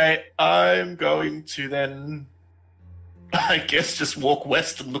 Okay, I'm going to then, I guess, just walk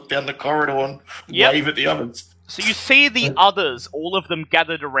west and look down the corridor and wave at the others. So you see the others, all of them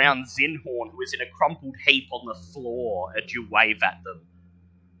gathered around Zinhorn, who is in a crumpled heap on the floor, as you wave at them.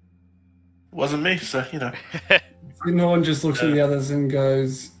 Wasn't me, so, you know. Zinhorn just looks at the others and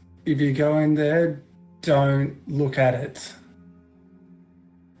goes, if you go in there, don't look at it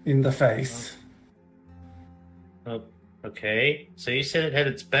in the face. Okay, so you said it had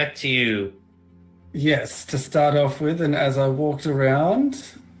its back to you. Yes, to start off with, and as I walked around...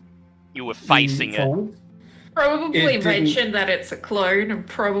 You were facing it. Probably mention that it's a clone, and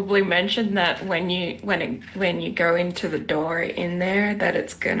probably mention that when you go into the door in there, that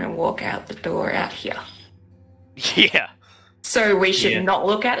it's gonna walk out the door out here. Yeah. So we should not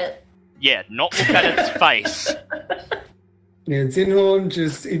look at it? Yeah, not look at its face. Yeah, Zinhorn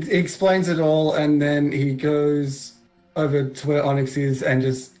just explains it all, and then he goes over to where Onyx is and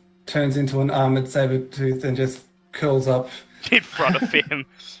just turns into an armored saber-tooth and just curls up in front of him.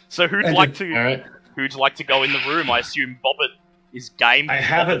 So who'd like to go in the room? I assume Bobbit is game. I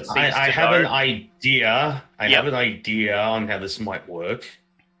have an idea. I have an idea on how this might work.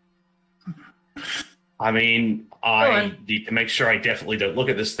 I mean, I need to make sure I definitely don't look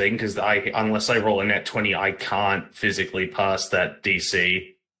at this thing, because unless I roll a nat 20, I can't physically pass that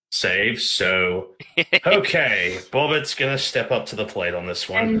DC save. So, okay, Bobbit's gonna step up to the plate on this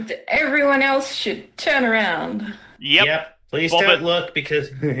one. And everyone else should turn around. Yep. Please don't look, because,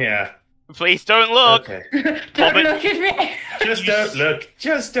 Please don't look. Okay. Don't look at me. Just don't look.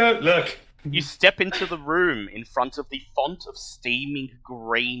 Just don't look. You step into the room in front of the font of steaming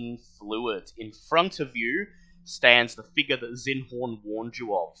green fluid. In front of you stands the figure that Zinhorn warned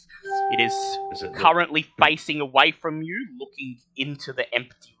you of. It is currently facing away from you, looking into the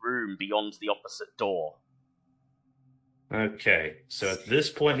empty room beyond the opposite door. Okay, so at this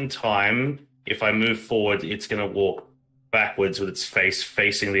point in time, if I move forward, it's going to walk backwards with its face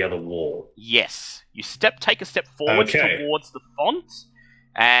facing the other wall. Yes. You take a step forward towards the font,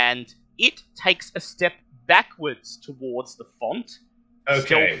 and it takes a step backwards towards the font.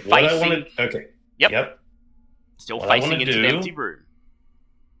 Okay, still facing... Okay. Yep. Still facing into the empty room.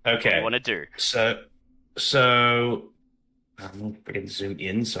 Okay. What do you want to do? So I'm going to zoom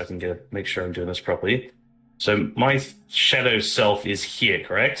in so I can make sure I'm doing this properly. So my shadow self is here,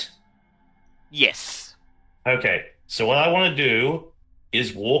 correct? Yes. Okay. So what I want to do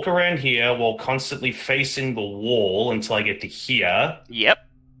is walk around here while constantly facing the wall until I get to here. Yep.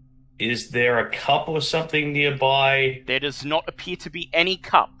 Is there a cup or something nearby? There does not appear to be any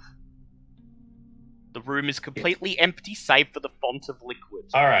cup. The room is completely empty, save for the font of liquid.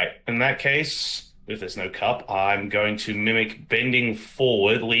 Alright, in that case, if there's no cup, I'm going to mimic bending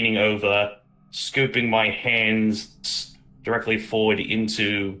forward, leaning over, scooping my hands directly forward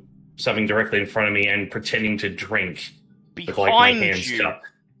into something directly in front of me and pretending to drink. Behind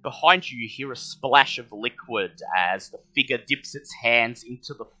you, you hear a splash of liquid as the figure dips its hands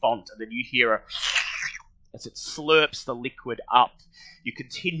into the font, and then you hear as it slurps the liquid up. You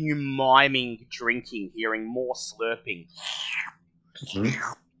continue miming drinking, hearing more slurping.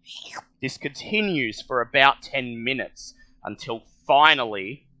 Mm-hmm. This continues for about 10 minutes, until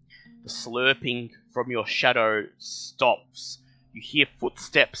finally the slurping from your shadow stops. You hear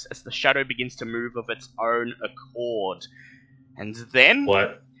footsteps as the shadow begins to move of its own accord. And then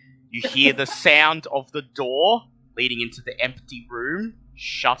you hear the sound of the door leading into the empty room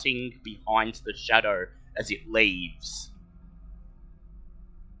shutting behind the shadow as it leaves.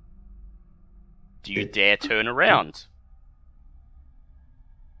 Do you dare turn around?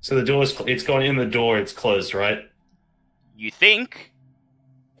 So the door it's gone in the door, it's closed, right? You think?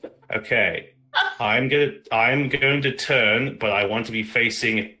 Okay. I'm going to turn, but I want to be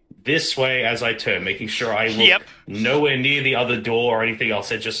facing this way as I turn, making sure I look nowhere near the other door or anything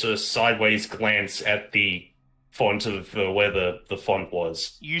else. I just sort of sideways glance at the font of where the font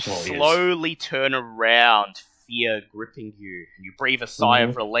was. You slowly turn around, fear gripping you. You breathe a sigh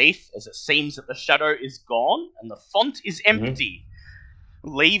of relief as it seems that the shadow is gone and the font is empty,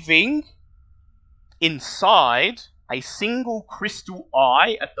 leaving inside a single crystal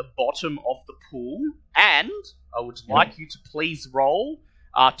eye at the bottom of the pool, and I would like you to please roll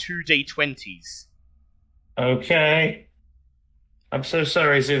 2d20s. Okay. I'm so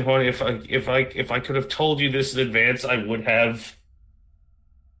sorry, Zinhorn. If I could have told you this in advance, I would have.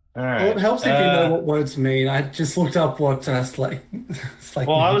 All right. Well, it helps if you know what words mean. I just looked up what Slake.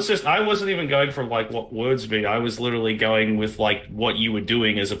 Well, I wasn't even going for like what words mean. I was literally going with like what you were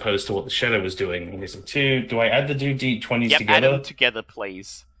doing as opposed to what the shadow was doing. Okay, so do I add the two d20s together? Add them together,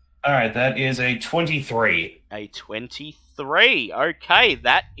 please. All right, that is a 23. A 23. Okay,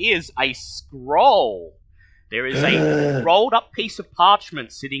 that is a scroll. There is a rolled up piece of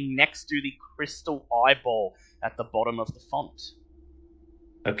parchment sitting next to the crystal eyeball at the bottom of the font.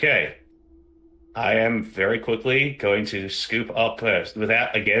 Okay. I am very quickly going to scoop up,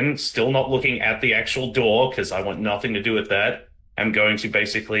 without, again, still not looking at the actual door, because I want nothing to do with that. I'm going to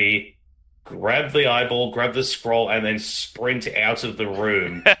basically grab the eyeball, grab the scroll, and then sprint out of the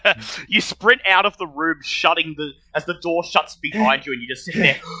room. You sprint out of the room, as the door shuts behind you, and you just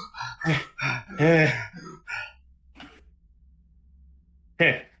sit there.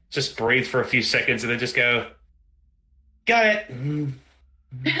 Just breathe for a few seconds, and then just go, got it!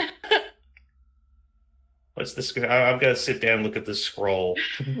 What's the scroll? I'm going to sit down and look at the scroll.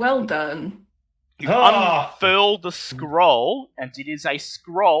 Well done. You unfurl the scroll, and it is a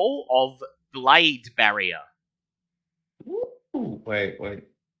scroll of Blade Barrier. Ooh, wait.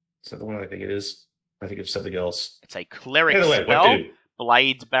 Is that the one I think it is? I think it's something else. It's a cleric spell,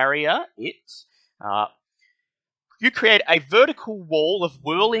 Blade Barrier. You create a vertical wall of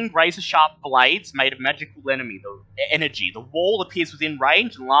whirling, razor-sharp blades made of magical energy. The wall appears within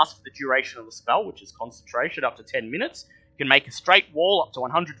range and lasts for the duration of the spell, which is concentration, up to 10 minutes. You can make a straight wall up to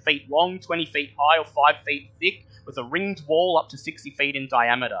 100 feet long, 20 feet high, or 5 feet thick, with a ringed wall up to 60 feet in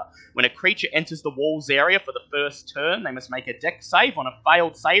diameter. When a creature enters the wall's area for the first turn, they must make a dex save. On a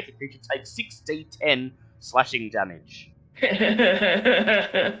failed save, the creature takes 6d10 slashing damage.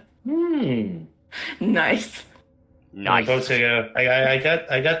 Nice. Nice.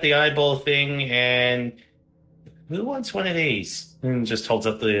 I got the eyeball thing, and who wants one of these? And just holds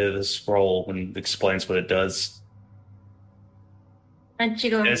up the scroll and explains what it does. And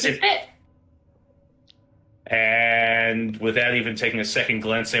you go keep it. And without even taking a second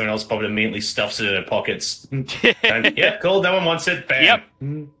glance, anyone else probably immediately stuffs it in their pockets. And, yeah, cool, no one wants it. Bam.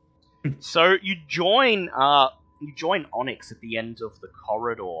 Yep. So you join Onyx at the end of the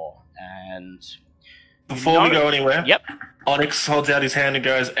corridor, and before we go anywhere, yep. Onyx holds out his hand and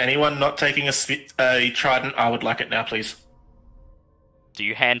goes, "Anyone not taking a trident? I would like it now, please." Do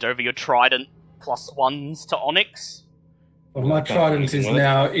you hand over your trident +1s to Onyx? Well, my trident is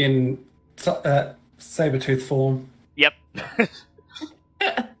now in saber-tooth form. Yep.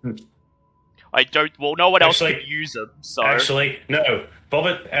 I don't. Well, no one else could use them. So actually, no.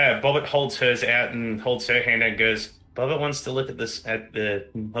 Bobbit holds hers out and holds her hand out and goes, "Bobbit wants to look at the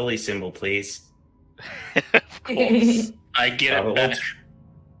holy symbol, please." Of course. I get it back.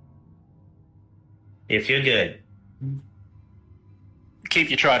 If you're good. Keep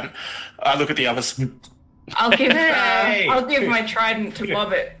your trident. I look at the others. I'll give my trident to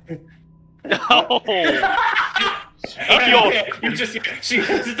Bobbit. Oh. You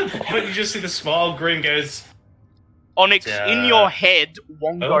just see the smile grin goes. Onyx, in your head,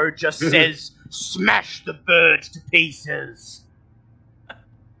 Wongo just says, "Smash the bird to pieces."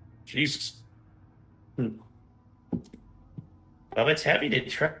 Jesus. Bobbit's happy to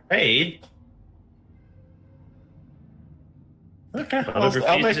trade. Okay,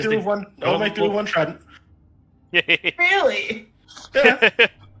 I'll make do with one. I'll make do with one trident. Really? Yeah.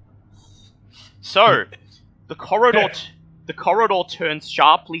 So, the corridor turns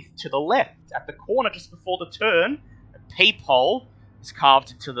sharply to the left. At the corner, just before the turn, a peephole is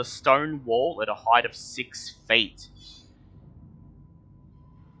carved into the stone wall at a height of 6 feet.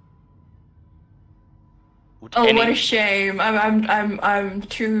 What a shame! I'm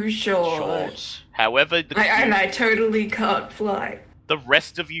too short. However, I totally can't fly. The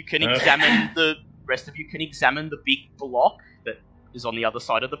rest of you can examine the big block that is on the other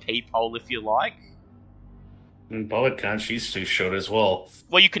side of the peephole, if you like. Bobbit can't. She's too short as well.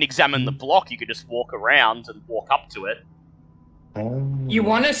 Well, you can examine the block. You could just walk around and walk up to it. You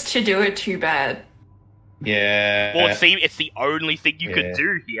want us to do it too bad. Yeah. Well, it's the only thing you could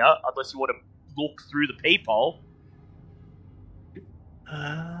do here, unless you want to look through the peephole.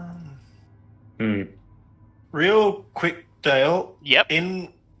 Real quick, Dale. Yep.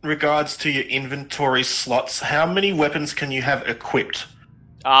 In regards to your inventory slots, how many weapons can you have equipped?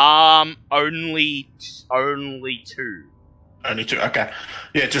 Only 2. Only 2. Okay.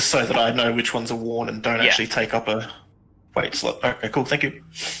 Yeah, just so that I know which ones are worn and don't actually take up a weight slot. Okay, cool. Thank you.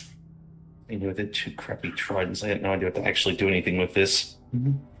 With the 2 crappy tridents, I had no idea what to actually do anything with this.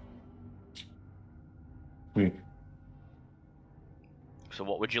 So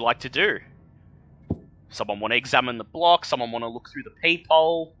what would you like to do? Someone want to examine the block? Someone want to look through the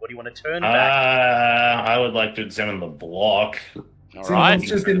peephole? What do you want to turn back? I would like to examine the block. Alright. He's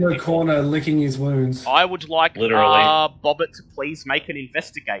just in the corner licking his wounds. I would like Bobbit to please make an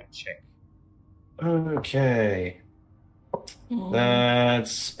investigate check. Okay.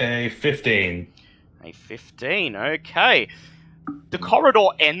 That's a 15. A 15, okay. The corridor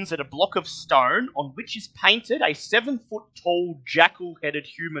ends at a block of stone on which is painted a 7-foot-tall jackal-headed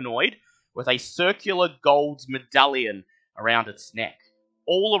humanoid with a circular gold medallion around its neck.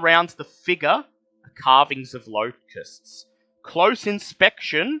 All around the figure are carvings of locusts. Close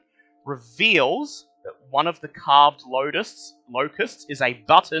inspection reveals that one of the carved locusts is a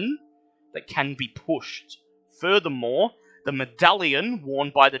button that can be pushed. Furthermore, the medallion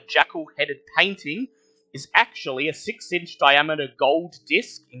worn by the jackal-headed painting is actually a 6-inch diameter gold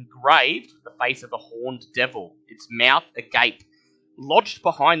disc engraved with the face of a horned devil, its mouth agape. Lodged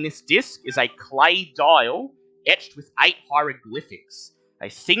behind this disc is a clay dial etched with 8 hieroglyphics. A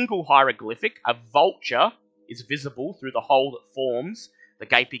single hieroglyphic, a vulture, is visible through the hole that forms the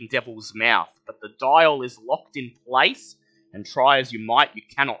gaping devil's mouth, but the dial is locked in place, and try as you might, you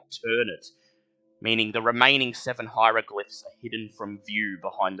cannot turn it, meaning the remaining 7 hieroglyphs are hidden from view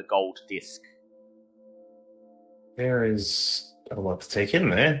behind the gold disc. There is a lot to take in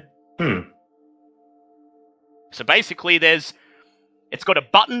there. So basically it's got a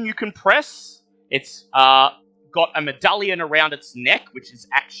button you can press, it's got a medallion around its neck, which is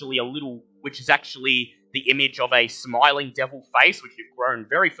actually the image of a smiling devil face, which you've grown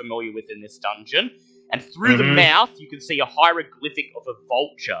very familiar with in this dungeon. And through the mouth, you can see a hieroglyphic of a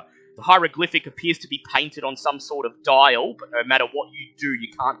vulture. The hieroglyphic appears to be painted on some sort of dial, but no matter what you do,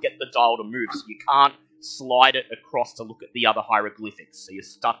 you can't get the dial to move, so you can't slide it across to look at the other hieroglyphics, so you're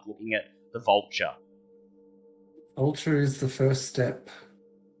stuck looking at the vulture. Vulture is the first step.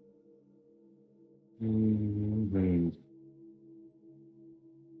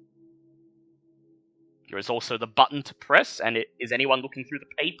 There is also the button to press, and is anyone looking through the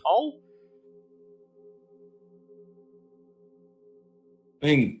peephole? I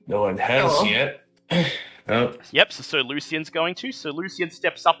think no one has yet. Yep, so Sir Lucian's going to. Sir Lucian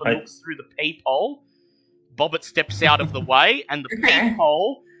steps up and looks through the peephole. Bobbit steps out of the way, and the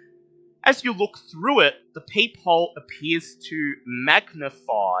peephole, as you look through it, the peephole appears to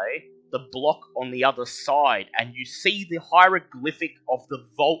magnify the block on the other side, and you see the hieroglyphic of the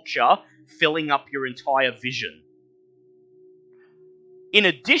vulture filling up your entire vision. In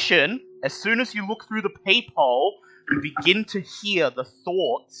addition, as soon as you look through the peephole, you begin to hear the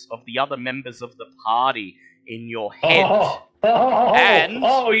thoughts of the other members of the party in your head.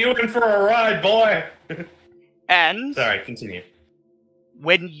 You're in for a ride, boy! And... Sorry, continue.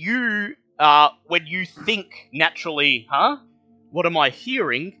 When you think naturally, what am I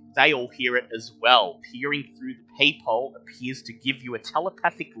hearing? They all hear it as well. Peering through the peephole appears to give you a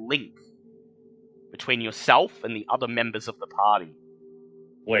telepathic link between yourself and the other members of the party.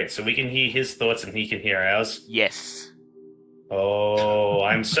 Wait, so we can hear his thoughts and he can hear ours? Yes. Oh,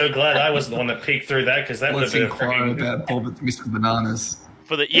 I'm so glad I wasn't the one that peeked through that, because that would have been inquire about Bobbit Mr. Bananas.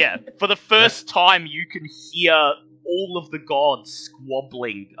 For the first time, you can hear all of the gods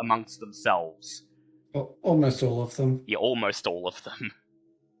squabbling amongst themselves. Almost all of them. Yeah, almost all of them.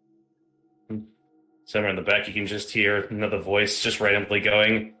 Somewhere in the back, you can just hear another voice just randomly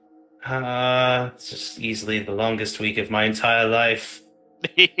going, it's just easily the longest week of my entire life.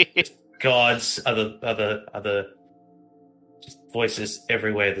 Gods, other just voices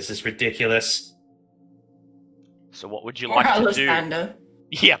everywhere. This is ridiculous. So what would you like to do?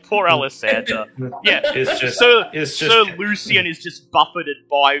 Yeah, poor Alessander. Yeah, Sir Lucian is just buffeted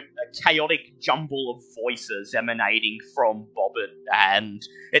by a chaotic jumble of voices emanating from Bobbit, and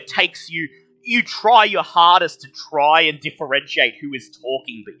it takes you try your hardest to try and differentiate who is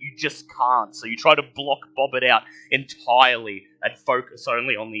talking, but you just can't, so you try to block Bobbit out entirely and focus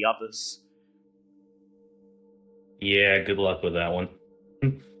only on the others. Yeah, good luck with that one.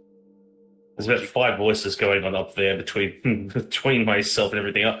 There's about 5 voices going on up there between myself and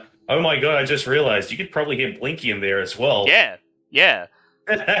everything else. Oh my god, I just realized you could probably hear Blinky in there as well. Yeah.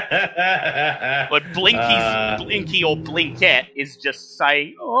 But Blinky or Blinkette is just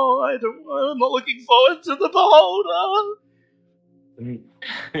saying, I'm not looking forward to the beholder.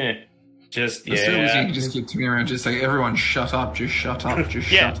 As soon as you can just keep turning around, just say, everyone shut up, just shut up, just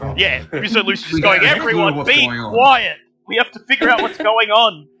shut up. Yeah, so Lucy's going, everyone be quiet. We have to figure out what's going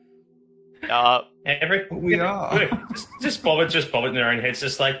on. We are. Just Bobbit in their own heads,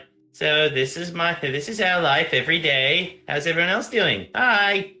 just like, so this is our life every day. How's everyone else doing?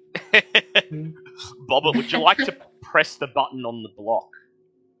 Hi. Bobbit, would you like to press the button on the block?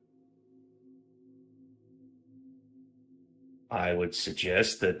 I would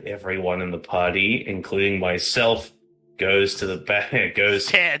suggest that everyone in the party, including myself, goes to the back,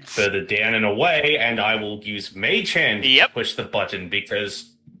 goes further down and away, and I will use Mage Hand to push the button, because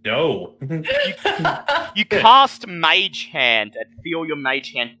no. You cast Mage Hand and feel your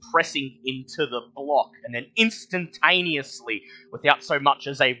Mage Hand pressing into the block, and then instantaneously, without so much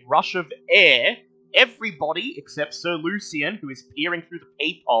as a rush of air, everybody except Sir Lucian, who is peering through the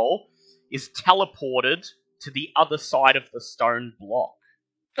peephole, is teleported to the other side of the stone block.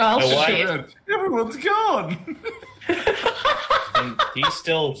 Oh, shit. Everyone's gone. And he's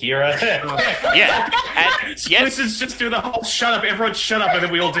still here. Yeah. And Lucian's just doing the whole shut up, everyone shut up, and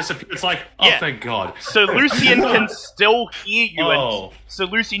then we all disappear. It's like, thank God. So Lucian can still hear you. And so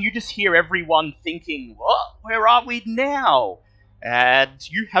Lucian, you just hear everyone thinking, what? Where are we now? And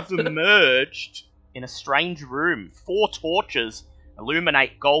you have emerged in a strange room. 4 torches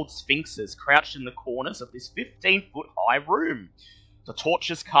illuminate gold sphinxes crouched in the corners of this 15-foot high room. The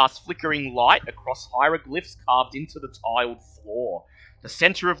torches cast flickering light across hieroglyphs carved into the tiled floor. The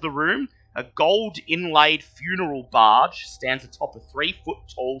center of the room, a gold-inlaid funeral barge, stands atop a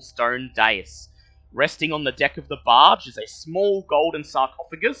 3-foot-tall stone dais. Resting on the deck of the barge is a small golden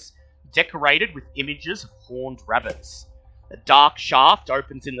sarcophagus decorated with images of horned rabbits. A dark shaft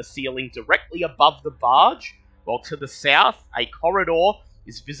opens in the ceiling directly above the barge, while to the south, a corridor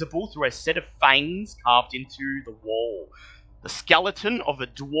is visible through a set of fangs carved into the wall. The skeleton of a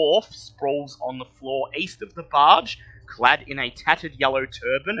dwarf sprawls on the floor east of the barge, clad in a tattered yellow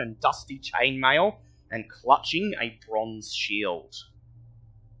turban and dusty chainmail, and clutching a bronze shield.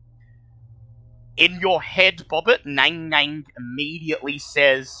 In your head, Bobbit, Nang Nang immediately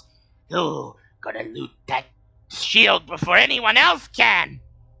says, "Oh, gotta loot that shield before anyone else can!"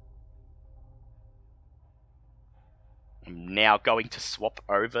 I'm now going to swap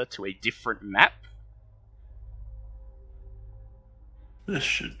over to a different map. This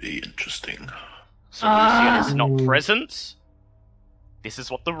should be interesting. So Lucian is not present. This is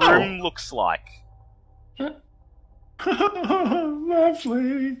what the room looks like.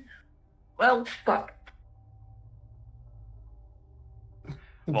 Lovely. Well, fuck.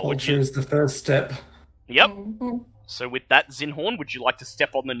 The vulture is the first step. Yep. Mm-hmm. So with that, Zinhorn, would you like to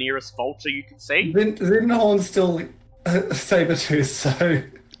step on the nearest vulture you can see? Zinhorn's still saber-tooth, so...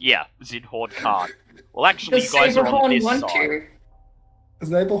 Yeah, Zinhorn can't. Well, actually, you guys are on this side.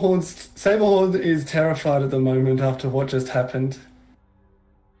 Saberhorn is terrified at the moment after what just happened.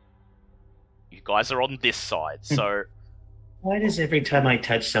 You guys are on this side, so... Why does every time I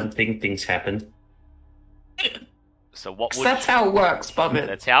touch something, things happen? So what would... That's how it works, Bobbit.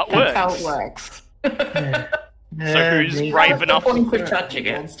 That's how it works. So who's brave enough to touching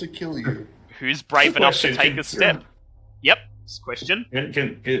it? Wants to kill you. Who's brave enough to take a step? Yep. Question.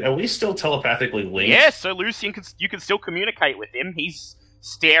 Are we still telepathically linked? Yeah. So Lucian, you can still communicate with him. He's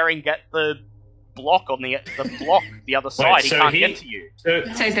staring at the block on the other side. Wait, he can't get to you.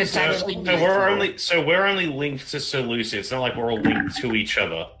 So we're only linked to Sir Lucian. It's not like we're all linked to each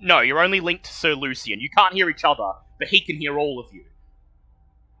other. No, you're only linked to Sir Lucian. You can't hear each other, but he can hear all of you.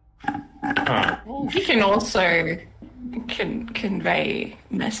 Huh. He can also convey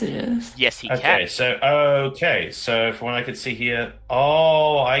messages. Yes, he can. So from what I can see here,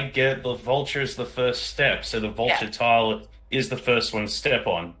 I get the vulture is the first step. So the vulture tile is the first one to step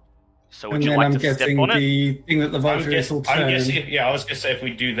on. So would you like to step on the thing that the vulture will turn. I was going to say if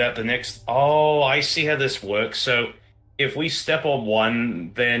we do that, the next... Oh, I see how this works. So if we step on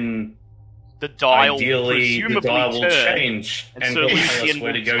one, then... The dial ideally, will change and so Lucian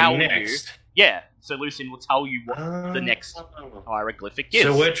where to will go tell next. You. Yeah, so Lucian will tell you what the next hieroglyphic is.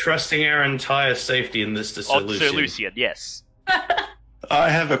 So we're trusting our entire safety in this to Sir Lucian. Sir Lucian, yes. I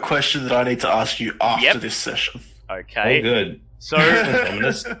have a question that I need to ask you after this session. Okay. Oh, good. So,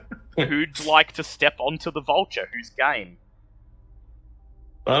 who'd like to step onto the vulture? Who's game?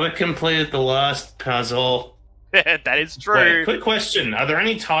 Bubba completed the last puzzle. That is true. Wait, quick question. Are there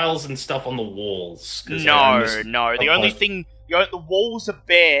any tiles and stuff on the walls? No. The only thing... the walls are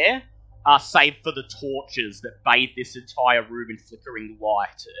bare, save for the torches that bathe this entire room in flickering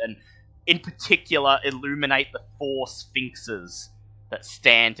light, and in particular illuminate the 4 sphinxes that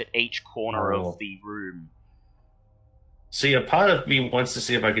stand at each corner of the room. See, a part of me wants to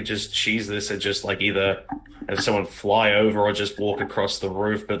see if I could just cheese this and just, either have someone fly over or just walk across the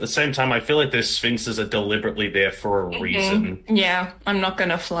roof. But at the same time, I feel like the sphinxes are deliberately there for a reason. Yeah, I'm not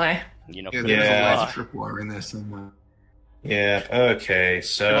going to fly. You're not there's a laser tripwire in there somewhere. Yeah, okay,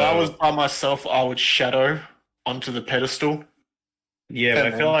 so... If I was by myself, I would shadow onto the pedestal. Yeah, but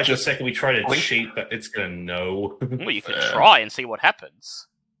I feel like the second we try to cheat, that it's going to know. Well, you can try and see what happens.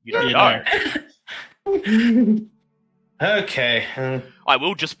 You don't know. Okay. I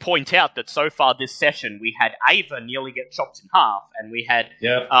will just point out that so far this session, we had Ava nearly get chopped in half, and we had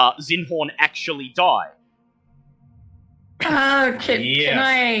Zinhorn actually die. Can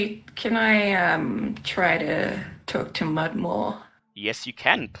I try to talk to Mud more? Yes, you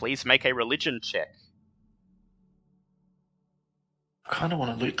can. Please make a religion check. I kind of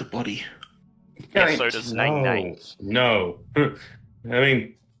want to loot the body. Yeah, so does Nang. No. I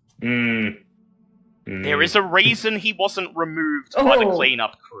mean... There is a reason he wasn't removed by the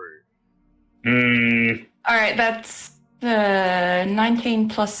cleanup crew. Alright, that's 19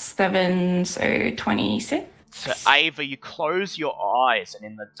 plus 7, so 26. So, Ava, you close your eyes, and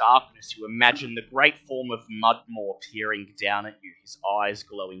in the darkness you imagine the great form of Mudmore peering down at you, his eyes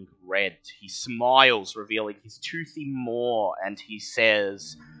glowing red. He smiles, revealing his toothy maw, and he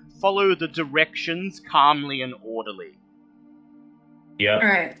says, "Follow the directions calmly and orderly." Yeah.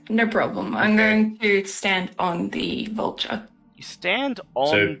 Alright, no problem. I'm going to stand on the vulture. You stand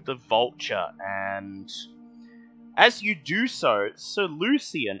on the vulture, and as you do so, Sir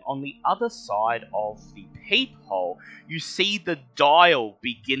Lucian, on the other side of the peephole, you see the dial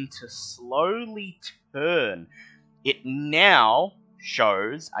begin to slowly turn. It now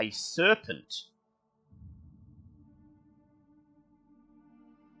shows a serpent.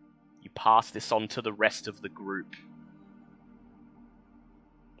 You pass this on to the rest of the group.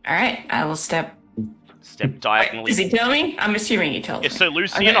 Alright, I will step diagonally. Does he tell me? I'm assuming he tells me. So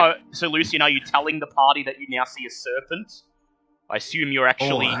Lucian, are you telling the party that you now see a serpent? I assume you're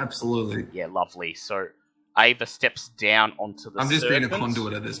actually... Oh, absolutely. Yeah, lovely. So Ava steps down onto the serpent. I'm just being a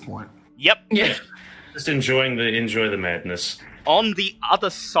conduit at this point. Yep. Yeah. Just enjoy the madness. On the other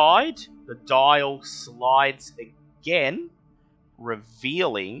side, the dial slides again,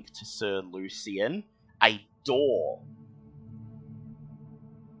 revealing to Sir Lucian a door.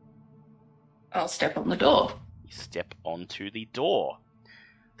 I'll step on the door. You step onto the door.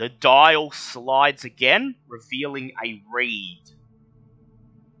 The dial slides again, revealing a reed.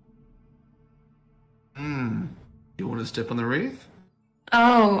 You want to step on the wreath?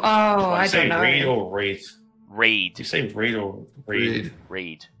 I don't know. Reed or wreath? Reed. Do you say reed or reed?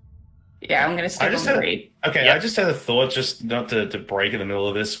 Reed. Yeah, I'm going to step on the reed. Okay, I just had a thought, just not to break in the middle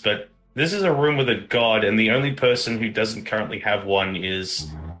of this, but this is a room with a god, and the only person who doesn't currently have one is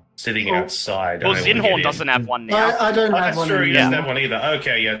sitting outside. Well, Zinhorn doesn't have one now. I don't have one. That's true, he doesn't have one either.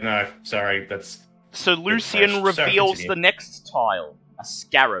 Okay, yeah, no, sorry, that's... So Lucian reveals the next tile, a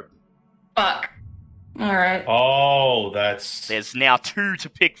scarab. Fuck. Alright. Oh, that's... There's now 2 to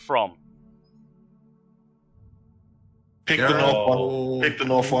pick from. Pick the north one. Pick the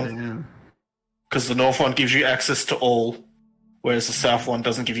north one. Because the north one gives you access to all, whereas the south one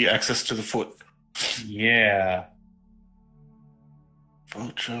doesn't give you access to the foot. Yeah.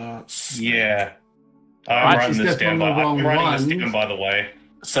 Vulture. Yeah. I'm writing this down, by the way.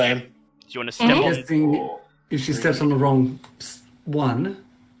 Same. Do you want to step on? If she steps on the wrong one.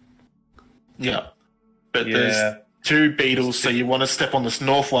 Yeah. But there's 2 beetles, so you want to step on this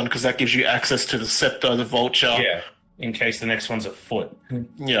north one because that gives you access to the scepter, the vulture. Yeah. In case the next one's a foot.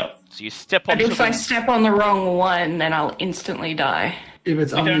 Yeah. So you step on. But if I step on the wrong one, then I'll instantly die. If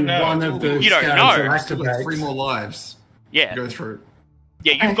it's only one of the you don't know. Like 3 more lives. Yeah. Go through.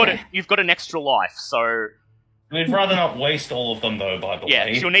 Yeah, you've got an extra life, so. We'd rather not waste all of them, though. By the way. Yeah,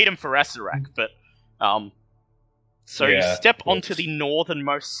 you'll need them for Asarak, but So you step onto the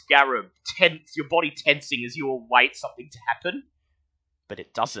northernmost scarab, your body tensing as you await something to happen, but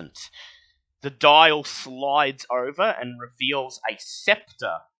it doesn't. The dial slides over and reveals a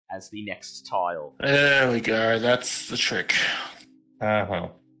scepter as the next tile. There we go. That's the trick. Uh-huh.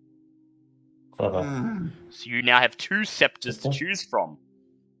 Clever. So you now have 2 scepters to choose from.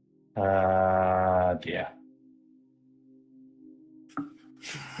 Yeah.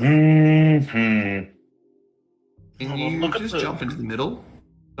 Can you just jump into the middle?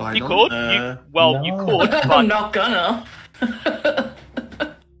 You could. You could, but... I'm not gonna.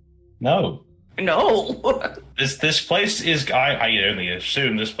 No. No. This place is... I only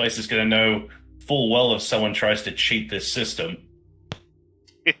assume this place is going to know full well if someone tries to cheat this system.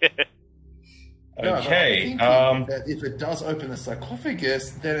 Okay. That if it does open the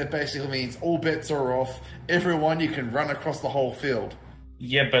sarcophagus, then it basically means all bets are off. Everyone, you can run across the whole field.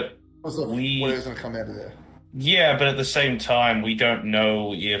 Yeah, but whatever's going to come out of there. Yeah, but at the same time, we don't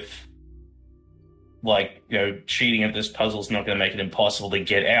know if, cheating at this puzzle is not going to make it impossible to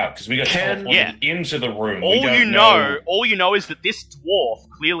get out because we got teleported into the room. All you know is that this dwarf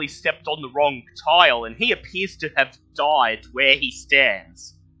clearly stepped on the wrong tile, and he appears to have died where he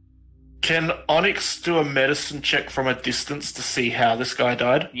stands. Can Onyx do a medicine check from a distance to see how this guy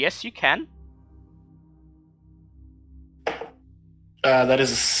died? Yes, you can. That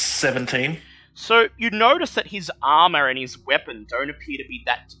is a 17. So, you notice that his armor and his weapon don't appear to be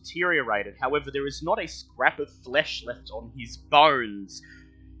that deteriorated. However, there is not a scrap of flesh left on his bones.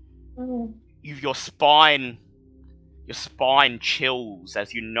 Your spine chills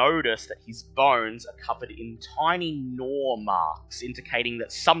as you notice that his bones are covered in tiny gnaw marks, indicating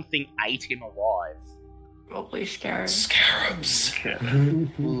that something ate him alive. Probably scarabs. Scarabs.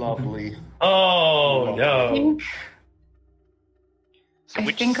 Lovely. Oh, no. So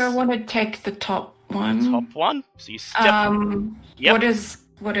I think I want to take the top one. Top one? So you step... What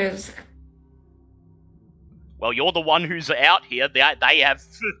is... Well, you're the one who's out here. They're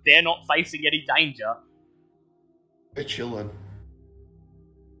not facing any danger. They're chilling.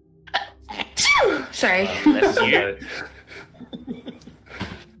 Sorry. That's you.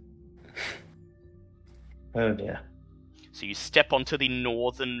 Oh, dear. So you step onto the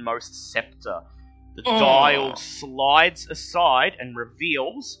northernmost scepter. The dial slides aside and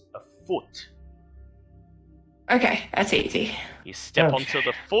reveals a foot. Okay, that's easy. You step onto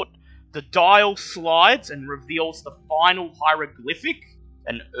the foot. The dial slides and reveals the final hieroglyphic,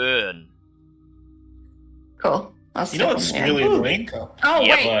 an urn. Cool. I'll step on what's there. really annoying? Wait,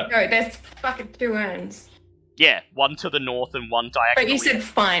 no, there's fucking 2 urns. Yeah, one to the north and one diagonally. But you said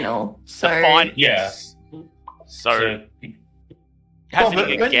final, so... Yes. So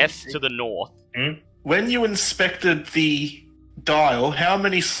hazarding a guess to the north. When you inspected the dial, how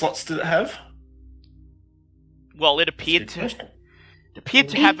many slots did it have? Well, it appeared to have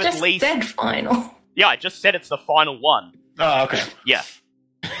at least... You just said final. Yeah, I just said it's the final one. Oh, okay. Yeah.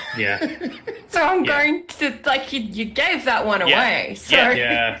 Yeah. So I'm going to, you gave that one away. So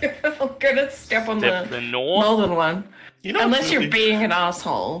I'm going to step on the northern one. Unless you're being an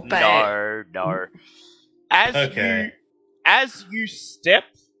asshole. But... No. As you step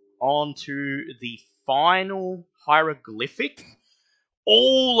onto the final hieroglyphic,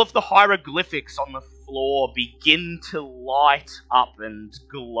 all of the hieroglyphics on the floor begin to light up and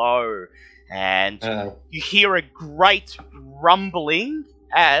glow, and you hear a great rumbling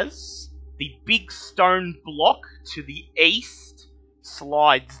as the big stone block to the east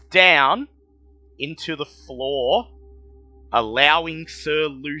slides down into the floor, allowing Sir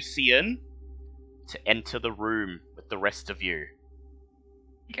Lucian to enter the room with the rest of you.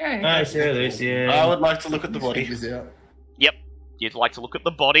 Okay. Hi, Sir Lucian. I would like to look at the body. Yep, you'd like to look at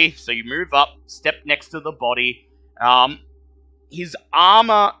the body, so you move up, step next to the body. His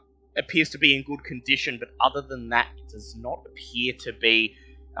armor appears to be in good condition, but other than that, it does not appear to be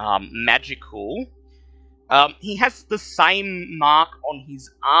magical. He has the same mark on his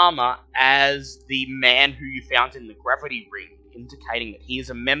armor as the man who you found in the gravity ring, indicating that he is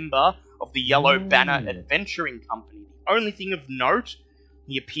a member of the Yellow Banner Adventuring Company. The only thing of note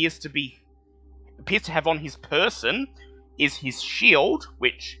he appears to have on his person is his shield,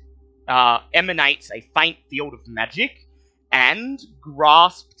 which emanates a faint field of magic, and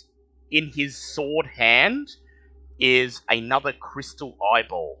grasped in his sword hand is another crystal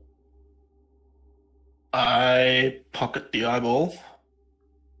eyeball. I pocket the eyeball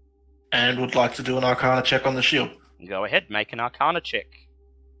and would like to do an Arcana check on the shield. Go ahead, make an Arcana check.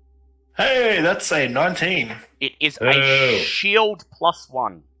 Hey, that's a 19. It is a shield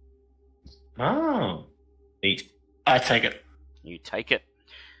 +1. Oh. Neat. I take it. You take it.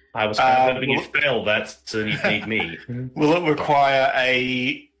 I was hoping you'd fail that, so you'd need me. Will it require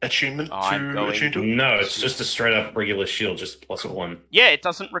a attunement to attune to it? No, it's just a straight up regular shield, just +1. Yeah, it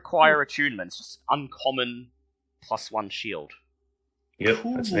doesn't require attunement. It's just uncommon +1 shield. Yep,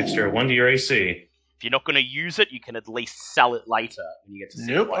 that's an extra 1 to your AC. If you're not going to use it, you can at least sell it later when you get to.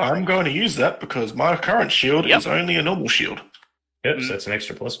 Nope, I'm going to use that because my current shield is only a normal shield. Yep, so that's an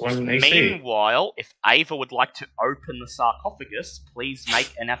extra +1 AC. Meanwhile, if Ava would like to open the sarcophagus, please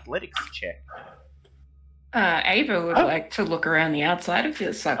make an athletics check. Ava would like to look around the outside of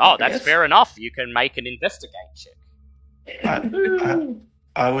the sarcophagus. Oh, that's fair enough. You can make an investigate check.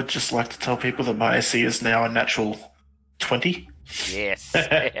 I would just like to tell people that my AC is now a natural 20. Yes.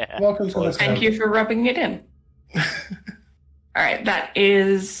 Welcome to the Thank you for rubbing it in. Alright, that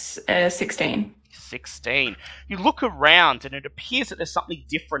is 16. 16. You look around and it appears that there's something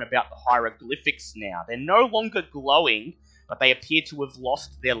different about the hieroglyphics now. They're no longer glowing, but they appear to have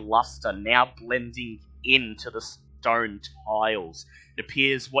lost their luster, now blending into the stone tiles. It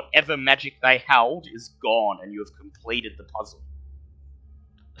appears whatever magic they held is gone and you have completed the puzzle.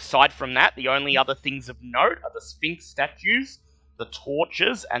 Aside from that, the only other things of note are the Sphinx statues, the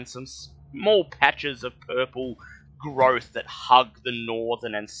torches, and some small patches of purple growth that hug the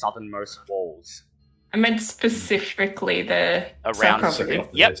northern and southernmost walls. I meant specifically the sarcophagus.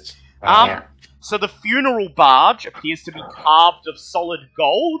 Yep. So the funeral barge appears to be carved of solid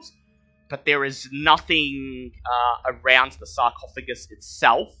gold, but there is nothing around the sarcophagus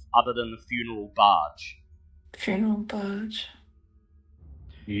itself other than the funeral barge. Funeral barge.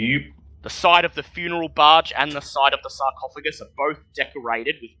 Yep. The side of the funeral barge and the side of the sarcophagus are both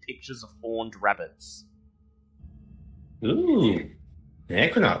decorated with pictures of horned rabbits. Ooh, the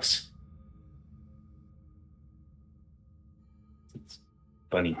equinox. It's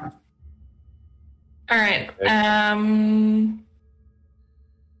funny. All right.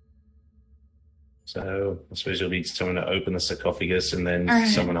 So I suppose you'll need someone to open the sarcophagus and then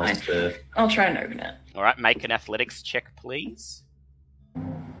someone else to. I'll try and open it. All right, make an athletics check, please.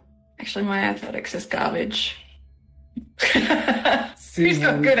 Actually, my athletics is garbage. Who's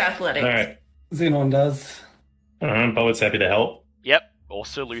got good athletics? All right, Xenon does. Poet's happy to help. Yep,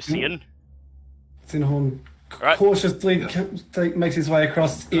 also Lucian. Xenon cautiously makes his way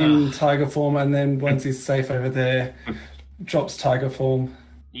across in tiger form, and then once he's safe over there, drops tiger form.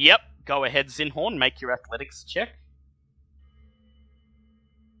 Yep, go ahead, Zinhorn, make your athletics check.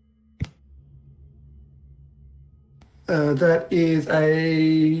 That is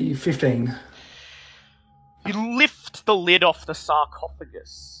a 15. You lift the lid off the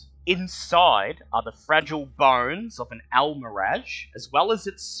sarcophagus. Inside are the fragile bones of an almirage, as well as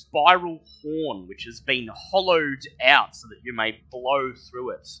its spiral horn, which has been hollowed out so that you may blow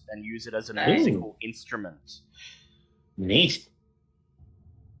through it and use it as a musical instrument. Neat.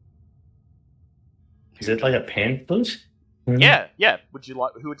 Is it like a pan flute? Yeah.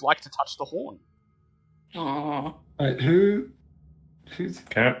 Who would like to touch the horn? Aww. Right, who's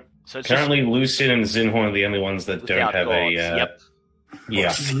currently Lucian and Zinhorn are the only ones that don't have gods.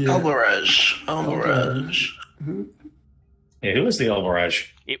 Yeah. Almirage. Yeah, who was the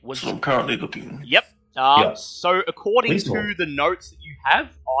Almirage? It was. So I'm currently looking. Yep. So according to the notes that you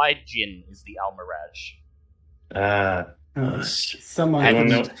have, Aijin is the Almirage.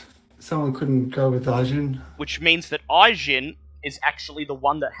 Someone couldn't go with Aijin. Which means that Aijin is actually the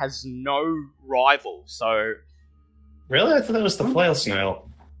one that has no rival, so... Really? I thought that was the flail snail.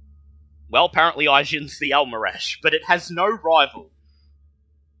 Well, apparently Aijin's the Almirage, but it has no rival.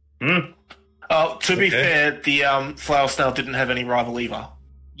 To be fair, the Flower Snail didn't have any rival either.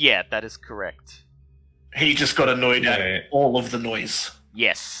 Yeah, that is correct. He just got annoyed at all of the noise.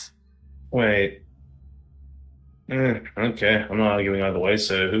 Yes. Wait. Okay, I'm not arguing either way.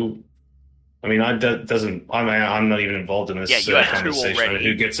 So who? I mean, I'm not even involved in this conversation. Two already.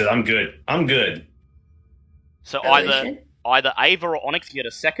 Who gets it? I'm good. So either Ava or Onyx can get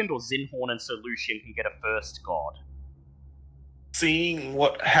a second, or Zinhorn and Sir Lucian can get a first god. Seeing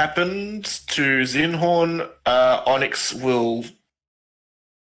what happened to Zinhorn, Onyx will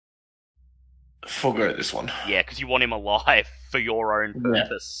forgo this one. Yeah, because you want him alive for your own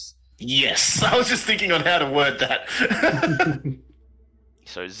purpose. Yes, I was just thinking on how to word that.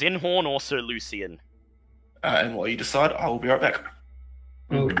 So Zinhorn or Sir Lucian? And while you decide, I will be right back.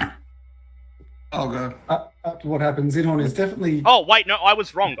 I'll go. After what happens, Zinhorn is definitely... Oh, wait, no, I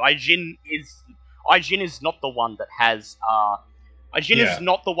was wrong. Aijin is not the one that has... is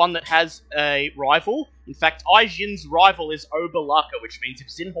not the one that has a rival. In fact, Aijin's rival is Oberlaka, which means if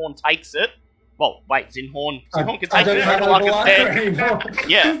Zinhorn takes it... Well, wait, Zinhorn can take it. Oberlaka's dead.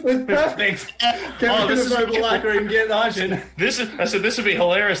 Yeah. Perfect. This is Oberlaka and get Aijin. This would be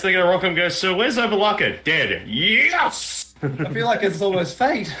hilarious. They're going to rock him and go, so where's Oberlaka? Dead. Yes! I feel like it's almost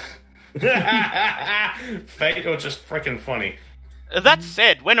fate. Fate or just freaking funny. That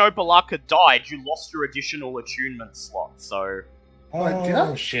said, when Oberlaka died, you lost your additional attunement slot, so...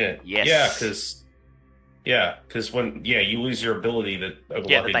 Oh, shit. Yes. Because when you lose your ability that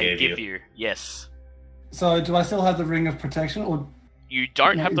Oberlaka give you. Yes. So do I still have the Ring of Protection, or... You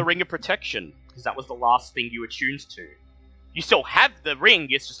don't have the Ring of Protection, because that was the last thing you attuned to. You still have the ring,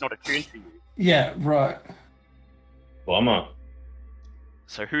 it's just not attuned to you. Yeah, right. Bummer.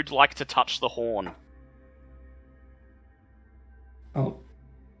 So who'd like to touch the horn? Oh.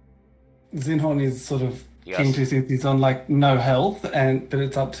 Zinhorn is sort of keen to, since he's on, no health, but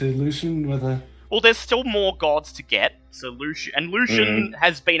it's up to Lucian whether... Well, there's still more gods to get, so Lucian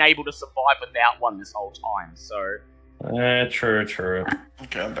has been able to survive without one this whole time, so... True.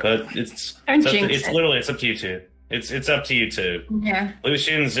 Okay, but it's up to you two. It's up to you two. Yeah.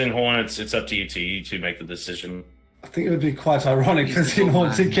 Lucian, Zinhorn, it's up to you two. You two make the decision. I think it would be quite ironic for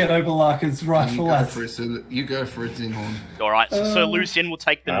Zinhorn to get Oberlaka's rightful ass. You go for it, Zinhorn. Alright, so Lucian will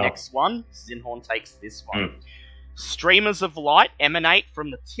take the next one. Zinhorn takes this one. Streamers of light emanate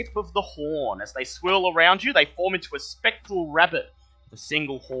from the tip of the horn. As they swirl around you, they form into a spectral rabbit with a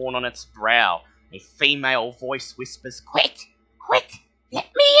single horn on its brow. A female voice whispers, "Quick! Let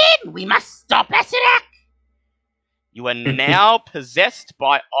me in! We must stop Asirak!" You are now possessed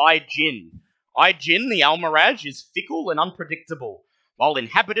by Aijin. Aijin, the Almiraj, is fickle and unpredictable. While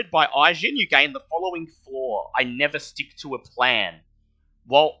inhabited by Aijin, you gain the following flaw: I never stick to a plan.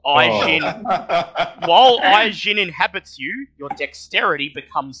 While Aijin inhabits you, your dexterity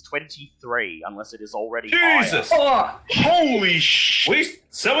becomes 23, unless it is already Jesus! higher. Holy shit!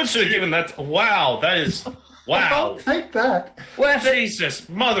 Someone should have given that... Wow, that is... Wow. I'll take that. Jesus,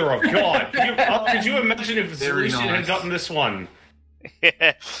 mother of God. Could you imagine if Lucian had gotten this one?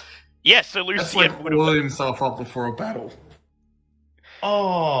 Yes, so Lucian That's like blowing himself up before a battle.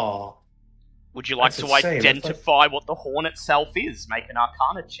 Oh... Would you like to identify what the horn itself is? Make an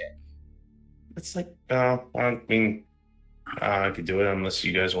Arcana check. It's like, I mean, I could do it unless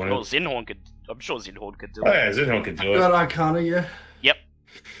you guys want to. Well, Zinhorn could. I'm sure Zinhorn could do it. Oh yeah, Zinhorn could do it. Got Arcana, yeah. Yep.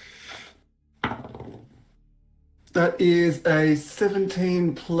 That is a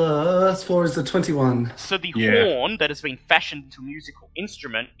 17 plus 4 is a 21. So the horn that has been fashioned into a musical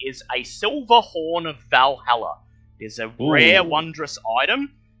instrument is a silver horn of Valhalla. It is a rare, wondrous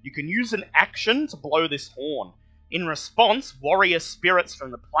item. You can use an action to blow this horn. In response, warrior spirits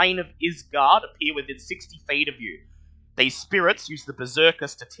from the plane of Isgard appear within 60 feet of you. These spirits use the Berserker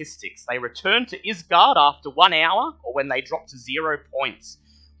statistics. They return to Isgard after 1 hour, or when they drop to 0 points.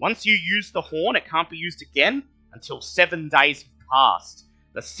 Once you use the horn, it can't be used again until 7 days have passed.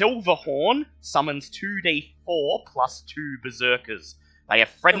 The silver horn summons 2d4 plus 2 Berserkers. They are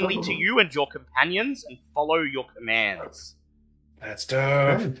friendly to you and your companions and follow your commands. That's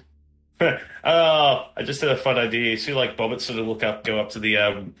dope. I just had a fun idea. You see, Bobbit sort of go up to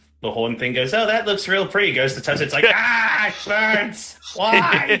the horn thing, goes, "Oh, that looks real pretty." Goes to touch it, it's like, it burns.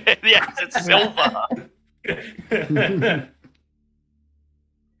 Why? Yes, it's silver.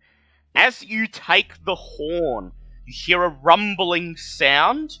 As you take the horn, you hear a rumbling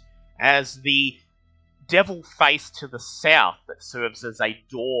sound as the devil face to the south that serves as a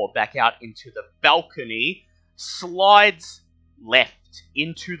door back out into the balcony slides left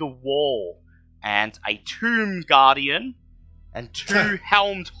into the wall, and a tomb guardian and 2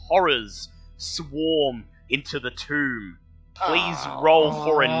 helmed horrors swarm into the tomb, please roll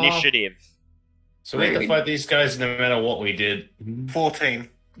for initiative. So we have to fight these guys no matter what we did. 14.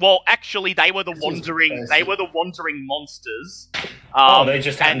 Well, actually, they were the wandering monsters. They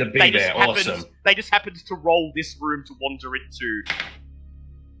just happened to be there. Awesome. They just happened to roll this room to wander into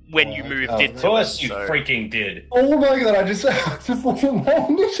when you moved into it. Of course you freaking did. Oh my god, I just looked at my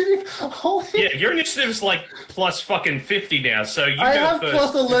initiative. Yeah, your initiative's like plus fucking 50 now, so you I go have first.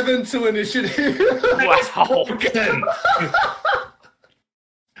 plus 11 to initiative. Wow.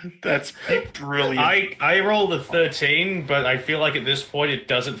 That's brilliant. I rolled a 13, but I feel like at this point it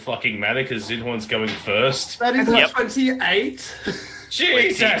doesn't fucking matter because Zinhorn's going first. That is a 28.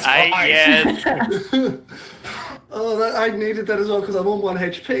 Jesus! Yeah. I needed that as well because I'm on 1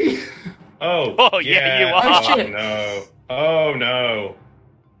 HP. Oh, yeah, you are. Oh, no. Oh, no.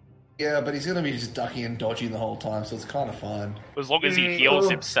 Yeah, but he's going to be just ducking and dodging the whole time, so it's kind of fine. As long as he heals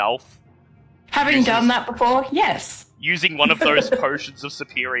himself. Having done that before, yes. Using one of those potions of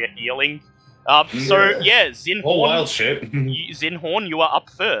superior healing. Zinhorn. Oh, wild shit. Zinhorn, you are up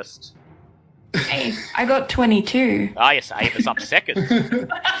first. Hey, I got 22. Yes, Ava's up second.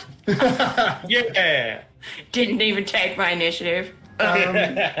 Yeah. Didn't even take my initiative.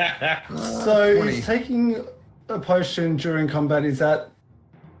 So he's taking a potion during combat. Is that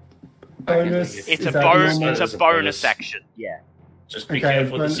bonus? It's a bonus action. Yeah. Just be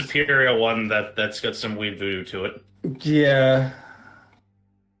careful with the superior one that's got some weird voodoo to it. Yeah.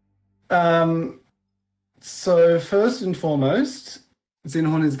 So first and foremost,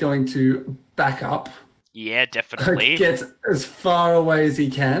 Zinhorn is going to back up. Yeah, definitely. Get as far away as he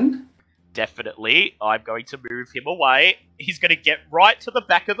can. Definitely. I'm going to move him away. He's going to get right to the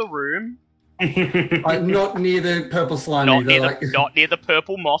back of the room. Not near the purple slime not near the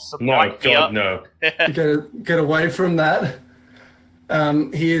purple moss. No, God, no. Get away from that.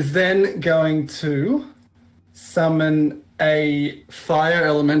 He is then going to summon a fire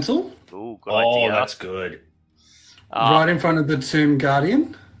elemental. Ooh, good idea. Oh, that's good. Right in front of the Tomb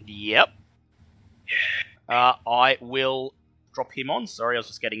Guardian. Yep. I will drop him on. Sorry, I was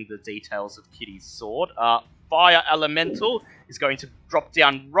just getting the details of Kitty's sword. Fire Elemental is going to drop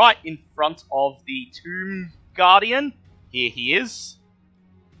down right in front of the Tomb Guardian. Here he is.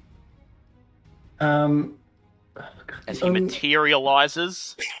 As he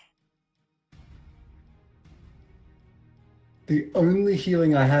materializes. The only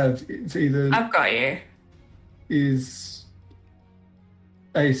healing I have is either... I've got you. ...is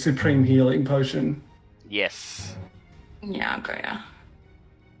a supreme healing potion. Yes. Yeah, I've got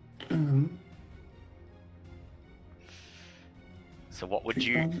you. So what would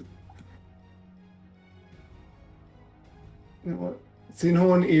you... You know what?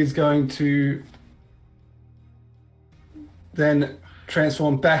 Zinhorn is going to then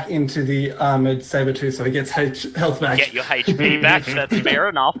transform back into the armored Sabertooth so he gets health back. Get your HP back, that's fair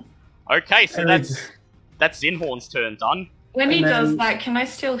enough. Okay, so that's Zinhorn's turn done. When he does that, can I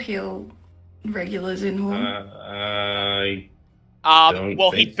still heal regular Zinhorn?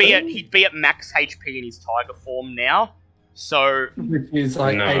 Well, he'd be at max HP in his tiger form now, so... Which is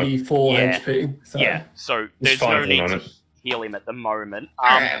like 84 HP. So. Yeah, so there's no need to heal him at the moment.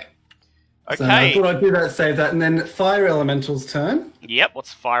 Okay. So I thought I'd do that, save that, and then Fire Elemental's turn. Yep,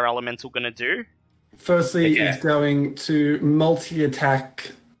 what's Fire Elemental going to do? Firstly, he's going to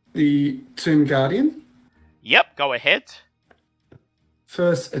multi-attack the Tomb Guardian. Yep, go ahead.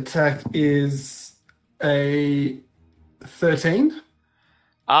 First attack is a 13.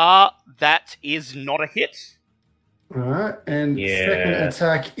 That is not a hit. Alright, and second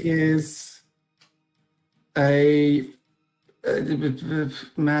attack is a...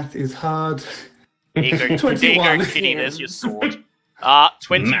 math is hard. There you go, 21. Kitty, there's your sword.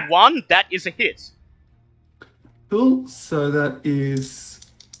 21, that is a hit. Cool, so that is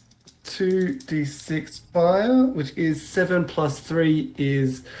 2d6 fire, which is 7 plus 3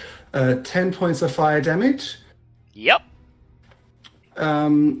 is 10 points of fire damage. Yep.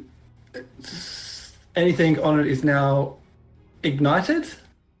 Anything on it is now ignited.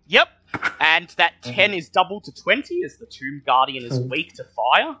 Yep. And that 10 is doubled to 20 as the Tomb Guardian is weak to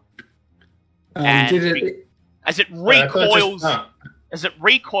fire. And as it recoils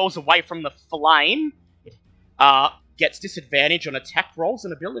away from the flame, it gets disadvantage on attack rolls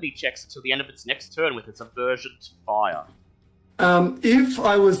and ability checks until the end of its next turn with its aversion to fire. If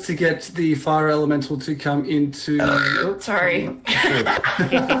I was to get the fire elemental to come into... Sorry.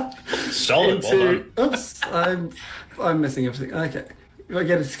 Solid, oops, I'm messing everything. Okay. If I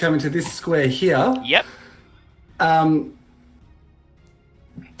get it to come into this square here... Yep.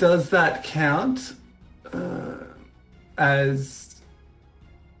 Does that count as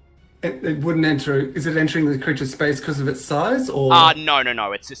It wouldn't enter. Is it entering the creature's space because of its size, or?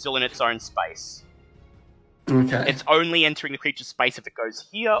 No. It's still in its own space. Okay. It's only entering the creature's space if it goes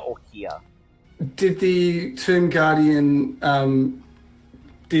here or here. Did the Tomb Guardian,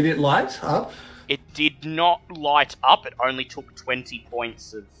 did it light up? It did not light up. It only took 20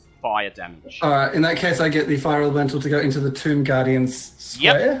 points of fire damage. Alright, in that case, I get the fire elemental to go into the Tomb Guardian's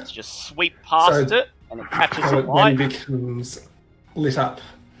square. Yep, just sweep past it, and it catches the light. It then becomes lit up.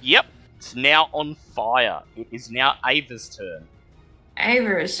 Yep, it's now on fire. It is now Ava's turn.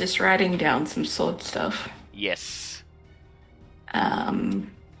 Ava is just writing down some sword stuff. Yes. It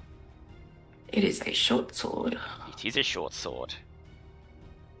is a short sword. It is a short sword.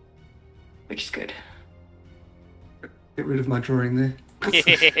 Which is good. Get rid of my drawing there.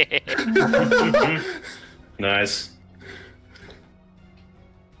 Nice.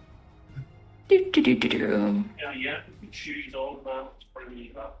 Yeah, you can choose all the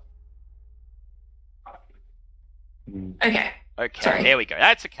Okay. Okay, Sorry. There we go.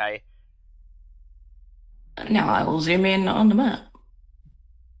 That's okay. Now I will zoom in on the map.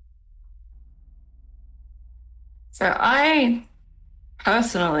 So I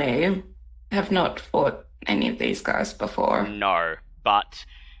personally have not fought any of these guys before. No, but...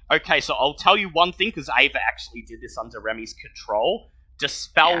 Okay, so I'll tell you one thing, because Ava actually did this under Remy's control.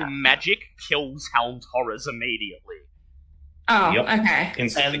 Dispel magic kills Helmed Horrors immediately. Oh, okay. And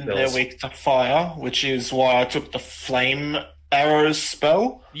they're weak to fire, which is why I took the Flame Arrows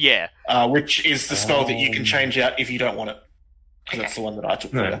spell. Yeah. Which is the spell that you can change out if you don't want it. Because that's the one that I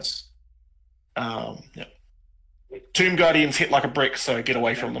took. Nice. Yeah. Tomb Guardians hit like a brick, so get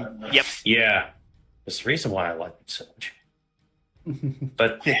away from them. Yep. Yeah. That's the reason why I like them so much.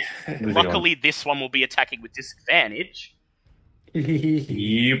 But luckily, this one will be attacking with disadvantage.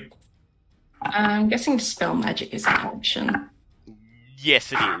 Yep. I'm guessing Dispel Magic is an option.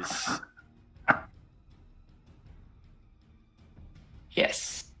 Yes, it is.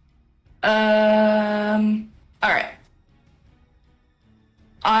 Yes. Alright.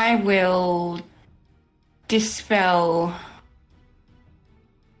 I will dispel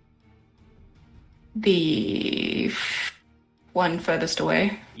the one furthest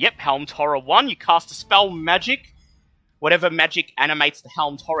away. Yep, Helmed Horror 1. You cast Dispel Magic. Whatever magic animates the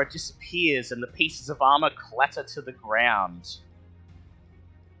Helmed Horror disappears, and the pieces of armor clatter to the ground.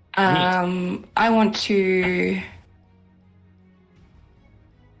 I want to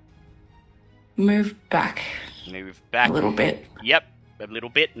move back. Move back a little bit. Yep, a little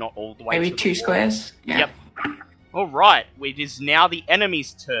bit, not all the way. Maybe to two squares. Yeah. Yep. All right, it is now the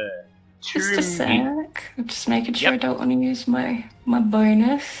enemy's turn. Just a sec. I'm just making sure I don't want to use my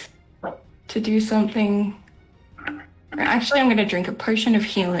bonus to do something. Actually, I'm going to drink a potion of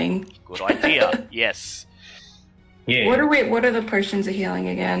healing. Good idea. Yes. Yeah. What are the potions of healing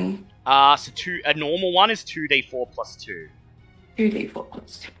again? A normal one is 2d4 plus 2. 2d4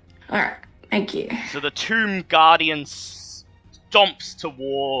 plus 2. Alright, thank you. So the Tomb Guardian stomps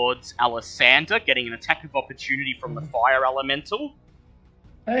towards Alessander, getting an attack of opportunity from the Fire Elemental.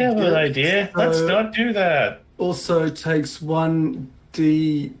 I have an idea. Let's not do that. Also takes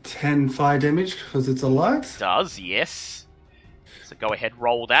 1d10 fire damage because it's a light. It does, yes. So go ahead,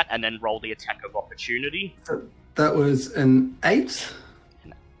 roll that, and then roll the attack of opportunity. So that was an 8.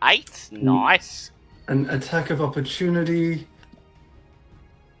 An 8? Nice. An attack of opportunity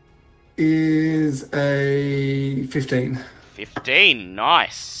is a 15. 15,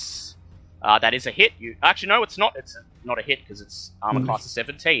 nice. That is a hit. Actually, no, it's not. It's not a hit because it's armor class of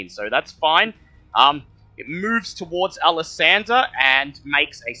 17, so that's fine. It moves towards Alessander and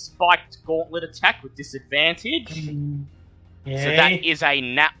makes a spiked gauntlet attack with disadvantage. Yay. So that is a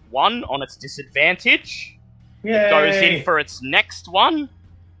nat 1 on its disadvantage. Yay. It goes in for its next one,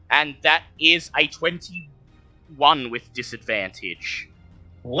 and that is a 21 with disadvantage.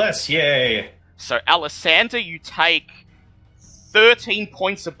 Less, yay. So, Alessander, you take 13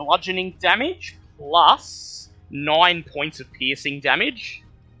 points of bludgeoning damage, plus 9 points of piercing damage.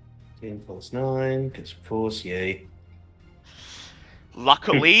 10 plus 9, gets force, yay.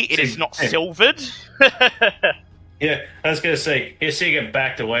 Luckily, it is not silvered. Yeah, I was going to say, you see you get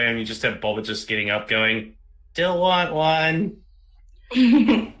backed away and you just have Boba just getting up going, still want one.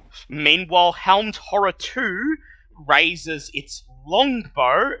 Meanwhile, Helmed Horror 2 raises its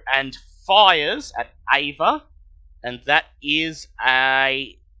longbow and fires at Ava, and that is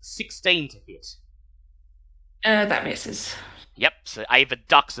a 16 to hit. That misses. Yep, so Ava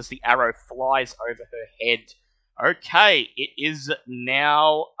ducks as the arrow flies over her head. Okay, it is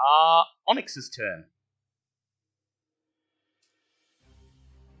now Onyx's turn.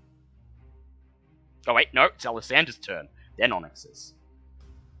 Oh wait, no, it's Alessander's turn. Then Onyx's.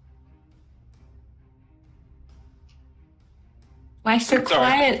 Why so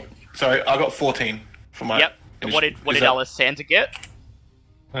quiet? Sorry, I got 14 for my... Yep. And what did Alessandra get?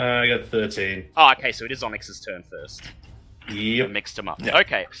 I got 13. Oh, okay, so it is Onyx's turn first. Yep. I mixed them up. Yep.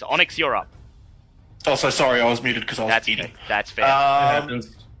 Okay, so Onyx, you're up. Oh, so sorry, I was muted because I was eating. Okay. That's fair.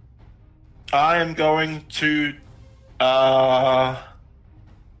 I am going to...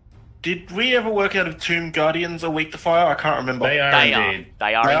 Did we ever work out if Tomb Guardians are weak to fire? I can't remember. They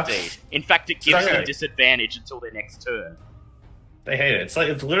are indeed. In fact, it gives them disadvantage until their next turn. They hate it.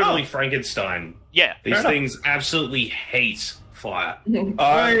 It's literally Frankenstein. Yeah. These things absolutely hate fire. Very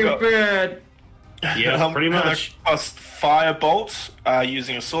bad. Yeah, pretty much. Cast Firebolt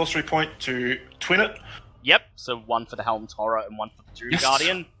using a sorcery point to twin it. Yep, so one for the Helm's Horror and one for the Tomb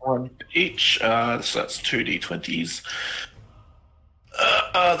Guardian. One each, so that's 2d20s.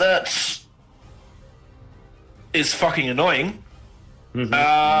 That is fucking annoying.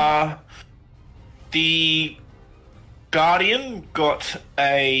 Mm-hmm. The Guardian got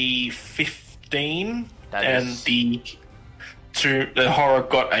a 15, the Horror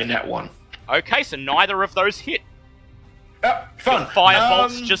got a nat 1. Okay, so neither of those hit. Fun.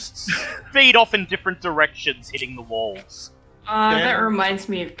 Firebolts just speed off in different directions, hitting the walls. That reminds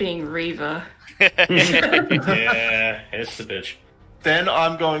me of being Reaver. Yeah, it's the bitch. Then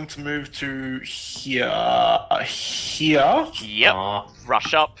I'm going to move to here. Yep.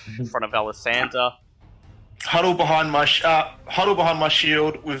 Rush up in front of Alessandra. Huddle behind my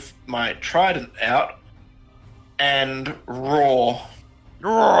shield with my trident out, and roar.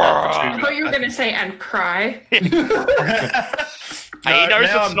 I thought you were going to say and cry. He knows now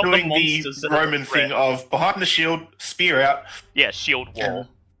it's I'm not doing the Roman thing of behind the shield, spear out. Yeah, shield wall.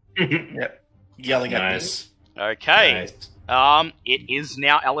 Yep. Yelling at me. Okay. Nice. It is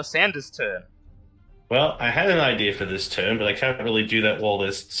now Alessandra's turn. Well, I had an idea for this turn, but I can't really do that while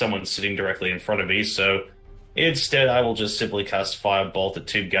there's someone sitting directly in front of me, so instead I will just simply cast Firebolt at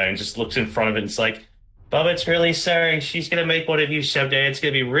Tomb Guy and just looks in front of it and it's like, Bobbit's really sorry, she's gonna make one of you someday, it's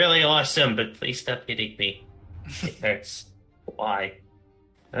gonna be really awesome, but please stop hitting me. It hurts. Why?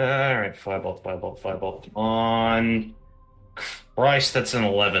 Alright, Firebolt. On... Christ, that's an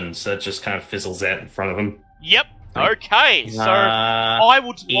 11, so that just kind of fizzles out in front of him. Yep. Okay, so I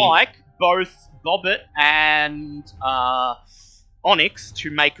would like both Bobbit and Onyx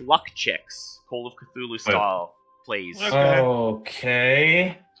to make luck checks, Call of Cthulhu style, please.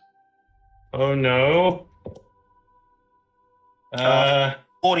 Okay. Oh no.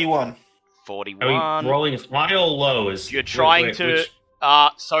 41. 41. Are we rolling high or low? You're trying to...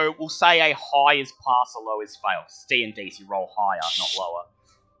 so we'll say a high is pass, a low is fail. D&D, so you roll higher, not lower.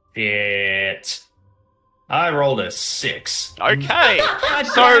 Shit. I rolled a 6. Okay,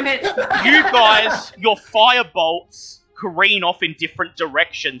 so you guys, your firebolts careen off in different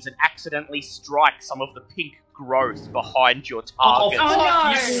directions and accidentally strike some of the pink growth behind your target.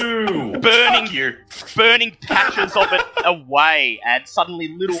 Burning patches of it away, and suddenly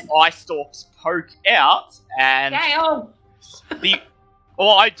little eye stalks poke out, and I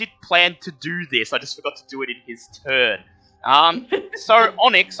did plan to do this, I just forgot to do it in his turn. So,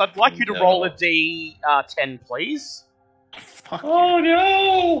 Onyx, I'd like you to roll a D10, please. Oh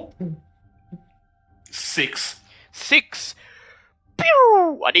no! 6. 6.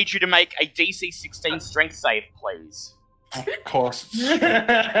 Pew! I need you to make a DC 16 strength save, please. Of course.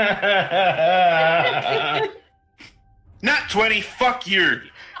 Nat 20, fuck you!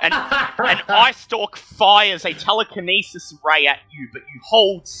 And Eyestalk fires a telekinesis ray at you, but you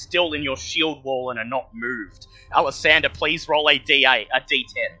hold still in your shield wall and are not moved. Alessandra, please roll a D10.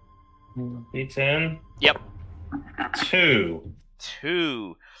 D10? Yep.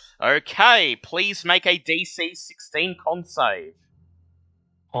 2. Okay, please make a DC 16 con save.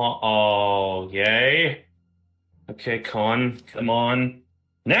 Uh-oh, yay. Okay, con, come on.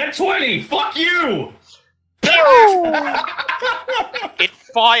 Nat 20, fuck you! It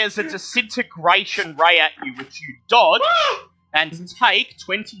fires a disintegration ray at you, which you dodge, and take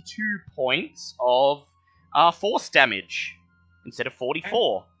 22 points of force damage instead of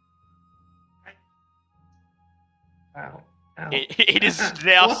 44. Wow. It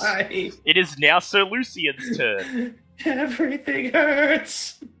is now Sir Lucian's turn. Everything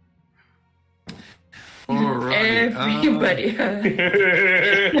hurts. Alright. Everybody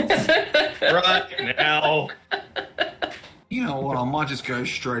hurts. Right now. You know what? I might just go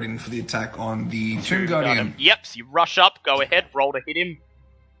straight in for the attack on the Tomb Guardian. Yep, so you rush up, go ahead, roll to hit him.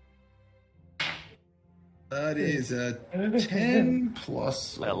 That is a 10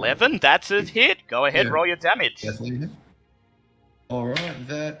 plus 11. That's a hit. Go ahead, roll your damage. Definitely. Alright,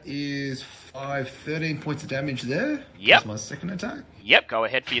 that is 13 points of damage there. Yep. That's my second attack. Yep, go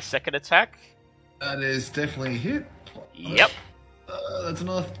ahead for your second attack. That is definitely a hit. Yep. That's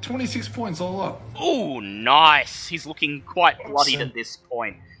another 26 points all up. Oh, nice. He's looking quite bloodied at this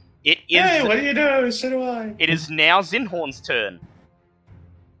point. It is. Hey, what do you know? So do I. It is now Zinhorn's turn.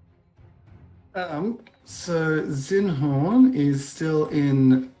 So Zinhorn is still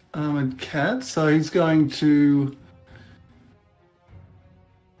in Armored Cat, so he's going to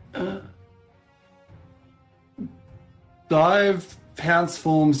dive, pounce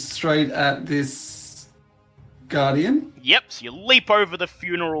forms straight at this Guardian. Yep, so you leap over the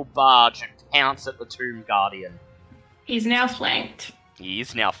funeral barge and pounce at the Tomb Guardian. He's now flanked. He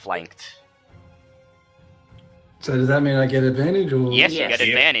is now flanked. So does that mean I get advantage? Or? Yes, you get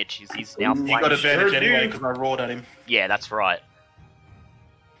advantage. He's now flanked. You got advantage anyway because I roared at him. Yeah, that's right.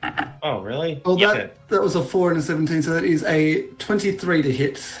 Oh, really? Well, that was a 4 and a 17, so that is a 23 to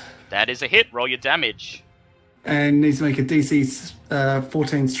hit. That is a hit. Roll your damage. And needs to make a DC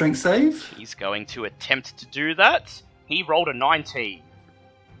 14 strength save. He's going to attempt to do that. He rolled a 19.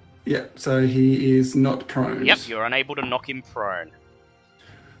 Yep, so he is not prone. Yep, you're unable to knock him prone.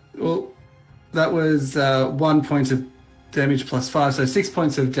 Well, that was 1 point of damage plus 5, so 6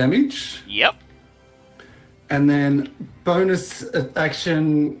 points of damage. Yep. And then bonus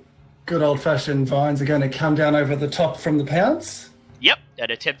action, good old-fashioned vines are going to come down over the top from the pounce. Yep, and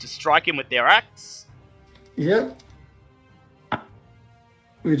attempt to strike him with their axe. Yep.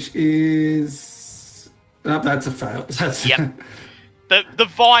 Which is... Oh, that's a fail. Yep. The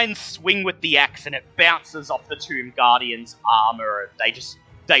vines swing with the axe and it bounces off the Tomb Guardian's armor. They just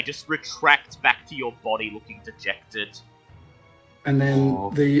retract back to your body looking dejected. And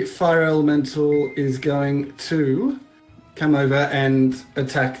then the fire elemental is going to come over and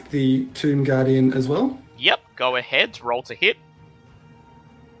attack the Tomb Guardian as well. Yep, go ahead, roll to hit.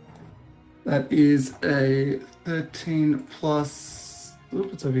 That is a 13 plus...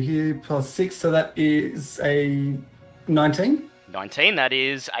 Oop, it's over here, plus 6, so that is a 19. 19, that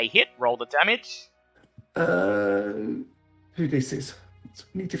is a hit. Roll the damage. 2d6. It's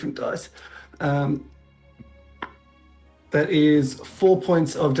many different dice. That is 4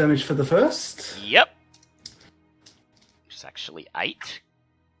 points of damage for the first. Yep. Which is actually 8.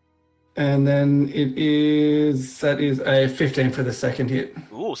 And then that is a 15 for the second hit.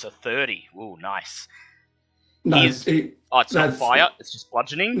 Ooh, so 30. Ooh, nice. No, it's not fire, it's just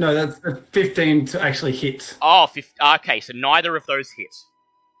bludgeoning? No, that's a 15 to actually hit. Oh, okay, so neither of those hit.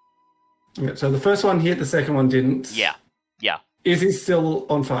 Yeah, so the first one hit, the second one didn't. Yeah. Is he still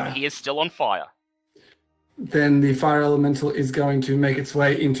on fire? He is still on fire. Then the fire elemental is going to make its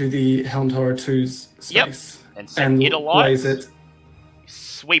way into the Helmed Horror 2's space. Yep. And set it alight. Blaze it.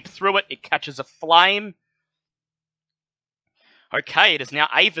 Sweep through it, it catches a flame. Okay, it is now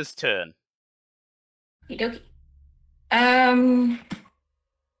Ava's turn. Okie dokie.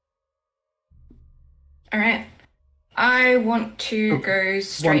 Alright. I want to go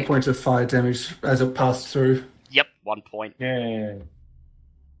straight... 1 point of fire damage as it passed through. Yep, 1 point. Yeah.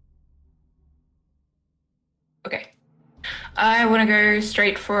 Okay. I want to go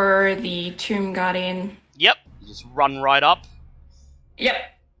straight for the Tomb Guardian. Yep, just run right up. Yep.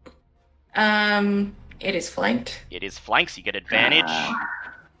 It is flanked. It is flanked, so you get advantage.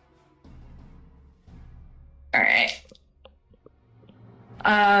 Alright.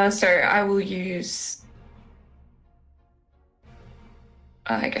 So I will use...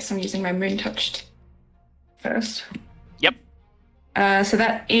 I guess I'm using my Moon Touch first. Yep. So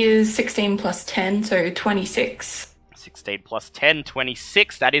that is 16 plus 10, so 26. 16 plus 10,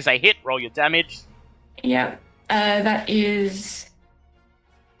 26. That is a hit. Roll your damage. Yeah. That is...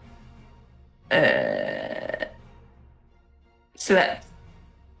 So that's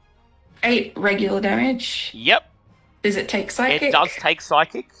 8 regular damage. Yep. Does it take psychic? It does take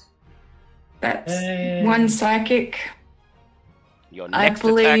psychic. That's 1 psychic. Your next I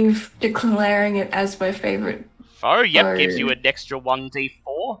believe attack. Declaring it as my favorite. Oh, yep, gives you an extra 1d4.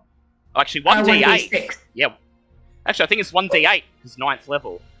 Oh, actually, 1d8. 1d6. Yeah. Actually, I think it's 1d8, because 9th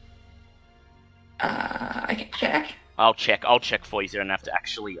level. I can check. I'll check for you, so you don't have to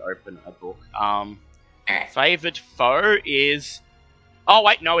actually open a book. Alright. Favored foe is... Oh,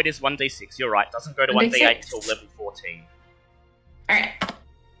 wait, no, it is 1d6. You're right. It doesn't go to 1d8 until level 14. Alright.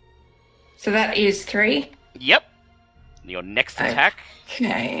 So that is 3. Yep. Your next attack.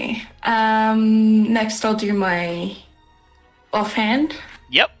 Okay. Next I'll do my offhand.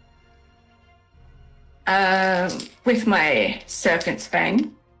 Yep. With my Serpent's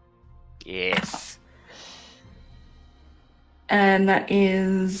Fang. Yes. And that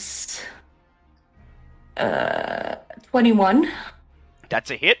is 21.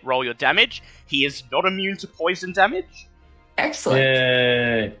 That's a hit. Roll your damage. He is not immune to poison damage. Excellent.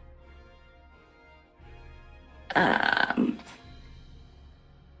 Yay.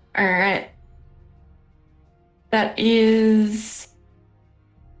 That is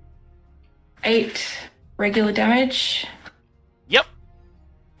 8 regular damage. Yep.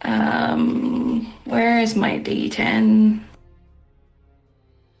 Where is my D10?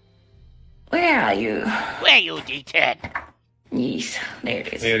 Where are you? Where are you, D10? Yes, there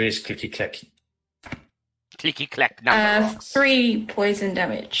it is. There it is, clicky clack. Clicky clack number. 3 poison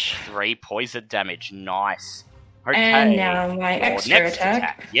damage. 3 poison damage, nice. Okay. And now my extra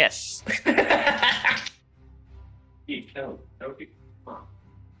attack. Yes.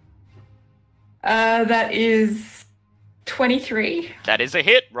 That is 23. That is a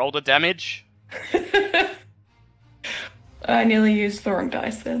hit. Roll the damage. I nearly used the wrong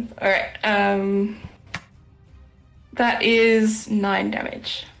dice then. Alright, that is 9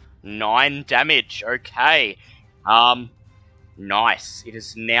 damage. 9 damage, okay. Nice. It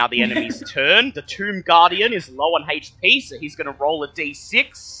is now the enemy's turn. The Tomb Guardian is low on HP, so he's going to roll a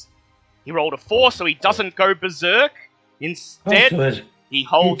d6. He rolled a 4, so he doesn't go berserk. Instead, he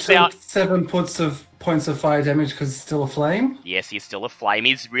holds out 7 points of fire damage because it's still a flame. Yes, he's still a flame.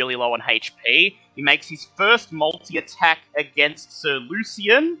 He's really low on HP. He makes his first multi-attack against Sir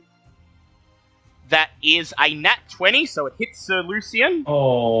Lucian. That is a nat 20, so it hits Sir Lucian.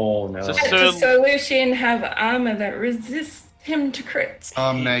 Oh, no. Does Sir Lucian have armor that resists him to crits?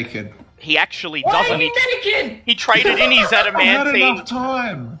 I'm naked. He actually Why doesn't. Are you naked? He traded in his adamantine. I had enough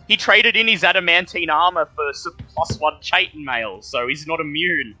time. He traded in his adamantine armor for some +1 chainmail, so he's not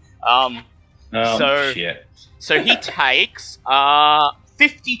immune. Shit. So he takes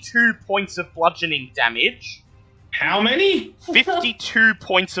 52 points of bludgeoning damage. How many? 52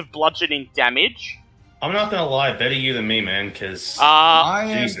 points of bludgeoning damage. I'm not gonna lie, better you than me, man, because I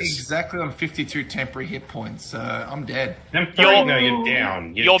am exactly on 52 temporary hit points, so I'm dead. You're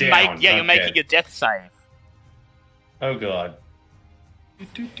down. You're making a death save. Oh god.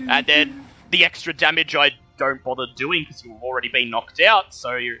 And then the extra damage I don't bother doing because you've already been knocked out,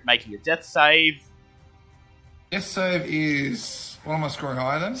 so you're making a death save. Death save is... What am I scoring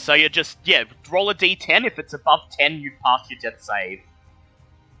higher then? So you just, roll a d10. If it's above 10, you pass your death save.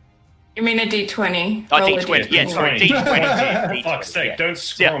 You mean a d20? Oh, d20, yeah, sorry, d20. Fuck's sake, don't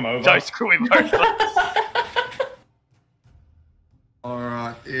screw him over. Don't screw him over.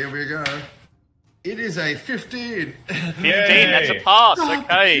 Alright, here we go. It is a 15. 15, that's a pass,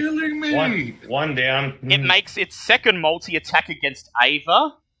 okay. Killing me. One down. It makes its second multi-attack against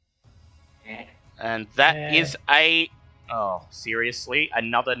Ava. And that is a... Oh, seriously?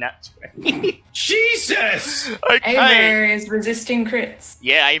 Another nat 20? Jesus! Okay. Ava is resisting crits.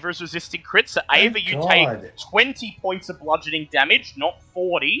 Yeah, Ava is resisting crits. So Ava, you take 20 points of bludgeoning damage, not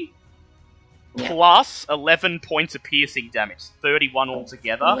 40. Yeah. Plus 11 points of piercing damage. 31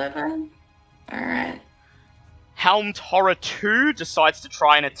 altogether. 11? Alright. Helmed Horror 2 decides to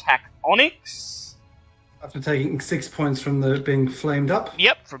try and attack Onyx. After taking 6 points from the being flamed up?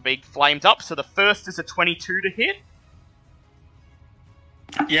 Yep, from being flamed up. So the first is a 22 to hit.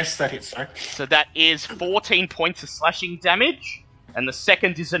 Yes, that hits, so. So that is 14 points of slashing damage. And the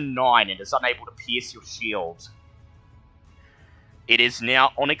second is a 9 and is unable to pierce your shield. It is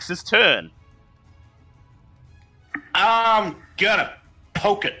now Onyx's turn. I'm gonna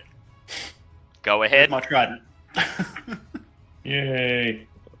poke it. Go ahead. With my trident. Yay.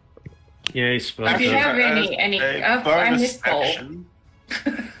 Yay, Spud. Do you have any I missed action.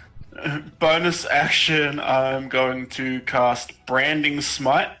 Bonus action, I'm going to cast Branding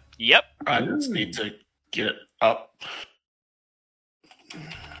Smite. Yep. I just need to get it up.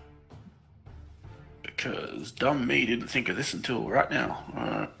 Because dumb me didn't think of this until right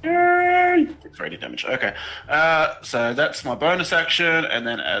now. 30 damage. Okay. So that's my bonus action, and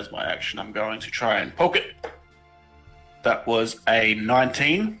then as my action, I'm going to try and poke it. That was a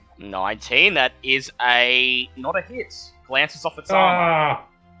 19. 19. That is not a hit. Glances off its armor.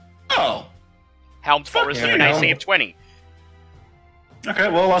 Oh. Helmed Forest with an AC of 20.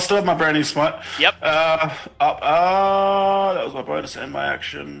 Okay, well, I still have my Branding Smite. Yep. That was my bonus and my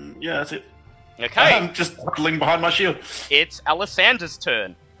action. Yeah, that's it. Okay. I'm just huddling behind my shield. It's Alisandra's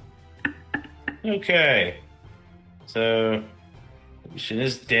turn. Okay. So, mission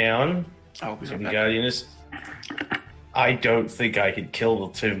is down. Tomb Guardian is... I don't think I could kill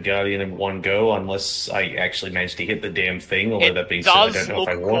the Tomb Guardian in one go unless I actually managed to hit the damn thing, although that being said, I don't know if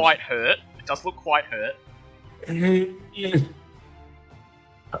I want. It does look quite hurt. I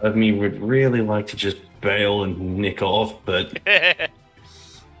mean, would really like to just bail and nick off, but...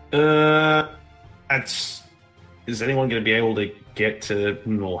 Is anyone going to be able to get to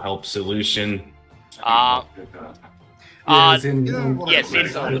or help Solution? Zinhorn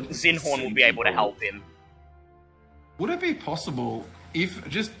will be able to help him. Would it be possible if,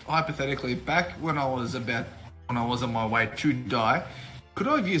 just hypothetically, back when I was about when I was on my way to die. Could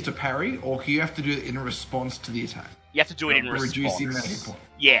I have used a parry, or do you have to do it in response to the attack? You have to do it in response. Reducing that hit point.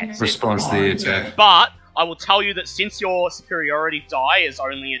 Yeah. Response to the attack. But I will tell you that since your superiority die is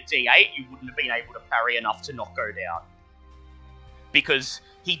only a D8, you wouldn't have been able to parry enough to not go down. Because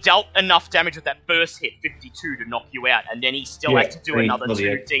he dealt enough damage with that first hit, 52, to knock you out, and then he still had to do another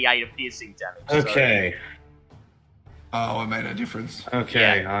 2d8 of piercing damage. Okay. Oh, it made a difference.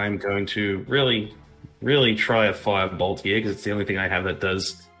 Okay, yeah. I'm going to really try a firebolt here, because it's the only thing I have that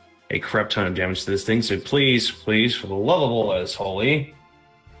does a crap ton of damage to this thing. So please, for the love of all that is holy.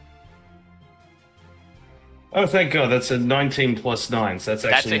 Oh, thank God, that's a 19 plus 9, so that's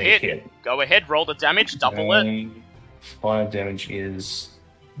actually a hit. Go ahead, roll the damage, double it. 5 damage is...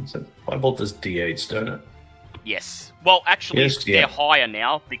 Firebolt does d8s, don't it? Yes. Well, actually, they're higher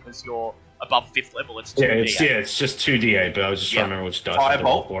now, because you're above 5th level, it's 2d8. It's just 2d8, but I was just trying to remember which dice I had to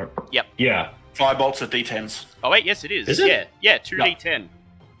roll for it. Yep. Yeah. Firebolts are d10s. Oh, wait, yes, it is. Is it? Yeah, 2d10.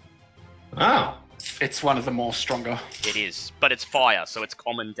 Oh. It's one of the more stronger. It is, but it's fire, so it's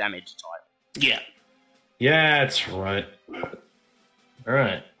common damage type. Yeah. Yeah, that's right.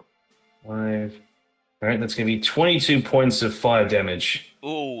 Alright. 5. Alright, that's going to be 22 points of fire damage.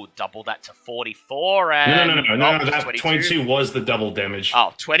 Ooh, double that to 44 and... No, that 22 was the double damage.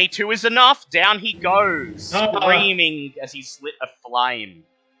 Oh, 22 is enough. Down he goes, screaming as he's lit a flame.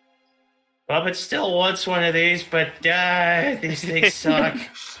 Bobbit still wants one of these, but these things suck.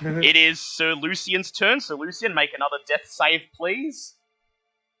 It is Sir Lucian's turn. Sir Lucian, make another death save, please.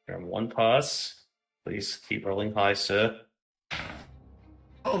 One pass. Please keep rolling high, sir.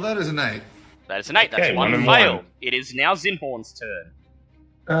 Oh, that is an 8. That is an 8. That's one fail. It is now Zinhorn's turn.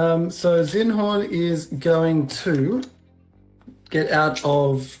 So Zinhorn is going to get out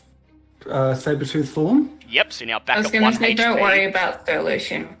of Sabertooth form. Yep, so now back I was going to say, don't worry about Sir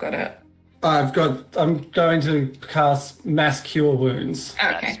Lucian. I've got it. I'm going to cast Mass Cure Wounds.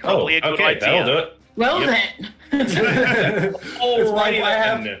 Okay. That's probably a good idea. That'll do it. Well then.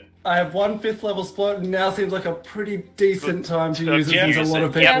 I have 1 5th level spot, and now seems like a pretty decent time to use it since a lot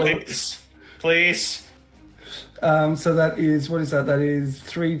of people. Please. So that is, what is that? That is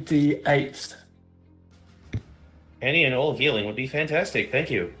 3d8. Any and all healing would be fantastic.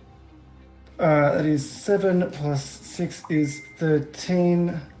 Thank you. That is 7 plus 6 is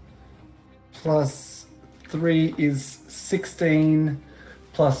 13. Plus 3 is 16.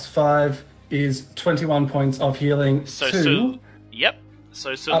 Plus 5 is 21 points of healing. Yep.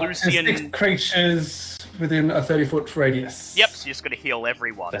 So Lucian... 6 creatures within a 30-foot radius. Yep, so you're just going to heal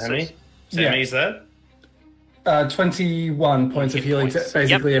everyone. How many is that? 21 points of healing to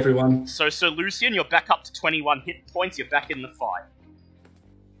basically everyone. So Lucian, you're back up to 21 hit points. You're back in the fight.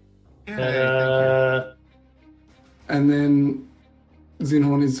 And then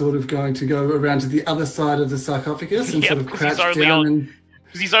Zinhorn is sort of going to go around to the other side of the sarcophagus and sort of crouch down.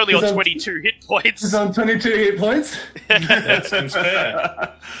 Because he's only on 22 hit points. He's on 22 hit points? That seems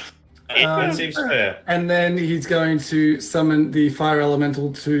fair. That seems fair. And then he's going to summon the fire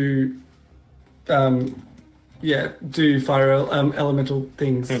elemental to, do fire elemental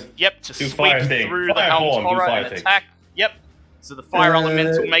things. Yep, to sweep through the Helm's Horror and attack. Yep. So the fire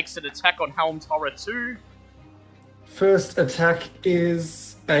elemental makes an attack on Helm's Horror 2. First attack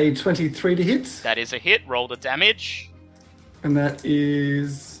is a 23 to hit. That is a hit. Roll the damage. And that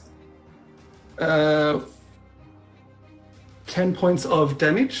is 10 points of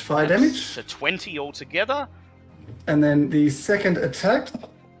damage, fire damage. So 20 altogether. And then the second attack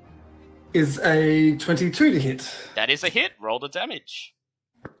is a 22 to hit. That is a hit. Roll the damage.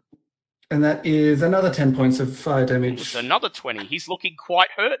 And that is another 10 points of fire damage. It's another 20. He's looking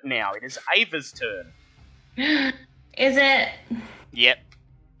quite hurt now. It is Ava's turn. Is it? Yep.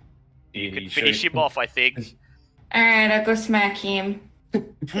 You can finish him off, I think. Alright, I'll go smack him.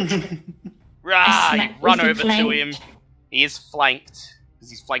 Run over to him. He is flanked. Because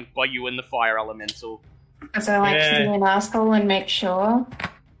he's flanked by you and the fire elemental. So I like to be an asshole and make sure.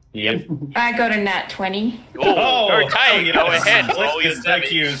 Yep. I got a nat 20. Oh, okay, go ahead. Roll your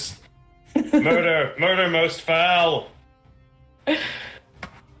damage. Murder most foul.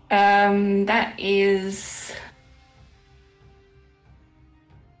 That is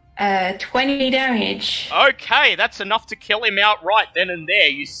 20 damage. Okay, that's enough to kill him outright then and there.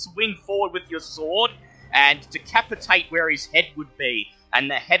 You swing forward with your sword and decapitate where his head would be, and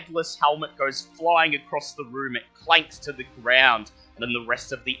the headless helmet goes flying across the room. It clanks to the ground, and then the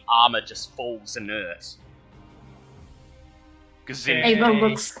rest of the armor just falls inert. Ava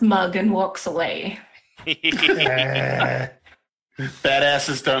looks smug and walks away.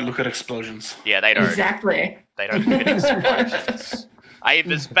 Badasses don't look at explosions. Yeah, they don't. Exactly. They don't look at explosions.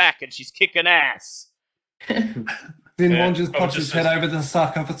 Ava's back and she's kicking ass. Zinhorn just pops his head over the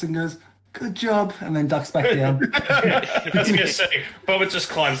sarcophagus and goes, "Good job," and then ducks back down. I was going to say, Boba just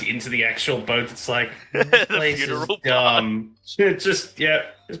climbs into the actual boat. It's like, this place is dumb.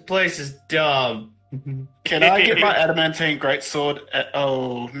 This place is dumb. Can I get my adamantine greatsword?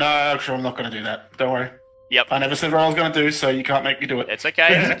 Oh, no, actually, I'm not going to do that. Don't worry. Yep. I never said what I was going to do, so you can't make me do it. It's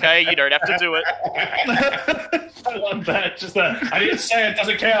okay. You don't have to do it. I love that. Just that. I didn't say it.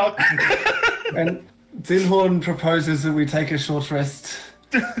 Doesn't count. And Zinhorn proposes that we take a short rest.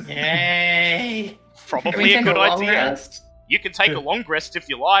 Yay! Probably a good idea. Rest? You can take a long rest if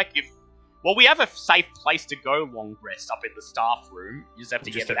you like. Well, we have a safe place to go long rest up in the staff room. You just have to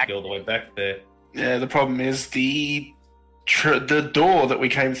get back. All the way back there. Yeah, the problem is the door that we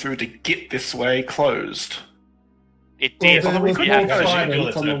came through to get this way closed. It did. Well, we couldn't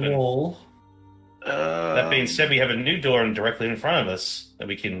silence on the wall. That being said, we have a new door directly in front of us that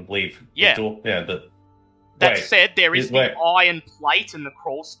we can leave. Yeah. The door. Yeah, but... That said, there is the iron plate in the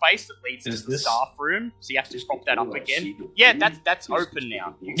crawl space that leads to the staff room, so you have to prop that up again. Yeah, that's open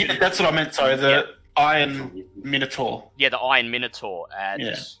now. Yeah, that's what I meant, sorry, the iron minotaur. Yeah, the iron minotaur.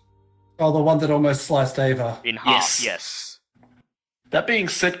 And Oh, the one that almost sliced Ava. In half, yes. That being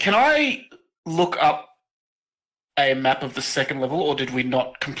said, can I look up a map of the second level, or did we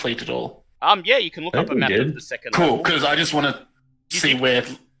not complete it all? Yeah, you can look up a map of the second level. Cool, because I just want to see where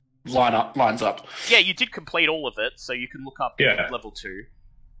it lines up. Yeah, you did complete all of it, so you can look up level 2.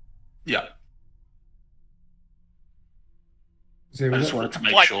 Yeah. I just wanted to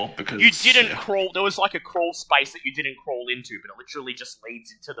make sure, because... You didn't crawl... There was like a crawl space that you didn't crawl into, but it literally just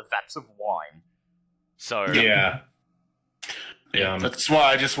leads into the vats of wine. So... Yeah. That's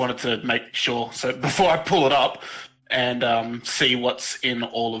why I just wanted to make sure. So before I pull it up and see what's in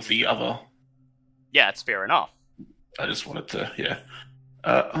all of the other... Yeah, it's fair enough. I just wanted to, Do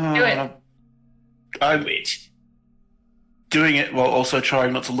it. I'm doing it while also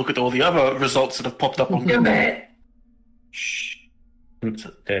trying not to look at all the other results that have popped up on Google. Shh.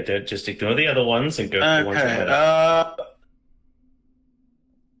 Just ignore the other ones and go for the ones that matter.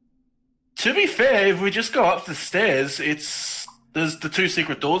 To be fair, if we just go up the stairs, there's the 2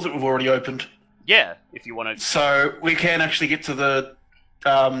 secret doors that we've already opened. Yeah, if you want to... So we can actually get to the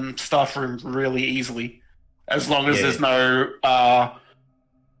staff room really easily, as long as there's no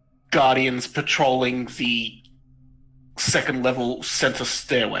guardians patrolling the second level center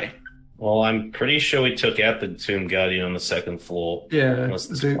stairway. Well, I'm pretty sure we took out the Tomb Guardian on the second floor. Yeah. Unless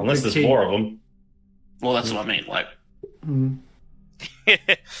there's more of them. Well, that's what I mean, like...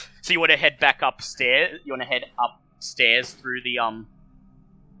 So you want to head back upstairs? You want to head upstairs through the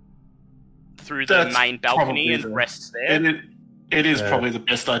main balcony and rest there? It is probably the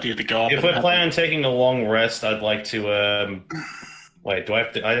best idea to go up. If we're planning on taking a long rest, I'd like to... Wait, do I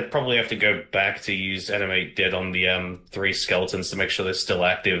have to... I probably have to go back to use Animate Dead on the 3 skeletons to make sure they're still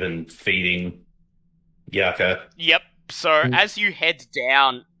active and feeding Yaka. Yep. So as you head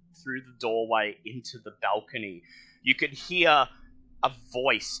down through the doorway into the balcony, you can hear a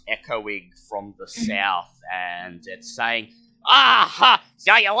voice echoing from the south, and it's saying,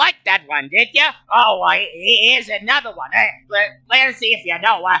 so you liked that one, did you? Oh, here's another one. Let's see if you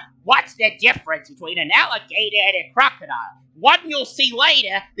know. What's the difference between an alligator and a crocodile? One you'll see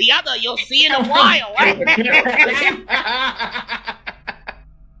later, the other you'll see in a while.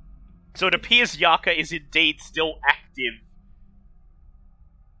 So it appears Yaka is indeed still active.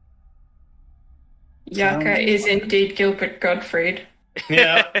 Yaka is indeed Gilbert Gottfried.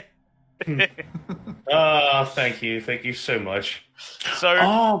 Yeah. Thank you so much.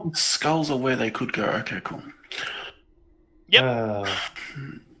 So, skulls are where they could go. Okay, cool. Yep.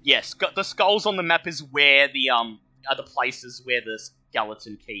 Yes, the skulls on the map is where the are the places where the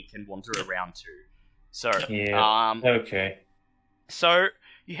skeleton key can wander around to. So, okay. So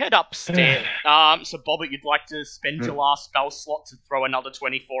you head upstairs. So Bobbert, you'd like to spend your last spell slot to throw another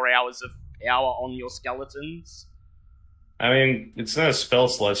 24 hours of power on your skeletons? I mean, it's not a spell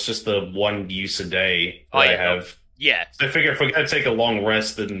slot, it's just the 1 use a day that I have. Yeah. So I figure if we're going to take a long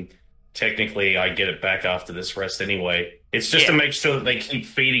rest, then technically I get it back after this rest anyway. It's just to make sure that they keep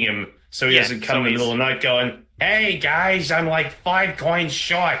feeding him so he doesn't come in the middle of the night going, "Hey guys, I'm like 5 coins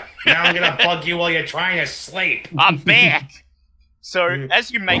short. Now I'm going to bug you while you're trying to sleep. I'm back." So as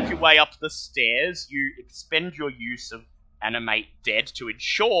you make your way up the stairs, you expend your use of Animate Dead to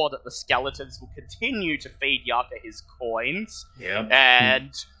ensure that the skeletons will continue to feed Yaka his coins. Yep.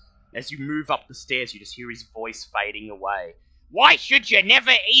 And as you move up the stairs, you just hear his voice fading away. Why should you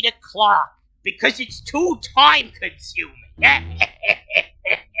never eat a clock? Because it's too time-consuming.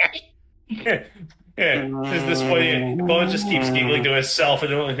 There's this point, Bowen just keeps giggling to herself,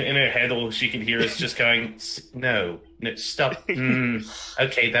 and in her head, all she can hear is just going, "No, stop."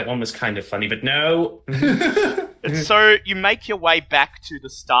 Okay, that one was kind of funny, but no. So you make your way back to the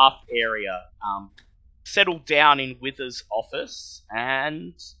staff area, settle down in Wither's office,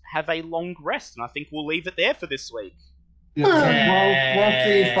 and have a long rest. And I think we'll leave it there for this week. Yeah. While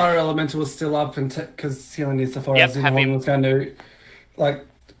the fire elemental was still up, and because he only needs the fire, Zinhorn was going to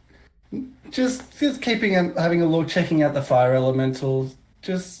just keeping and having a look, checking out the fire elementals,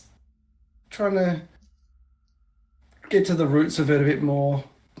 just trying to get to the roots of it a bit more,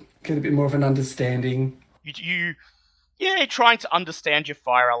 get a bit more of an understanding. You're trying to understand your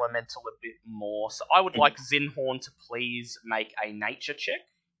fire elemental a bit more. So I would like Zinhorn to please make a nature check.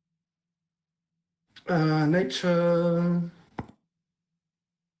 Nature.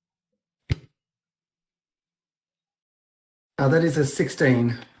 That is a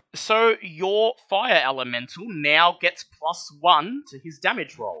 16. So your fire elemental now gets +1 to his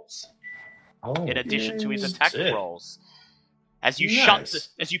damage rolls, in addition to his attack rolls. As you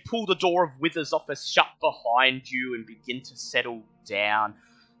as you pull the door of Wither's office shut behind you and begin to settle down,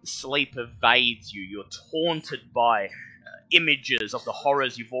 sleep evades you. You're taunted by images of the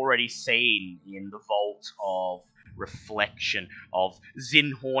horrors you've already seen in the Vault of Reflection, of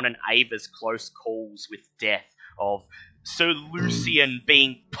Zinhorn and Ava's close calls with death, of Sir Lucian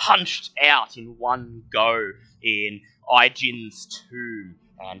being punched out in one go in Aijin's tomb.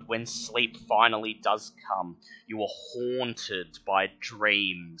 And when sleep finally does come, you are haunted by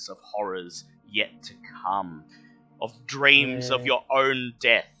dreams of horrors yet to come, of dreams of your own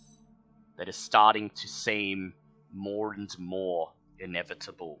death that is starting to seem more and more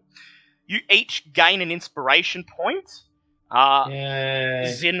inevitable. You each gain an inspiration point.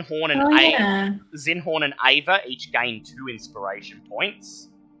 Zinhorn and Ava each gain 2 inspiration points.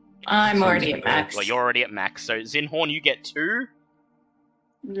 I'm already at max. Well, you're already at max. So Zinhorn, you get 2.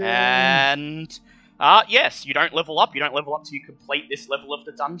 Yeah. And yes, you don't level up. You don't level up till you complete this level of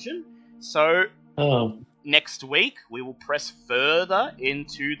the dungeon. So next week we will press further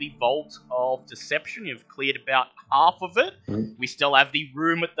into the Vault of Deception. You've cleared about half of it. We still have the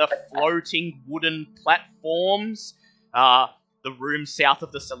room with the floating wooden platforms, the room south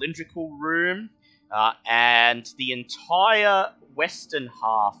of the cylindrical room, and the entire western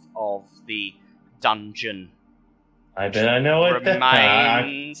half of the dungeon. I bet I know it.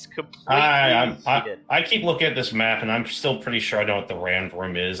 Remains completely hidden. I keep looking at this map, and I'm still pretty sure I know what the round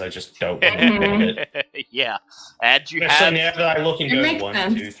room is. I just don't know it. Yeah, and you have... now that I look and go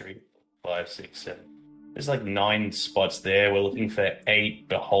 1, 2, 3, 5, 6, 7. There's like 9 spots there. We're looking for 8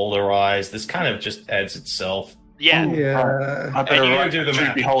 beholder eyes. This kind of just adds itself. Yeah. I better do the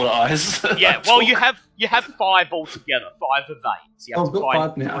 2 beholder eyes. Yeah, well, you have 5 altogether. 5 of 8. So I've got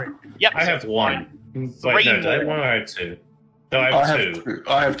 5 now. Yep. I have 1. 3 Wait, no, more. I have 1 or I have 2? No, I have 2.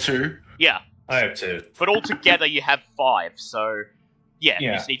 I have 2. Yeah. I have 2. But altogether you have 5, so... Yeah,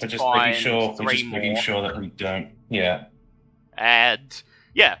 you just need to find 3 more. Making sure that we don't... Yeah. And,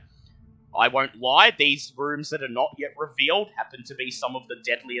 yeah. I won't lie, these rooms that are not yet revealed happen to be some of the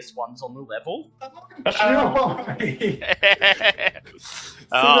deadliest ones on the level. Someone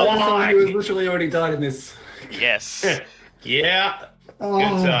who has literally already died in this. Yes. Yeah.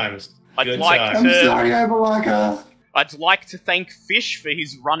 Good times. I'm sorry, Abalaka. I'd like to thank Fish for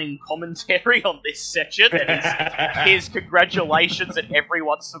his running commentary on this session and his congratulations that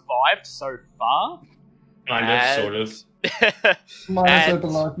everyone survived so far. Kind of, sort of.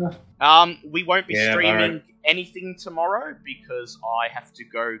 We won't be streaming anything tomorrow because I have to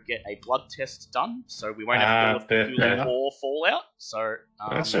go get a blood test done, so we won't have Cthulhu or Fallout. So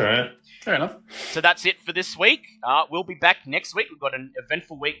that's alright. Fair enough. So that's it for this week. We'll be back next week. We've got an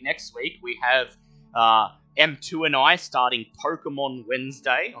eventful week next week. We have M2 and I starting Pokemon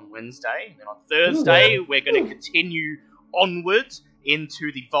Wednesday on Wednesday, and then on Thursday we're going to continue onward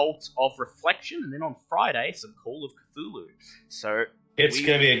into the Vault of Reflection, and then on Friday some Call of Cthulhu. So it's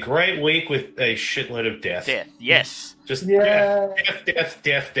going to be a great week with a shitload of death. Death, yes. Just death.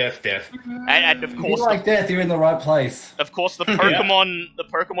 And of course, if you like death, you're in the right place. Of course, the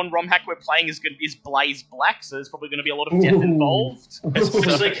Pokemon ROM hack we're playing is Blaze Black, so there's probably going to be a lot of death involved.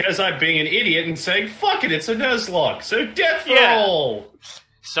 Especially because I'm being an idiot and saying, fuck it, it's a Nuzlocke, so death for all!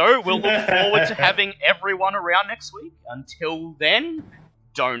 So we'll look forward to having everyone around next week. Until then,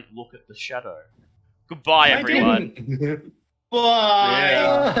 don't look at the shadow. Goodbye, everyone.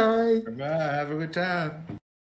 Bye. Bye. Have a good time.